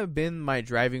that's kind of been my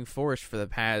driving force for the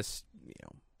past, you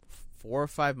know, 4 or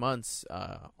 5 months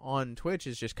on Twitch.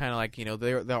 Is just kind of like, you know,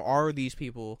 there are these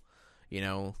people, you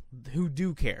know, who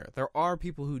do care. There are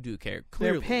people who do care.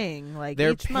 Clearly, they're paying, like,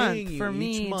 they're each month paying for you me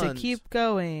each month, to keep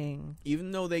going.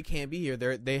 even though they can't be here.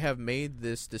 They have made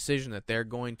this decision that they're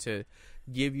going to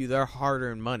give you their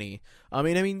hard-earned money. I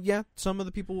mean, yeah, some of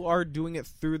the people are doing it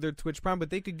through their Twitch Prime, but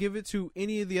they could give it to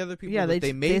any of the other people that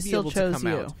they may be able to come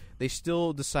out. They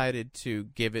still decided to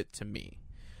give it to me.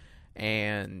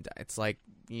 And it's like,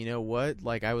 you know what?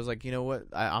 Like, I was like, you know what?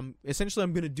 I'm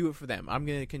going to do it for them. I'm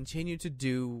going to continue to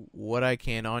do what I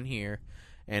can on here,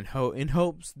 and in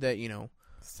hopes that, you know,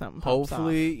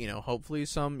 hopefully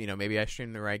some, you know, maybe I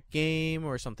stream the right game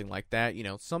or something like that. You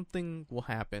know, something will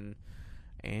happen,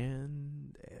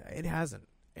 and it hasn't.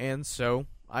 And so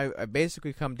I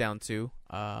basically come down to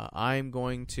I'm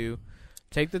going to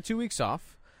take the 2 weeks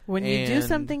off. When you do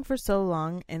something for so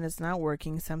long and it's not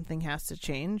working, something has to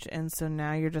change. And so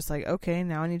now you're just like, okay,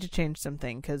 now I need to change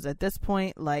something. Because at this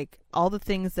point, like, all the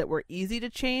things that were easy to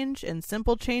change and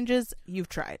simple changes, you've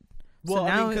tried. Well,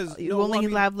 so now you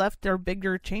only have left are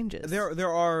bigger changes. There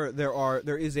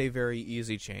is a very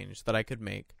easy change that I could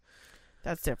make.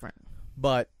 That's different.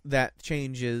 But that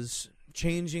change is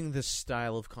changing the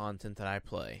style of content that I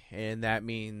play. And that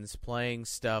means playing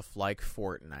stuff like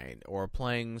Fortnite or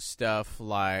playing stuff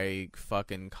like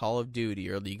fucking Call of Duty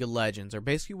or League of Legends or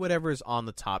basically whatever is on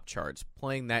the top charts.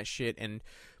 Playing that shit and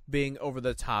being over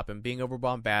the top and being over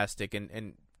bombastic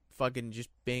and fucking just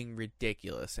being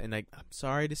ridiculous. And I'm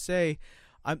sorry to say,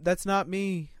 that's not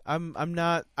me. I'm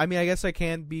not. I mean, I guess I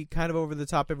can be kind of over the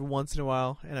top every once in a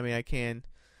while. And I mean,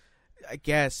 I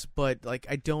guess, but like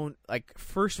I don't like.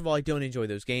 First of all, I don't enjoy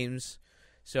those games,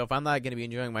 so if I'm not going to be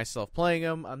enjoying myself playing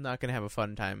them, I'm not going to have a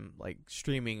fun time like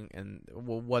streaming. And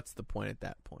well, what's the point at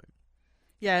that point?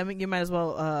 Yeah, I mean, you might as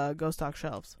well go stock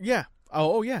shelves. Yeah.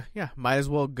 Oh yeah. Might as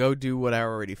well go do what I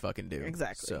already fucking do.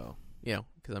 Exactly. So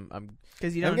because I'm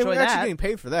because you don't enjoy that. Actually getting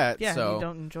paid for that. Yeah, so. you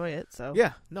don't enjoy it. So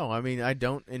yeah, no, I mean I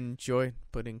don't enjoy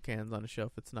putting cans on a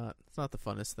shelf. It's not the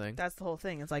funnest thing. That's the whole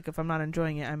thing. It's like if I'm not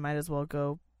enjoying it, I might as well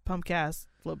go pump gas,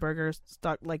 flip burgers,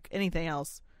 stock, like anything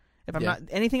else. If I'm not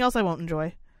anything else, I won't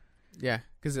enjoy. Yeah,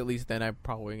 because at least then I'm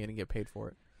probably going to get paid for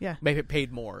it. Yeah, maybe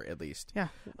paid more at least. Yeah.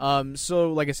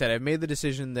 So like I said, I've made the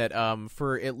decision that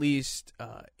for at least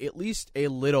a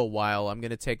little while, I'm going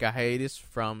to take a hiatus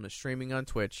from streaming on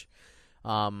Twitch.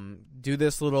 Do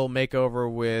this little makeover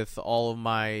with all of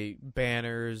my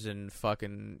banners and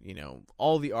fucking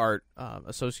all the art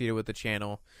associated with the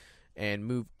channel. And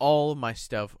move all of my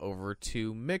stuff over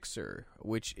to Mixer,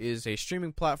 which is a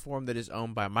streaming platform that is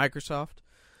owned by Microsoft.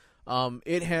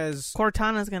 It has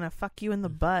Cortana's gonna fuck you in the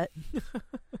butt.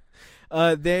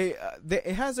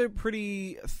 It has a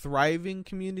pretty thriving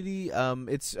community.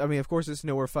 Of course, it's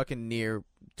nowhere fucking near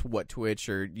to what Twitch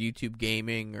or YouTube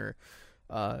Gaming or,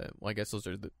 I guess those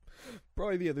are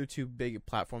probably the other two big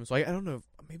platforms. So I don't know.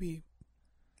 Maybe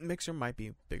Mixer might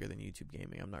be bigger than YouTube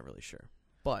Gaming. I'm not really sure.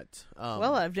 But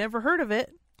well, I've never heard of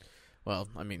it. Well,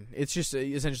 I mean, it's just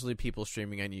essentially people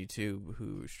streaming on YouTube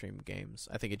who stream games.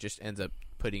 I think it just ends up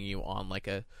putting you on like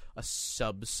a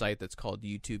sub-site that's called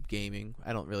YouTube Gaming.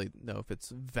 I don't really know if it's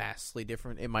vastly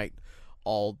different. It might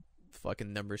all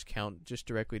fucking numbers count just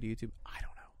directly to YouTube. I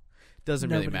don't know. Doesn't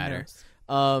really matter.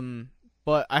 Knows.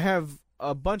 But I have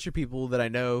a bunch of people that I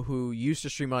know who used to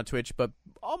stream on Twitch, but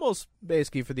almost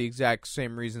basically for the exact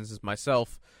same reasons as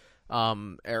myself.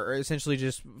 Or essentially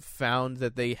just found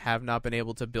that they have not been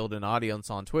able to build an audience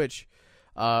on Twitch,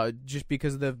 just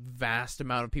because of the vast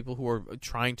amount of people who are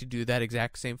trying to do that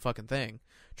exact same fucking thing,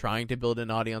 trying to build an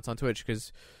audience on Twitch,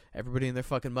 because everybody and their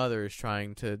fucking mother is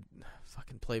trying to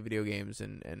fucking play video games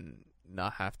and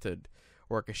not have to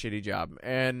work a shitty job.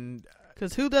 And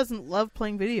because who doesn't love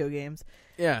playing video games?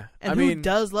 Yeah, and who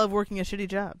does love working a shitty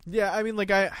job? Yeah, I mean,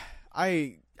 like I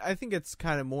think it's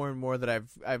kind of more and more that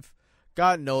I've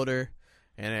gotten older,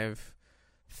 and I've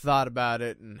thought about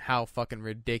it and how fucking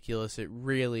ridiculous it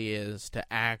really is to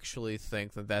actually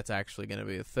think that that's actually going to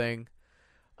be a thing.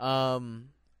 But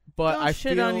don't I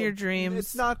shit feel on your dreams.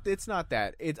 It's not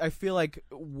that. I feel like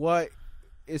what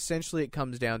essentially it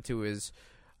comes down to is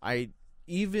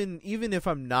even if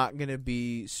I'm not going to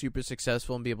be super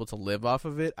successful and be able to live off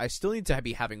of it, I still need to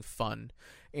be having fun.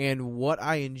 And what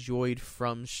I enjoyed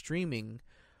from streaming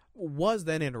was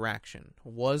that interaction,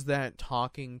 was that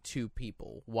talking to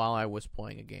people while I was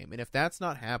playing a game. And if that's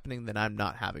not happening, then I'm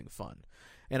not having fun.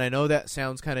 And I know that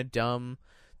sounds kind of dumb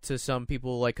to some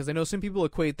people, like, because I know some people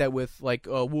equate that with, like,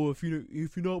 well, if you're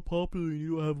not popular and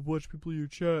you don't have a bunch of people in your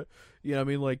chat, you know what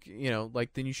I mean,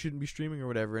 like, then you shouldn't be streaming or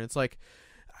whatever. And it's like,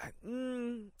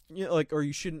 or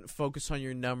you shouldn't focus on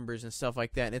your numbers and stuff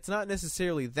like that. And it's not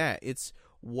necessarily that. It's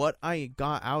what I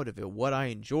got out of it, what I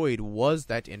enjoyed was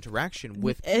that interaction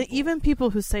with people. Even people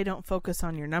who say don't focus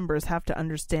on your numbers have to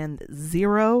understand that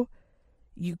 0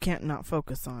 you can't not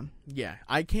focus on. Yeah,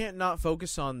 I can't not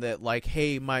focus on that. Like,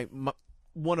 hey, my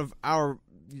one of our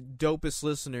dopest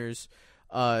listeners,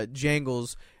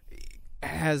 Jangles,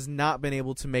 has not been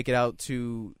able to make it out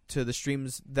to the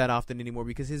streams that often anymore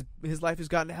because his life has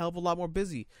gotten a hell of a lot more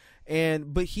busy.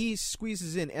 But he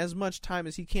squeezes in as much time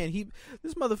as he can.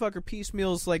 This motherfucker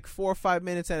piecemeals like 4 or 5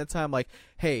 minutes at a time. Like,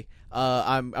 hey,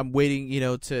 I'm waiting,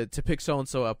 to pick so and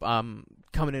so up. I'm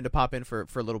coming in to pop in for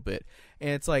a little bit,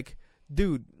 and it's like,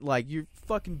 dude, like, you're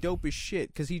fucking dope as shit,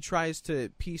 because he tries to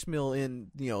piecemeal in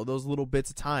those little bits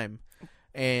of time,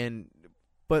 and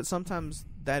But sometimes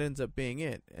that ends up being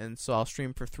it. And so I'll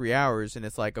stream for 3 hours, and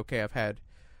it's like, okay, I've had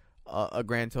a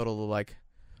grand total of like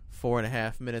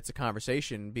 4.5 minutes of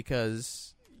conversation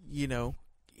because, you know,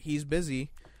 he's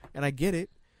busy, and I get it.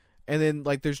 And then,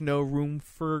 like, there's no room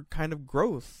for kind of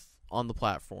growth on the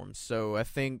platform. So I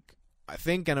think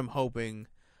and I'm hoping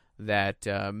that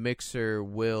Mixer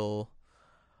will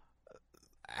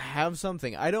have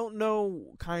something. I don't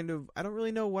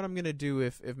really know what I'm going to do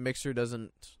if Mixer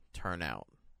doesn't turn out,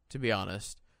 to be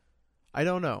honest. I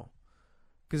don't know.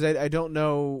 Because I don't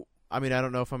know. I mean, I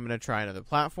don't know if I'm going to try another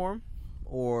platform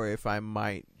or if I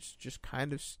might just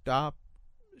kind of stop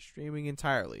streaming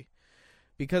entirely.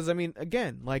 Because, I mean,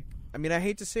 again, like, I mean, I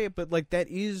hate to say it, but, like, that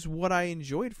is what I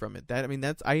enjoyed from it.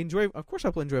 Of course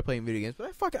I enjoy playing video games,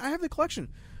 but I have the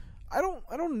collection. I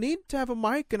don't need to have a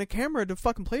mic and a camera to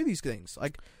fucking play these things.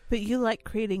 Like, but you like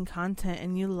creating content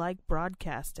and you like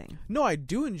broadcasting. No, I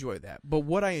do enjoy that. But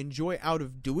what I enjoy out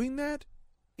of doing that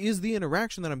is the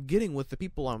interaction that I'm getting with the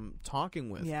people I'm talking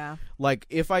with. Yeah. Like,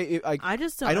 I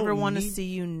just don't ever want to see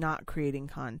you not creating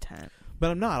content.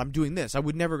 But I'm not. I'm doing this. I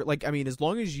would never, like, I mean, as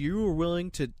long as you are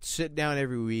willing to sit down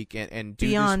every week and do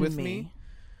Beyond this with me,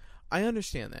 I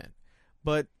understand that.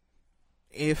 But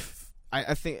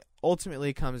I think ultimately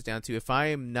it comes down to, if I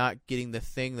am not getting the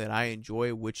thing that I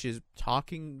enjoy, which is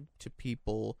talking to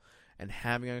people and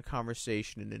having a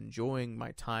conversation and enjoying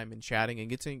my time and chatting and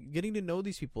getting to know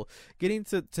these people, getting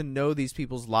to know these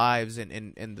people's lives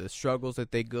and the struggles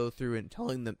that they go through, and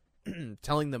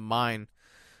telling them mine.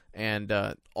 And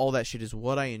all that shit is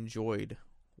what I enjoyed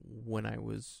when I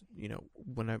was,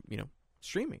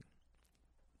 streaming.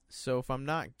 So if I'm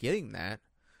not getting that,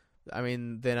 I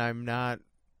mean, then I'm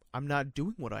not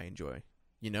doing what I enjoy,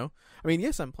 you know? I mean,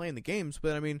 yes, I'm playing the games,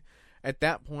 but I mean, at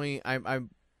that point, I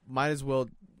might as well,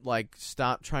 like,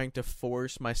 stop trying to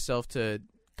force myself to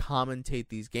commentate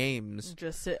these games.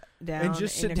 Just sit down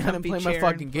and play my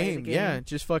fucking game. Yeah,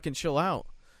 just fucking chill out.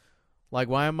 Like,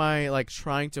 why am I, like,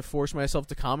 trying to force myself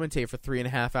to commentate for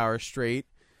 3.5 hours straight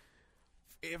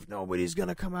if nobody's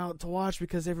gonna come out to watch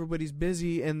because everybody's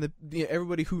busy, and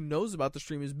everybody who knows about the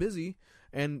stream is busy,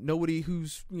 and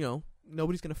nobody's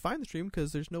gonna find the stream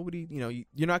because there's nobody,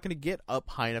 you're not gonna get up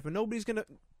high enough, and nobody's gonna,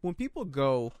 when people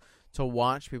go to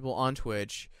watch people on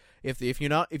Twitch, if you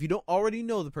don't already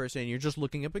know the person and you're just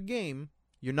looking up a game,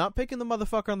 you're not picking the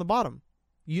motherfucker on the bottom.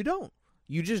 You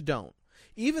just don't.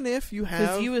 Even if you have...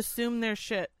 Because you assume they're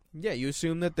shit. Yeah, you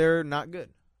assume that they're not good.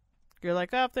 You're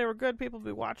like, if they were good, people would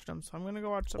be watching them, so I'm going to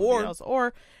go watch somebody else.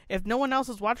 Or if no one else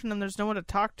is watching them, there's no one to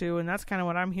talk to, and that's kind of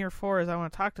what I'm here for, is I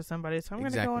want to talk to somebody, so I'm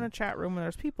going to go in a chat room where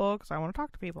there's people, because I want to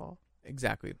talk to people.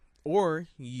 Exactly. Or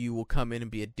you will come in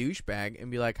and be a douchebag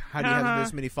and be like, how do you have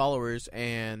this many followers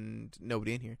and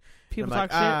nobody in here? People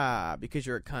talk shit. Because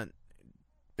you're a cunt.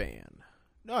 Ban.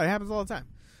 No, it happens all the time.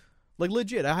 Like,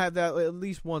 legit, I have that at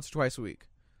least once or twice a week.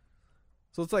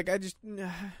 So it's like, I just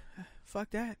fuck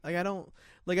that. Like, I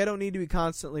don't need to be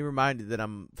constantly reminded that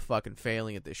I'm fucking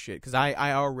failing at this shit, because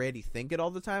I already think it all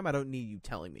the time. I don't need you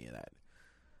telling me that.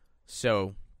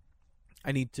 So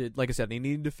I need to, like I said, I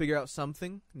need to figure out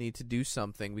something. I need to do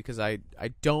something, because I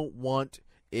don't want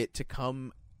it to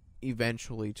come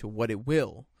eventually to what it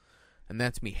will, and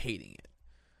that's me hating it.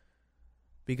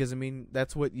 Because, I mean,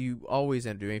 that's what you always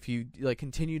end up doing. If you, like,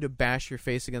 continue to bash your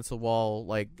face against the wall,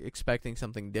 like, expecting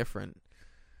something different,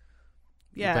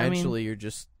 eventually you're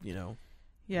just, it's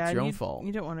your own fault.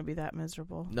 You don't want to be that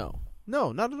miserable. No,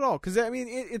 not at all. Because, I mean,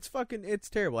 it's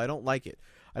terrible. I don't like it.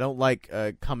 I don't like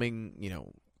coming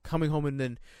home and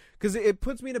then, because it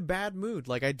puts me in a bad mood.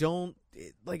 Like,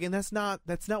 and that's not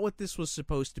what this was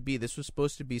supposed to be. This was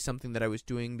supposed to be something that I was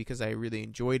doing because I really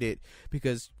enjoyed it,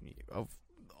 because of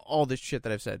all this shit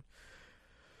that I've said.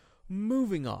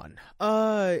 Moving on.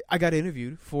 I got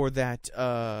interviewed for that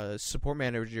support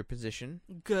manager position.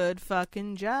 Good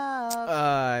fucking job.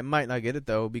 I might not get it,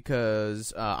 though,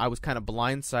 because I was kind of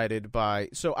blindsided by...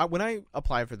 So when I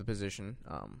applied for the position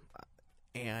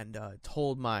and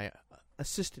told my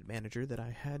assistant manager that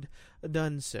I had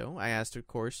done so, I asked, of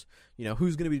course,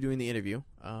 who's going to be doing the interview,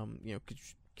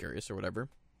 curious or whatever.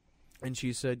 And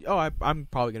she said, I'm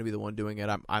probably going to be the one doing it.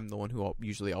 I'm the one who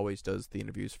usually always does the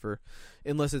interviews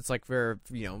unless it's like a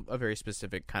very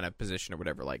specific kind of position or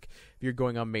whatever. Like, if you're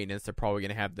going on maintenance, they're probably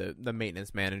going to have the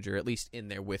maintenance manager at least in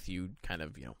there with you, kind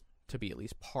of, to be at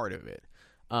least part of it.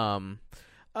 No,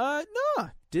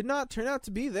 did not turn out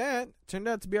to be that. Turned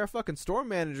out to be our fucking store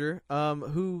manager,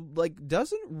 who, like,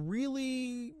 doesn't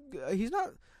really, he's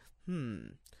not,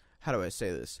 how do I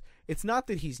say this? It's not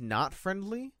that he's not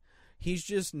friendly. he's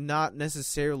just not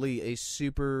necessarily a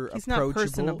super He's not approachable.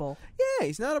 personable. Yeah,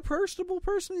 he's not a personable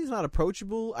person. He's not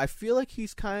approachable. I feel like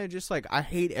he's kind of just like, I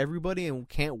hate everybody and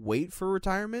can't wait for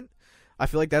retirement. I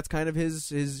feel like that's kind of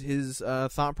his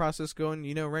thought process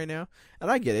going, right now.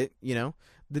 And I get it,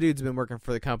 The dude's been working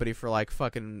for the company for like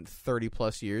fucking 30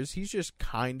 plus years. He's just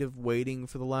kind of waiting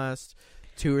for the last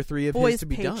 2 or 3 of his to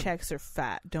be done. Boys' paychecks are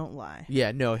fat, don't lie.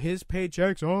 Yeah, no, his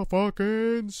paychecks are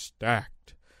fucking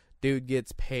stacked. Dude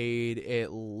gets paid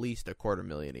at least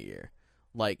 $250,000 a year.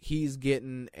 Like, he's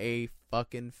getting a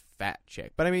fucking fat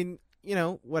check. But I mean,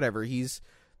 whatever. He's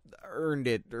earned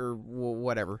it or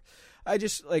whatever. I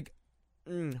just,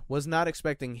 was not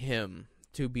expecting him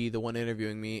to be the one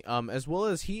interviewing me, as well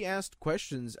as he asked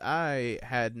questions I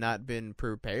had not been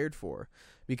prepared for,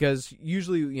 because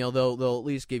usually, they'll at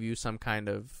least give you some kind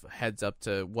of heads up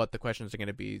to what the questions are going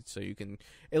to be, so you can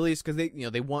at least, because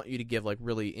they want you to give like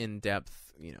really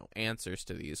in-depth, answers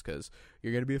to these, because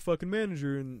you're going to be a fucking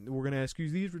manager, and we're going to ask you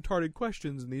these retarded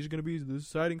questions, and these are going to be the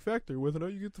deciding factor whether or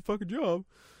not you get the fucking job.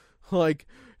 Like,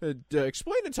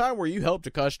 explain a time where you helped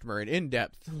a customer in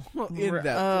depth. In depth.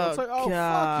 Oh, it's like, oh,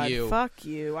 God, fuck you. Fuck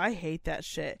you. I hate that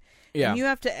shit. Yeah. And you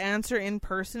have to answer in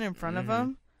person in front of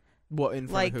him. What, in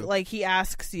front of who? Like he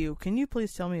asks you, can you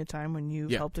please tell me a time when you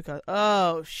helped a customer?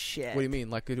 Oh, shit. What do you mean?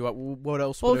 Like, what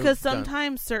else? Well, because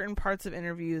sometimes certain parts of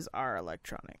interviews are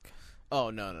electronic.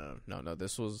 Oh, no.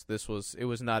 This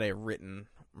was not a written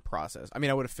process. I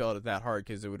mean, I would have felt it that hard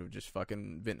because it would have just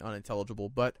fucking been unintelligible,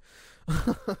 but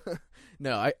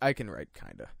no, I can write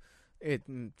kinda. It's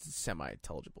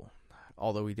semi-intelligible.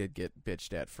 Although we did get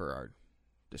bitched at for our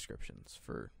descriptions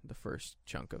for the first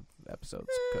chunk of episodes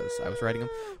because I was writing them,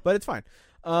 but it's fine.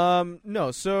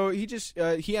 No, so he just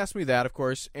he asked me that, of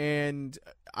course, and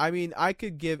I mean, I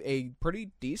could give a pretty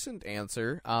decent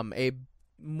answer, a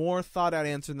more thought out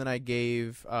answer than I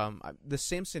gave the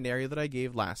same scenario that I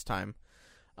gave last time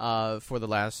for the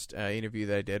last interview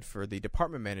that I did for the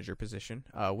department manager position,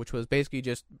 which was basically,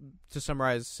 just to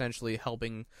summarize, essentially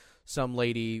helping some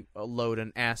lady load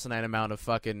an asinine amount of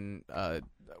fucking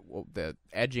the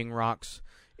edging rocks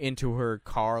into her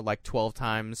car like 12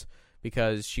 times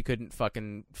because she couldn't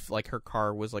fucking, like, her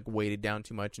car was like weighted down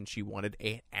too much and she wanted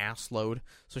a ass load,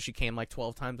 so she came like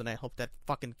 12 times, and I helped that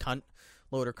fucking cunt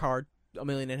load her car 1.5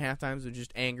 million times. Was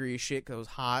just angry as shit because it was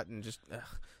hot and just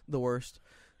the worst.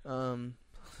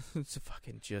 It's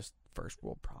fucking just first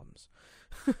world problems.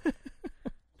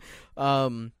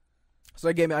 So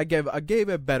I gave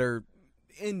a better,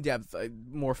 in-depth,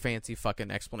 more fancy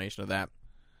fucking explanation of that.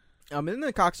 And then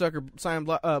the cocksucker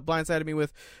blindsided me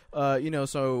with,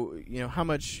 how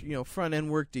much, front end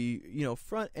work do you,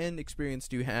 front end experience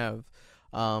do you have,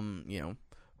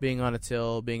 being on a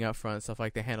till, being up front, stuff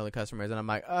like that, handling customers. And I'm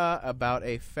like, about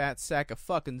a fat sack of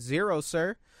fucking zero,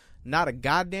 sir. Not a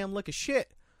goddamn lick of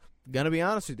shit. Gonna be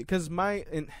honest with you, because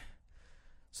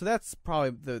so that's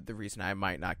probably the reason I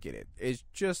might not get it. It's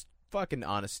just fucking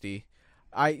honesty.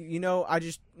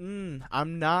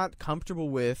 I'm not comfortable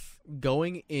with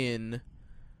going in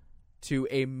to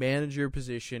a manager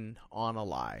position on a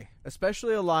lie,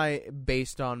 especially a lie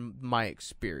based on my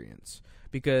experience,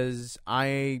 because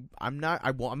I don't know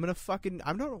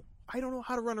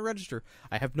how to run a register.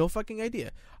 I have no fucking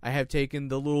idea. I have taken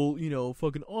the little,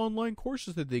 fucking online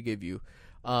courses that they give you.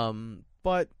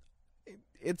 But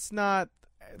it's not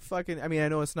fucking, I mean, I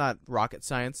know it's not rocket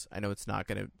science. I know it's not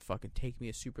going to fucking take me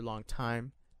a super long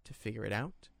time to figure it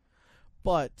out.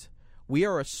 But we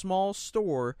are a small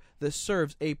store that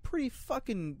serves a pretty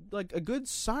fucking, like, a good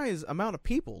size amount of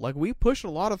people. Like, we push a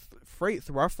lot of freight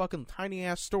through our fucking tiny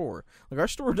ass store. Like, our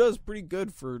store does pretty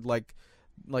good for, like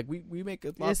we make a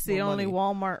lot more money. It's the only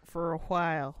Walmart for a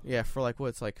while. Yeah, for like,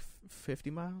 it's like 50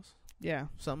 miles? Yeah.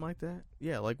 Something like that.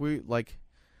 Yeah,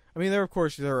 I mean, there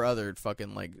are other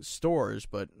fucking, like, stores,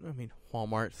 but, I mean,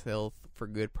 Walmart sells for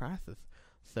good prices,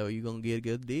 so you're gonna get a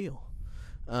good deal.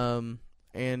 And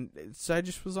so I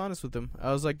just was honest with them.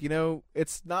 I was like,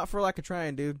 it's not for lack of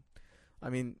trying, dude. I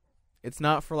mean, it's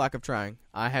not for lack of trying.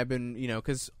 I have been,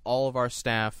 because all of our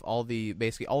staff,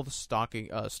 basically all the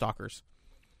stalkers,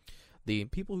 the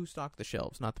people who stock the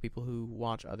shelves, not the people who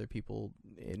watch other people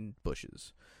in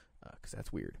bushes, because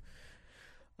that's weird,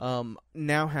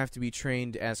 now have to be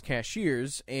trained as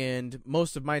cashiers, and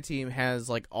most of my team has,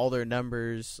 like, all their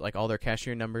numbers, like all their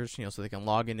cashier numbers, so they can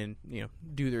log in and,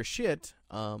 do their shit,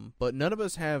 but none of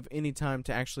us have any time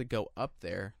to actually go up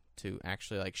there to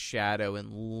actually, like, shadow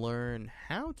and learn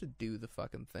how to do the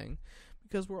fucking thing,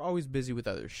 because we're always busy with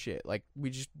other shit. Like, we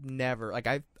just never, like,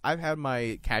 I've had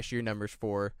my cashier numbers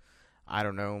for, I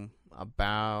don't know,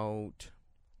 about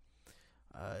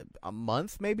a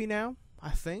month maybe now,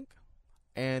 I think.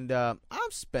 And I've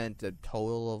spent a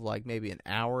total of like maybe an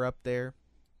hour up there.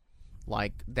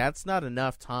 Like, that's not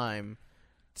enough time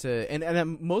to...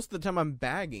 And most of the time I'm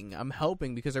bagging. I'm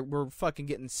helping because we're fucking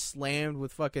getting slammed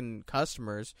with fucking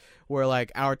customers where,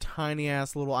 like, our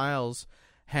tiny-ass little aisles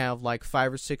have, like,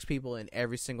 5 or 6 people in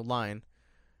every single line.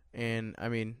 And, I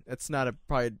mean, that's not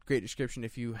probably a great description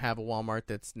if you have a Walmart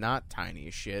that's not tiny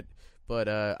as shit. But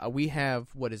we have,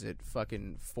 what is it,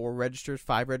 fucking 4 registers,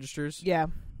 5 registers? Yeah.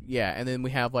 Yeah, and then we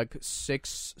have, like,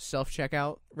 6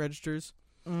 self-checkout registers.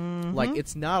 Mm-hmm. Like,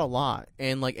 it's not a lot.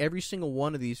 And, like, every single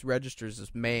one of these registers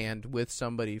is manned with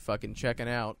somebody fucking checking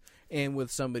out and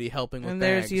with somebody helping with and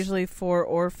bags. there's usually 4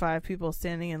 or 5 people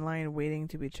standing in line waiting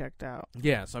to be checked out.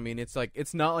 Yes, I mean, it's like,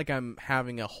 it's not like I'm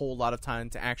having a whole lot of time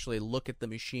to actually look at the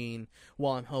machine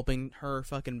while I'm helping her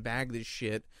fucking bag this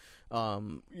shit,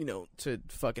 you know, to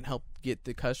fucking help get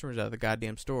the customers out of the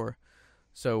goddamn store.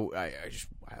 So I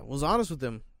was honest with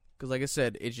them, because like I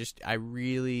said, it's just, I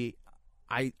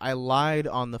lied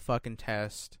on the fucking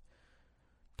test,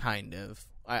 kind of.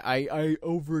 I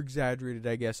over-exaggerated,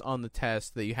 I guess, on the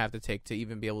test that you have to take to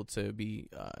even be able to be,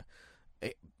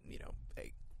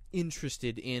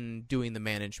 interested in doing the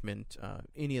management,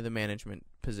 any of the management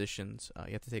positions.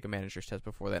 You have to take a manager's test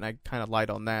before that, and I kind of lied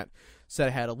on that. Said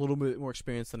I had a little bit more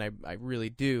experience than I really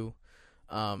do,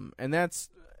 and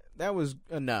that was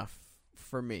enough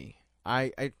for me.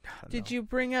 I don't Did know. you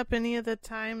bring up any of the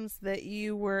times that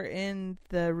you were in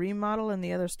the remodel in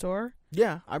the other store?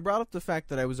 Yeah, I brought up the fact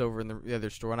that I was over in the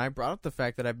other store, and I brought up the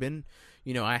fact that I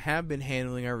have been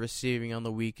handling our receiving on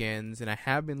the weekends, and I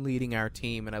have been leading our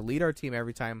team, and I lead our team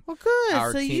every time. Well, good.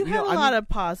 Our So team, you have a lot of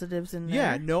positives in there.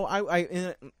 Yeah, no,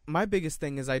 and my biggest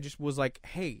thing is I just was like,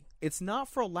 hey, it's not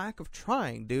for a lack of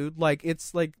trying, dude. Like,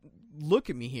 it's like, look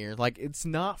at me here. Like, it's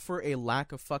not for a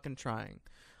lack of fucking trying.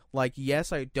 Like,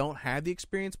 yes, I don't have the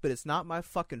experience, but it's not my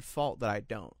fucking fault that I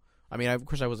don't. I mean, of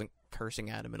course, I wasn't cursing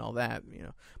at him and all that, you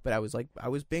know, but I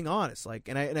was being honest. Like,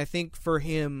 and I think for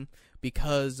him,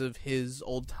 because of his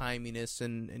old timiness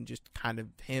and just kind of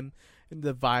him and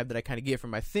the vibe that I kind of get from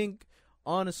him, I think,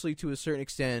 honestly, to a certain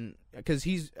extent, because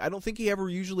I don't think he ever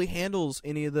usually handles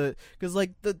any of because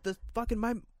like the fucking,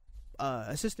 my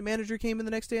assistant manager came in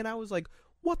the next day and I was like,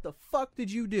 what the fuck did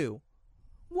you do?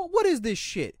 What is this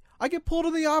shit? I get pulled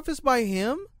in the office by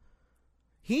him?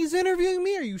 He's interviewing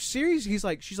me? Are you serious? She's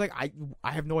like,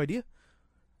 I have no idea.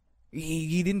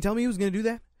 He didn't tell me he was going to do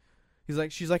that.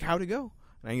 She's like, how'd it go?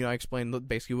 And I explained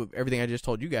basically everything I just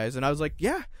told you guys. And I was like,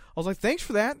 yeah. I was like, thanks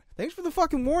for that. Thanks for the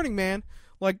fucking warning, man.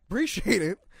 Like, appreciate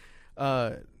it.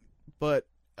 But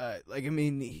I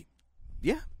mean,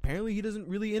 yeah, apparently he doesn't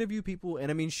really interview people.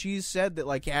 And I mean, she's said that,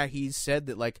 like, yeah, he's said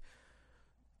that, like,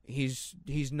 he's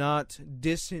not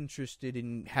disinterested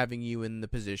in having you in the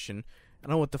position. I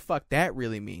don't know what the fuck that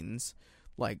really means.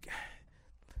 Like,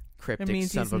 cryptic son of a bitch. It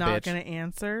means he's not going to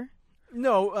answer?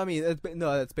 No, I mean,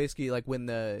 that's basically like when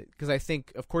because I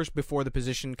think, of course, before the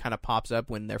position kind of pops up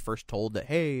when they're first told that,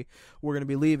 hey, we're going to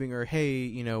be leaving, or hey,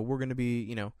 you know, we're going to be,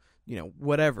 you know,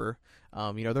 whatever.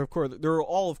 They're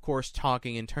all, of course,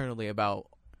 talking internally about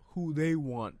who they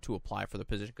want to apply for the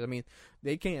position. Because I mean,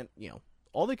 they can't, you know,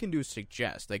 all they can do is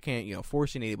suggest. They can't, you know,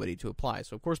 force anybody to apply.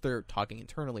 So of course they're talking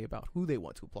internally about who they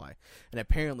want to apply. And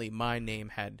apparently my name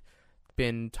had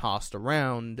been tossed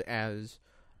around as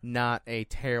not a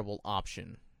terrible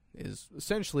option, is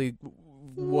essentially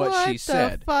what she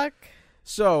said. What the fuck?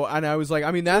 So, and I was like,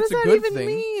 I mean, that's a good thing. What does that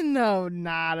even mean, though?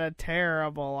 Not a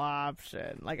terrible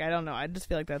option. Like, I don't know. I just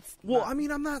feel like that's... Well, I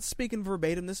mean, I'm not speaking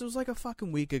verbatim. This was like a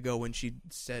fucking week ago when she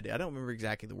said it. I don't remember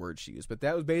exactly the words she used, but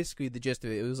that was basically the gist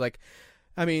of it. It was like,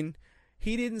 I mean,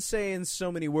 he didn't say in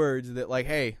so many words that, like,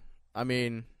 hey, I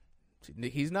mean,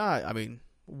 he's not, I mean,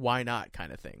 why not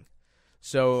kind of thing.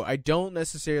 So I don't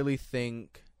necessarily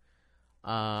think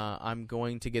I'm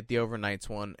going to get the overnights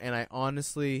one. And I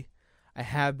honestly, I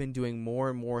have been doing more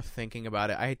and more thinking about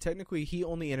it. He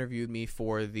only interviewed me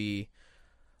for the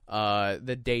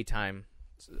daytime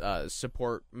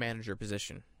support manager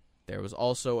position. There was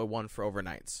also a one for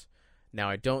overnights. Now,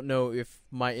 I don't know if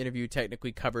my interview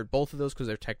technically covered both of those because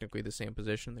they're technically the same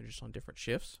position. They're just on different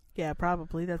shifts. Yeah,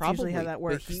 probably. That's usually how that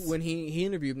works. But when he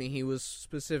interviewed me, he was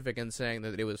specific in saying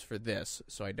that it was for this.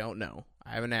 So I don't know.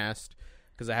 I haven't asked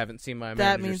because I haven't seen my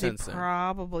manager since then. That means he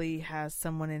probably has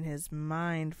someone in his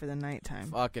mind for the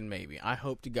nighttime. Fucking maybe. I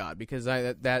hope to God, because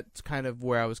that's kind of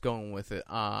where I was going with it.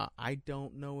 I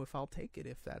don't know if I'll take it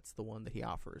if that's the one that he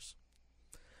offers.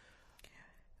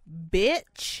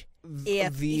 Bitch.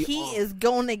 If he is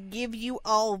going to give you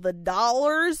all the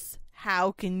dollars,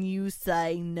 how can you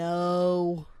say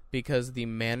no? Because the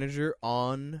manager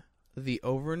on the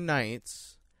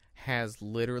overnights has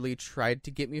literally tried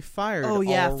to get me fired. Oh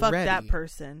yeah, already. fuck that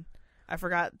person. I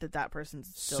forgot that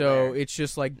person's still So there. it's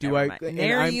just like, Never mind.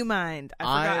 Ne'er you mind. I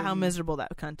forgot how I'm- miserable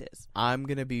that cunt is. I'm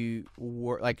gonna be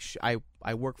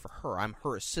I work for her. I'm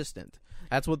her assistant.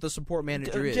 That's what the support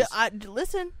manager is.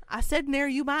 Listen, I said ne'er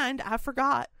you mind. I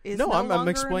forgot. It's No, no I'm longer an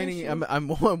explaining. issue. I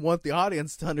want the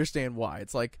audience to understand why.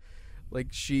 It's like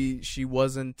she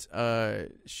wasn't a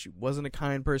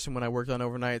kind person when I worked on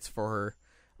overnights for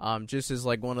her. Just as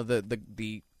like one of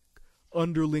the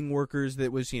underling workers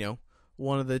that was, you know,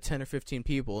 one of the 10 or 15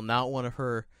 people, not one of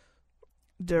her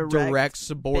direct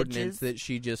subordinates bitches. that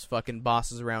she just fucking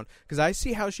bosses around. Because I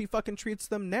see how she fucking treats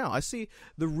them now. I see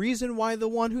the reason why the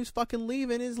one who's fucking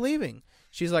leaving is leaving.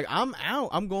 She's like, I'm out.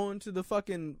 I'm going to the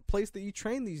fucking place that you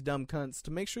train these dumb cunts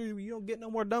to make sure you don't get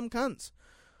no more dumb cunts.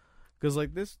 Because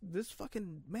like this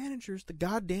fucking manager's the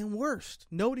goddamn worst.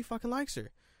 Nobody fucking likes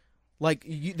her. Like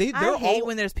they're I hate all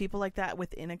when there's people like that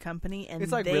within a company and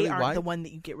It's like, they really, aren't why? the one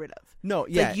that you get rid of. no,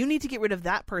 It's yeah. like you need to get rid of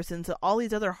that person so all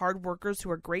these other hard workers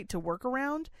who are great to work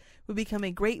around would become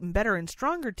a great and better and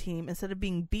stronger team instead of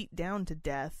being beat down to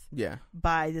death Yeah.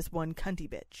 by this one cunty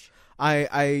bitch.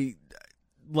 I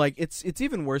like it's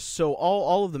even worse. So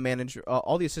all of the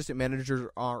all the assistant managers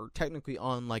are technically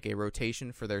on like a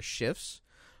rotation for their shifts.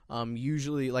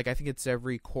 Usually, like I think it's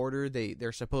every quarter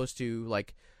they're supposed to,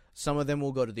 like, some of them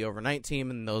will go to the overnight team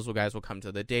and those guys will come to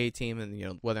the day team, and you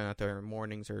know whether or not they're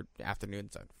mornings or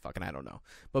afternoons, I don't know.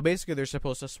 But basically they're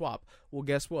supposed to swap. Well,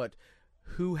 guess what?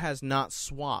 Who has not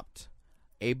swapped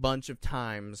a bunch of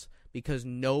times because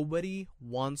nobody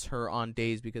wants her on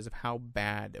days because of how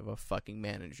bad of a fucking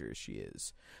manager she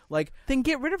is. Like, Then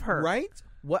get rid of her. right?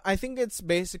 What I think it's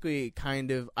basically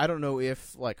kind of, I don't know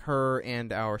if like her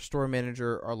and our store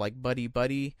manager are like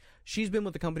buddy. She's been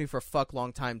with the company for a fuck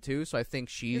long time too, so I think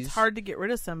she's It's hard to get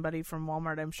rid of somebody from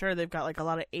Walmart. I'm sure they've got like a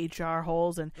lot of HR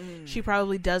holes, and she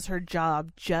probably does her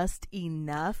job just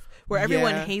enough where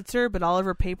everyone Yeah. hates her, but all of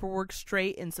her paperwork's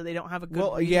straight, and so they don't have a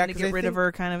good reason to 'cause get I rid of think-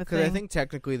 her, kind of a Because thing. I think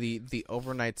technically the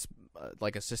overnight's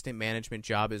like assistant management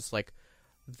job is like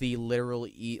the literal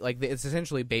it's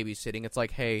essentially babysitting. It's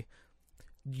like, hey,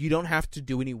 you don't have to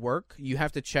do any work. You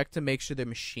have to check to make sure the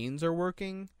machines are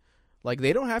working. Like,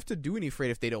 they don't have to do any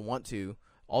freight if they don't want to.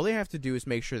 All they have to do is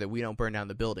make sure that we don't burn down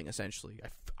the building, essentially.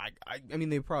 I mean,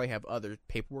 they probably have other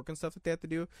paperwork and stuff that they have to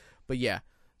do. But yeah,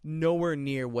 nowhere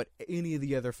near what any of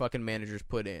the other fucking managers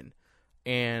put in.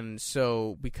 And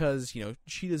so, because, you know,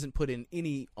 she doesn't put in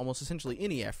almost essentially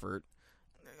any effort.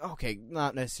 Okay,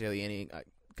 not necessarily any,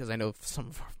 because I know some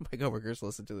of my coworkers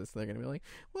listen to this and they're going to be like,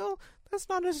 well, that's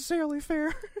not necessarily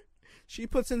fair. She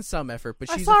puts in some effort, but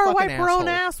I she's saw a her fucking wipe her own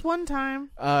asshole. ass one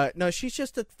time. No, she's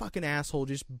just a fucking asshole,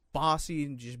 just bossy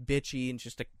and just bitchy and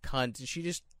just a cunt. And she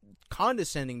just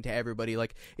condescending to everybody.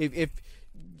 Like, if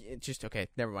it's just, okay,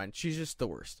 never mind. She's just the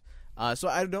worst. So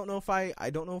I don't know if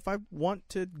I want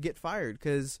to get fired,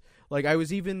 because like I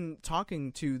was even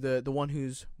talking to the one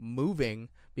who's moving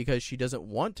because she doesn't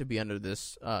want to be under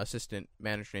this assistant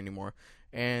manager anymore,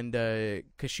 and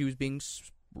because she was being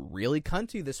really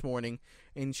cunty this morning,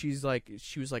 and she was like,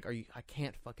 I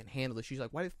can't fucking handle this. She's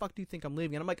like, why the fuck do you think I'm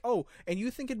leaving? And I'm like, oh, and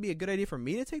you think it'd be a good idea for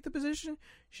me to take the position?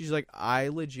 She's like, I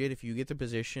legit, if you get the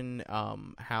position,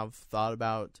 have thought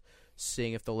about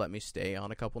seeing if they'll let me stay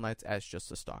on a couple nights as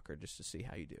just a stalker, just to see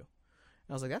how you do. And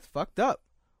I was like, that's fucked up.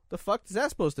 The fuck is that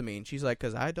supposed to mean? She's like,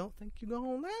 because I don't think you're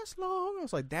gonna last long. I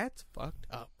was like, that's fucked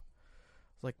up.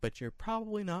 I was like, but you're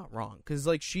probably not wrong, because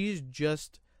like she's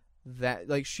just that,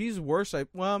 like, she's worse.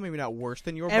 Well, maybe not worse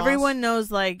than your boss. Everyone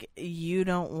knows, like, you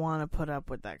don't want to put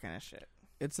up with that kind of shit.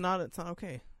 It's not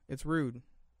okay. It's rude.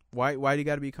 Why do you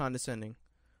got to be condescending?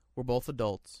 We're both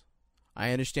adults. I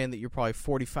understand that you're probably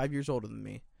 45 years older than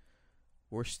me.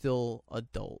 We're still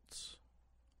adults.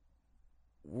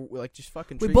 We're like, just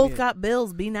fucking We treat both me. got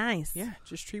bills. Be nice. Yeah,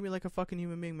 just treat me like a fucking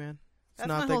human being, man. It's That's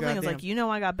not my that whole thing. Is goddamn. like, you know,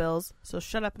 I got bills, so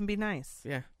shut up and be nice.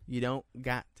 Yeah, you don't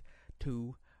got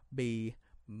to be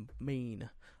mean.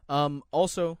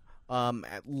 Also,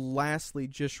 lastly,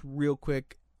 just real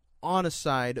quick, on a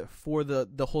side for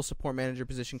the whole support manager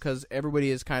position, because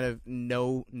everybody has kind of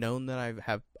known that I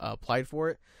have applied for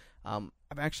it.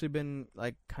 I've actually been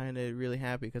like kind of really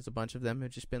happy, because a bunch of them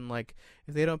have just been like,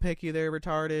 if they don't pick you, they're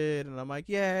retarded, and I'm like,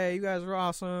 yeah, you guys are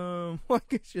awesome. Like,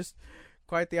 it's just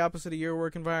quite the opposite of your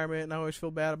work environment, and I always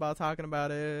feel bad about talking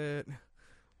about it.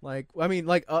 Like, I mean,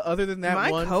 like, other than that,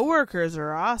 My coworkers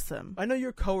are awesome. I know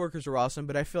your coworkers are awesome,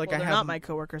 but I feel like Well, I they're have not my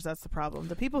coworkers. That's the problem.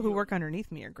 The people who work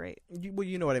underneath me are great. well,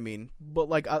 you know what I mean. But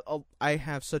like, I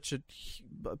have such a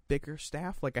bigger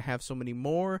staff. Like, I have so many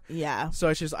more. Yeah. So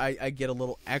it's just I get a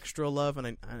little extra love, and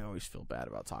I always feel bad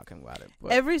about talking about it.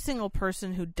 But Every single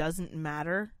person who doesn't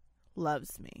matter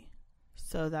loves me.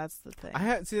 So that's the thing.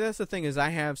 That's the thing is I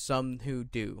have some who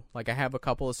do. Like I have a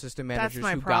couple assistant managers that's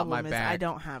my who problem got my is back. I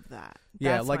don't have that.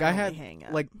 Yeah, That's like my I only had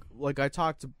hang-up. like I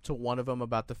talked to one of them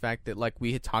about the fact that like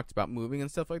we had talked about moving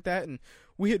and stuff like that, and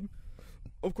we had,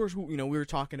 of course, we were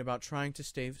talking about trying to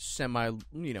stay semi,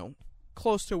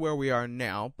 close to where we are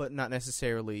now, but not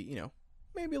necessarily,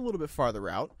 maybe a little bit farther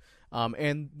out,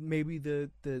 and maybe the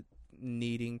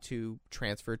needing to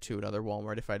transfer to another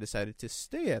Walmart if I decided to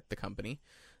stay at the company.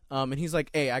 And he's like,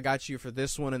 hey, I got you for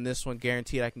this one and this one,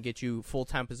 guaranteed I can get you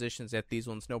full-time positions at these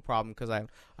ones, no problem, because I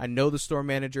know the store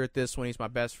manager at this one. He's my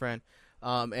best friend.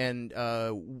 And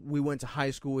we went to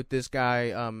high school with this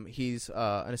guy. He's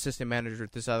an assistant manager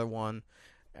at this other one.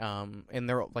 And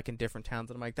they're like in different towns.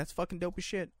 And I'm like, that's fucking dope as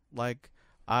shit. Like,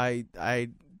 I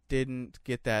didn't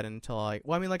get that until I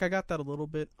got that a little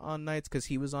bit on nights because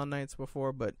he was on nights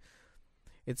before, but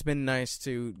it's been nice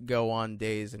to go on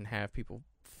days and have people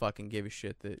fucking give a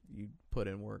shit that you put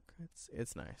in work.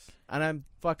 It's nice, and I'm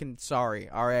fucking sorry.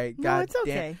 All right, no, God it's damn.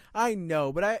 okay. I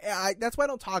know, but I that's why I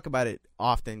don't talk about it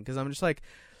often because I'm just like,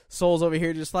 Soul's over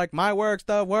here just like my work's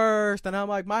the worst, and I'm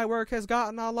like my work has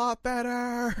gotten a lot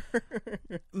better.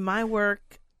 My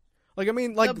work, like I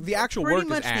mean, like the actual work pretty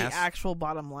much is ass. the actual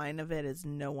bottom line of it is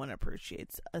no one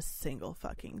appreciates a single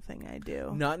fucking thing I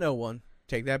do. Not no one.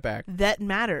 Take that back. That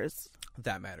matters.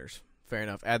 That matters. Fair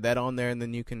enough. Add that on there, and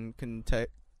then you can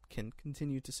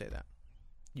continue to say that.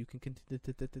 You can continue.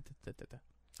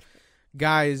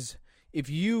 Guys, if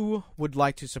you would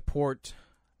like to support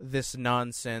this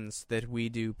nonsense that we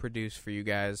do produce for you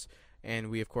guys, and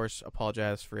we of course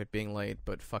apologize for it being late,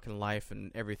 but fucking life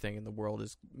and everything in the world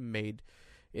has made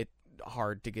it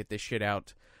hard to get this shit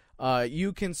out.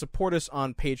 You can support us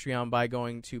on Patreon by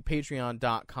going to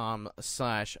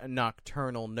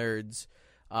patreon.com/nocturnalnerds.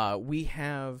 We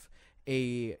have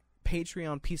a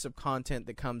Patreon piece of content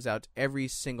that comes out every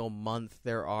single month.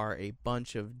 There are a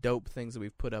bunch of dope things that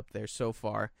we've put up there so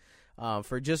far.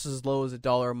 For just as low as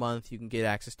 $1 a month, you can get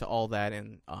access to all that,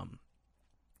 and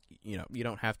you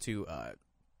don't have to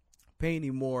pay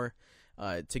any more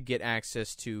to get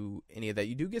access to any of that.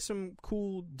 You do get some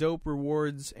cool, dope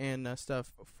rewards and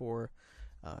stuff for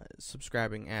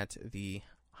subscribing at the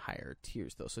higher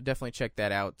tiers, though. So definitely check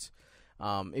that out.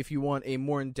 If you want a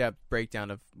more in-depth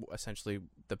breakdown of essentially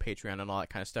the Patreon and all that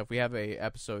kind of stuff, we have a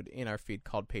episode in our feed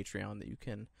called Patreon that you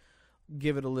can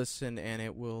give it a listen, and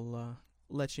it will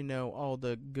let you know all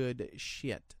the good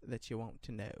shit that you want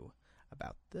to know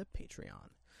about the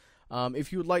Patreon.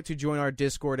 If you would like to join our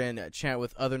Discord and chat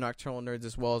with other Nocturnal Nerds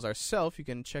as well as ourselves, you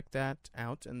can check that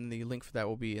out, and the link for that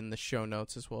will be in the show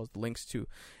notes, as well as the links to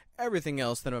everything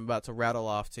else that I'm about to rattle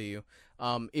off to you.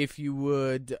 If you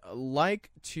would like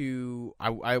to,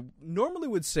 I normally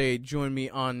would say join me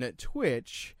on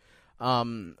Twitch,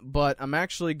 but I'm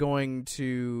actually going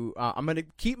to, I'm going to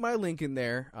keep my link in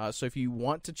there, so if you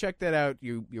want to check that out,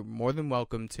 you're more than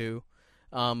welcome to.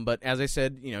 But as I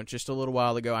said, just a little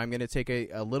while ago, I'm going to take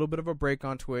a little bit of a break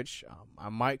on Twitch. I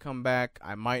might come back.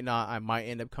 I might not. I might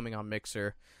end up coming on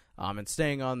Mixer, and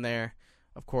staying on there.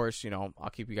 Of course, I'll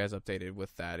keep you guys updated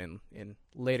with that in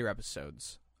later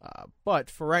episodes. But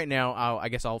for right now, I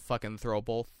guess I'll fucking throw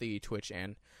both the Twitch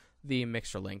and the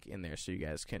Mixer link in there so you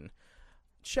guys can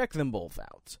check them both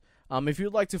out. If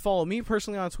you'd like to follow me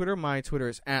personally on Twitter, my Twitter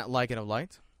is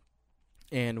 @LikeItOfLight.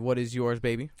 And what is yours,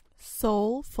 baby?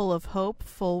 Soul, full of hope,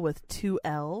 full with 2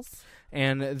 L's.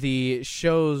 And the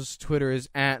show's Twitter is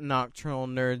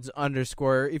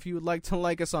 @NocturnalNerds_. If you would like to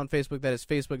like us on Facebook, that is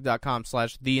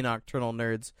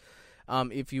facebook.com/TheNocturnalNerds.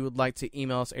 If you would like to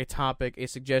email us a topic, a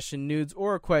suggestion, nudes,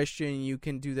 or a question, you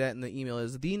can do that, and the email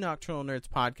is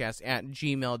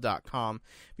thenocturnalnerdspodcast@gmail.com.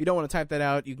 If you don't want to type that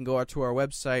out, you can go out to our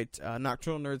website,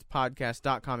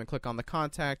 nocturnalnerdspodcast.com, and click on the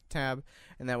contact tab,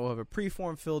 and that will have a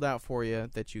pre-form filled out for you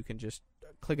that you can just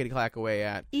clickety-clack away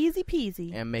at. Easy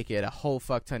peasy. And make it a whole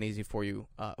fuck ton easier for you.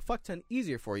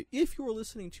 Easier for you if you are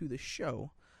listening to the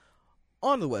show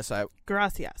on the website.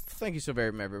 Gracias. Thank you so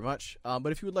very, very much.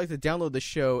 But if you would like to download the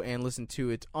show and listen to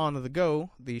it on the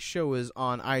go, the show is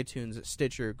on iTunes,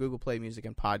 Stitcher, Google Play Music,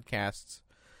 and Podcasts.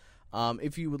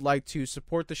 If you would like to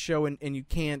support the show and you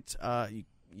can't,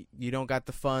 you don't got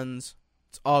the funds,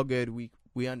 it's all good. We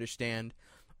understand.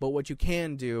 But what you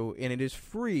can do, and it is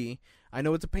free, I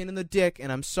know it's a pain in the dick,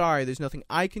 and I'm sorry, there's nothing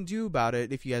I can do about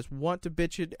it. If you guys want to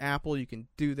bitch at Apple, you can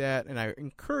do that, and I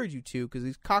encourage you to, because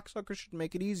these cocksuckers should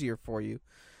make it easier for you.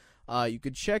 You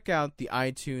could check out the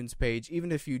iTunes page,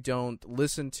 even if you don't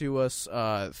listen to us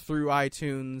through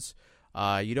iTunes,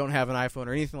 you don't have an iPhone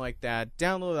or anything like that,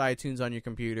 download iTunes on your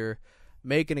computer,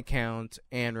 make an account,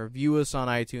 and review us on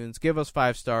iTunes. Give us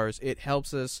 5 stars. It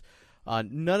helps us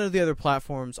None of the other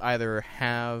platforms either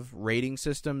have rating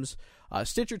systems.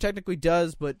 Stitcher technically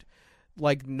does, but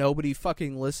like nobody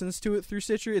fucking listens to it through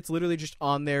Stitcher. It's literally just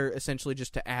on there essentially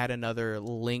just to add another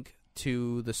link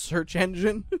to the search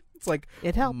engine. It's like,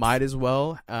 it helps. Might as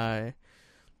well have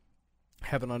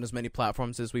it on as many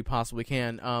platforms as we possibly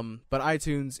can. But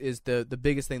iTunes is the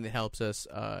biggest thing that helps us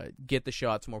get the show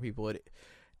out to more people.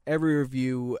 Every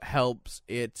review helps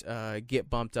it get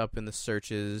bumped up in the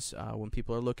searches when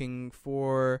people are looking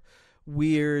for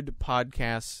weird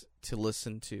podcasts to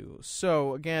listen to.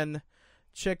 So, again,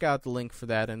 check out the link for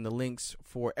that, and the links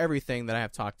for everything that I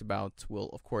have talked about will,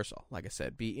 of course, like I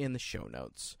said, be in the show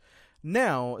notes.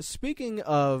 Now, speaking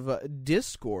of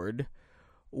Discord,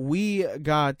 we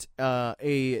got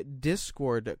a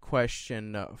Discord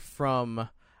question from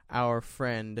our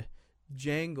friend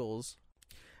Jangles.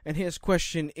 And his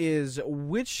question is,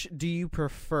 which do you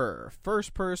prefer,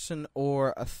 first person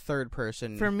or a third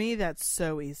person? For me, that's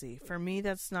so easy. For me,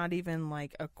 that's not even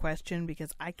like a question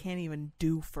because I can't even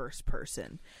do first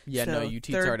person. Yeah, so no, you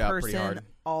T-tard out pretty hard.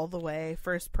 All the way.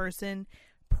 First person,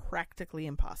 practically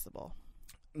impossible.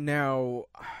 Now,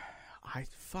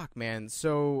 fuck, man.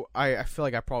 So I feel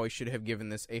like I probably should have given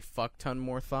this a fuck ton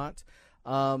more thought.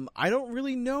 I don't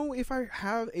really know if I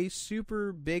have a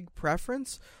super big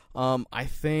preference. I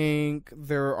think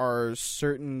there are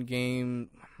certain games.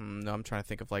 No, I'm trying to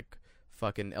think of like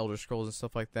fucking Elder Scrolls and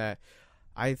stuff like that.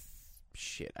 I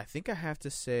think I have to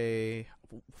say,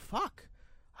 fuck.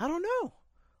 I don't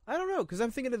know, because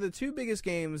I'm thinking of the two biggest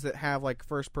games that have like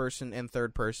first person and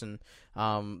third person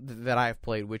that I've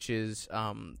played, which is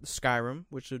Skyrim,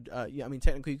 which would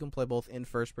technically you can play both in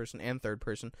first person and third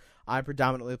person. I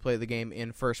predominantly play the game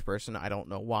in first person. I don't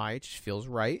know why, it just feels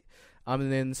right.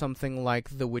 And then something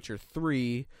like The Witcher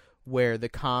 3, where the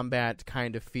combat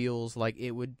kind of feels like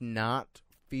it would not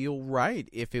feel right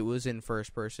if it was in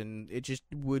first person. It just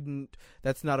wouldn't.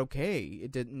 That's not okay.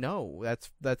 It didn't. No,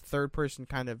 that's third person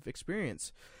kind of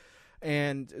experience.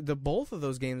 And both of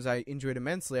those games I enjoyed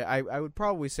immensely. I would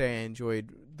probably say I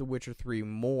enjoyed The Witcher 3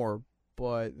 more,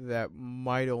 but that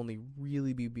might only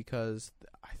really be because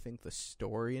I think the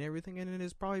story and everything in it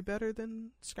is probably better than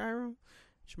Skyrim,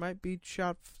 which might be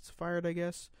shots fired, I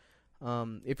guess.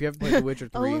 If you haven't played The Witcher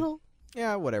 3,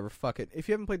 yeah, whatever, fuck it. If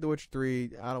you haven't played The Witcher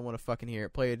 3, I don't want to fucking hear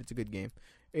it. Play it, it's a good game.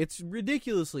 It's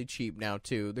ridiculously cheap now,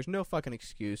 too. There's no fucking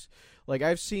excuse. Like,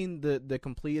 I've seen the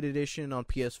complete edition on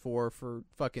PS4 for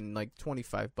fucking, like,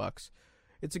 $25.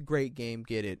 It's a great game,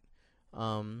 get it.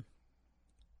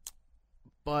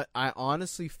 But I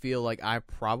honestly feel like I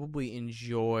probably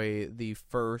enjoy the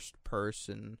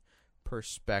first-person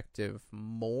perspective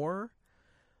more.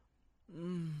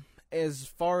 As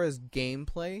far as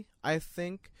gameplay, I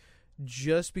think,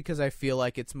 just because I feel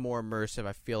like it's more immersive.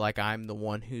 I feel like I'm the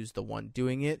one who's the one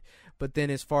doing it. But then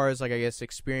as far as, like, I guess,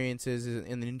 experiences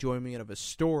and the enjoyment of a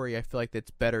story, I feel like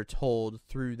that's better told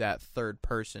through that third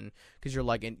person. Because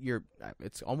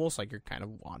it's almost like you're kind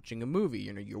of watching a movie.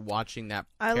 You're watching that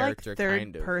character kind of. I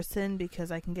like third person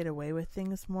because I can get away with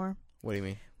things more. What do you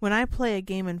mean? When I play a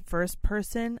game in first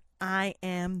person, I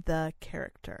am the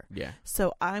character. Yeah.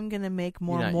 So I'm going to make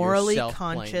more morally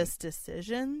conscious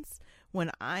decisions. When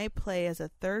I play as a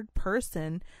third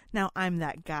person, now I'm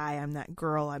that guy, I'm that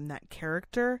girl, I'm that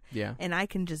character. Yeah. And I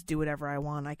can just do whatever I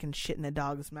want. I can shit in a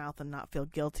dog's mouth and not feel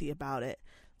guilty about it.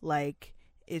 Like,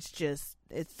 it's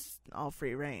all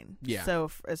free reign. Yeah. So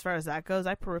as far as that goes,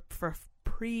 I prefer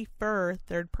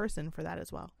third person for that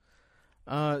as well.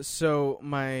 So,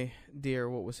 my dear,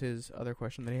 what was his other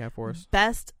question that he had for us?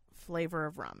 Best flavor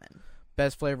of ramen.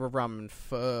 Best flavor of ramen.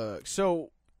 Fuck.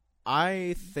 So,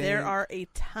 I think there are a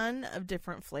ton of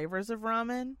different flavors of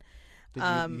ramen. You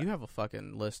have a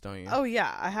fucking list, don't you? Oh,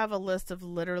 yeah. I have a list of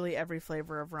literally every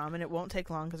flavor of ramen. It won't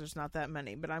take long because there's not that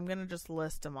many, but I'm going to just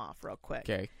list them off real quick.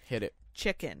 Okay, hit it.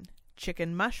 Chicken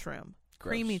mushroom,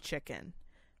 gross. Creamy chicken,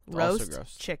 Also roast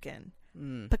gross. chicken,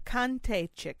 Mm. picante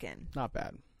chicken. Not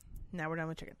bad. Now we're done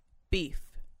with chicken. Beef,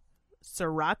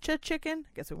 sriracha chicken.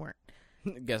 I guess we weren't.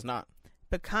 Guess not.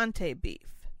 Picante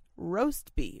beef,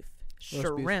 roast beef,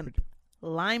 shrimp,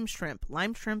 lime shrimp.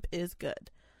 Lime shrimp is good.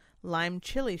 Lime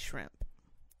chili shrimp,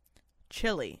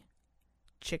 chili,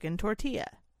 chicken tortilla,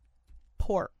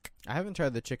 pork. I haven't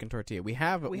tried the chicken tortilla. We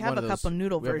have a couple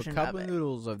noodle version of it. We have a couple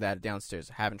noodles of that downstairs.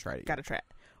 I haven't tried it yet. Gotta try it.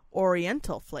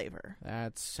 Oriental flavor.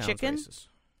 That sounds chicken, racist.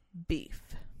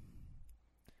 Beef.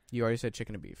 You already said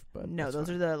chicken and beef, but no, those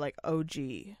are the like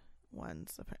OG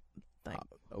ones.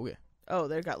 Oh yeah. Oh,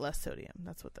 they got less sodium.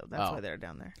 That's why they're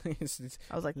down there.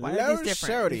 I was like, why are these different?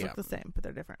 Sodium. These look the same, but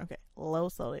they're different. Okay, low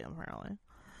sodium apparently.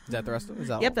 Is that the rest of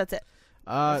it? Yep, that's it.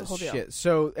 That's the whole deal. Shit.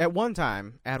 So at one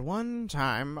time,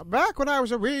 back when I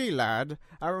was a wee lad,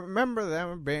 I remember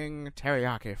them being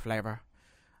teriyaki flavor.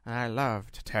 And I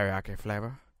loved teriyaki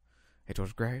flavor. It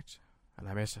was great, and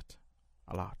I miss it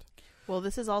a lot. Well,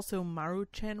 this is also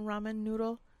Maruchan ramen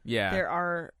noodle. Yeah. There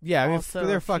are Yeah, I mean, also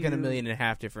they're a fucking few- 1.5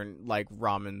 million different, like,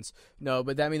 ramens. No,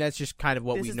 but that's just kind of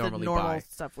what this we is normally the normal buy.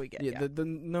 stuff we get. Yeah, Yeah. the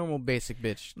normal basic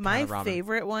bitch My kind of ramen.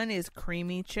 favorite one is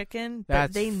creamy chicken, but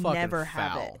That's they fucking never foul.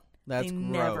 have it. That's They gross.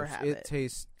 never have it.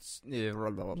 Tastes...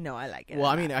 No, I like it. Well,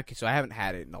 I mean, okay, so I haven't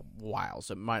had it in a while,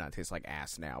 so it might not taste like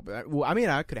ass now. But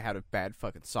I could have had a bad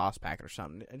fucking sauce packet or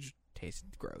something. It just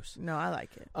tasted gross. no, I like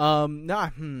it.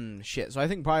 Shit. So I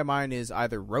think probably mine is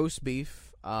either roast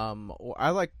beef, or I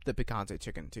like the picante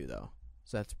chicken too, though.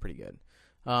 So that's pretty good.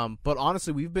 But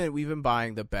honestly, we've been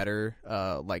buying the better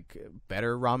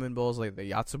ramen bowls, like the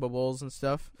Yatsuba bowls and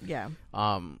stuff. Yeah.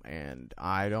 And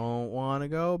I don't want to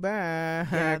go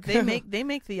back. Yeah, they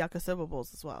make the yakisoba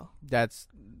bowls as well. That's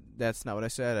not what I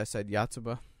said. I said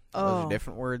Yatsuba. Those are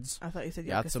different words. I thought you said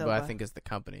Yatsuba, yakisoba. I think, is the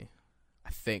company. I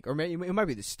think, or maybe it might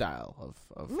be the style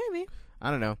of. Maybe.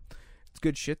 I don't know. It's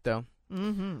good shit though.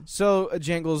 Mm-hmm. So,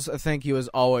 Jangles, thank you as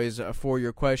always for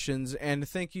your questions, and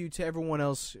thank you to everyone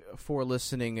else for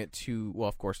listening to, well,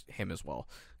 of course, him as well.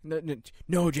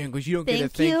 No, Jangles, you don't get a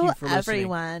thank you for listening.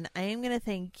 Everyone. I am going to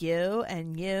thank you,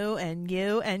 and you, and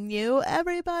you, and you.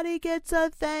 Everybody gets a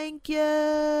thank you.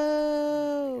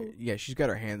 Yeah, she's got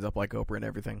her hands up like Oprah and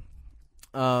everything.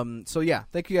 So, yeah,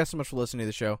 thank you guys so much for listening to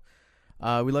the show.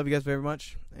 We love you guys very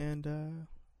much, and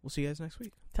we'll see you guys next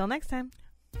week. Till next time.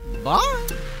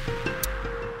 Bye!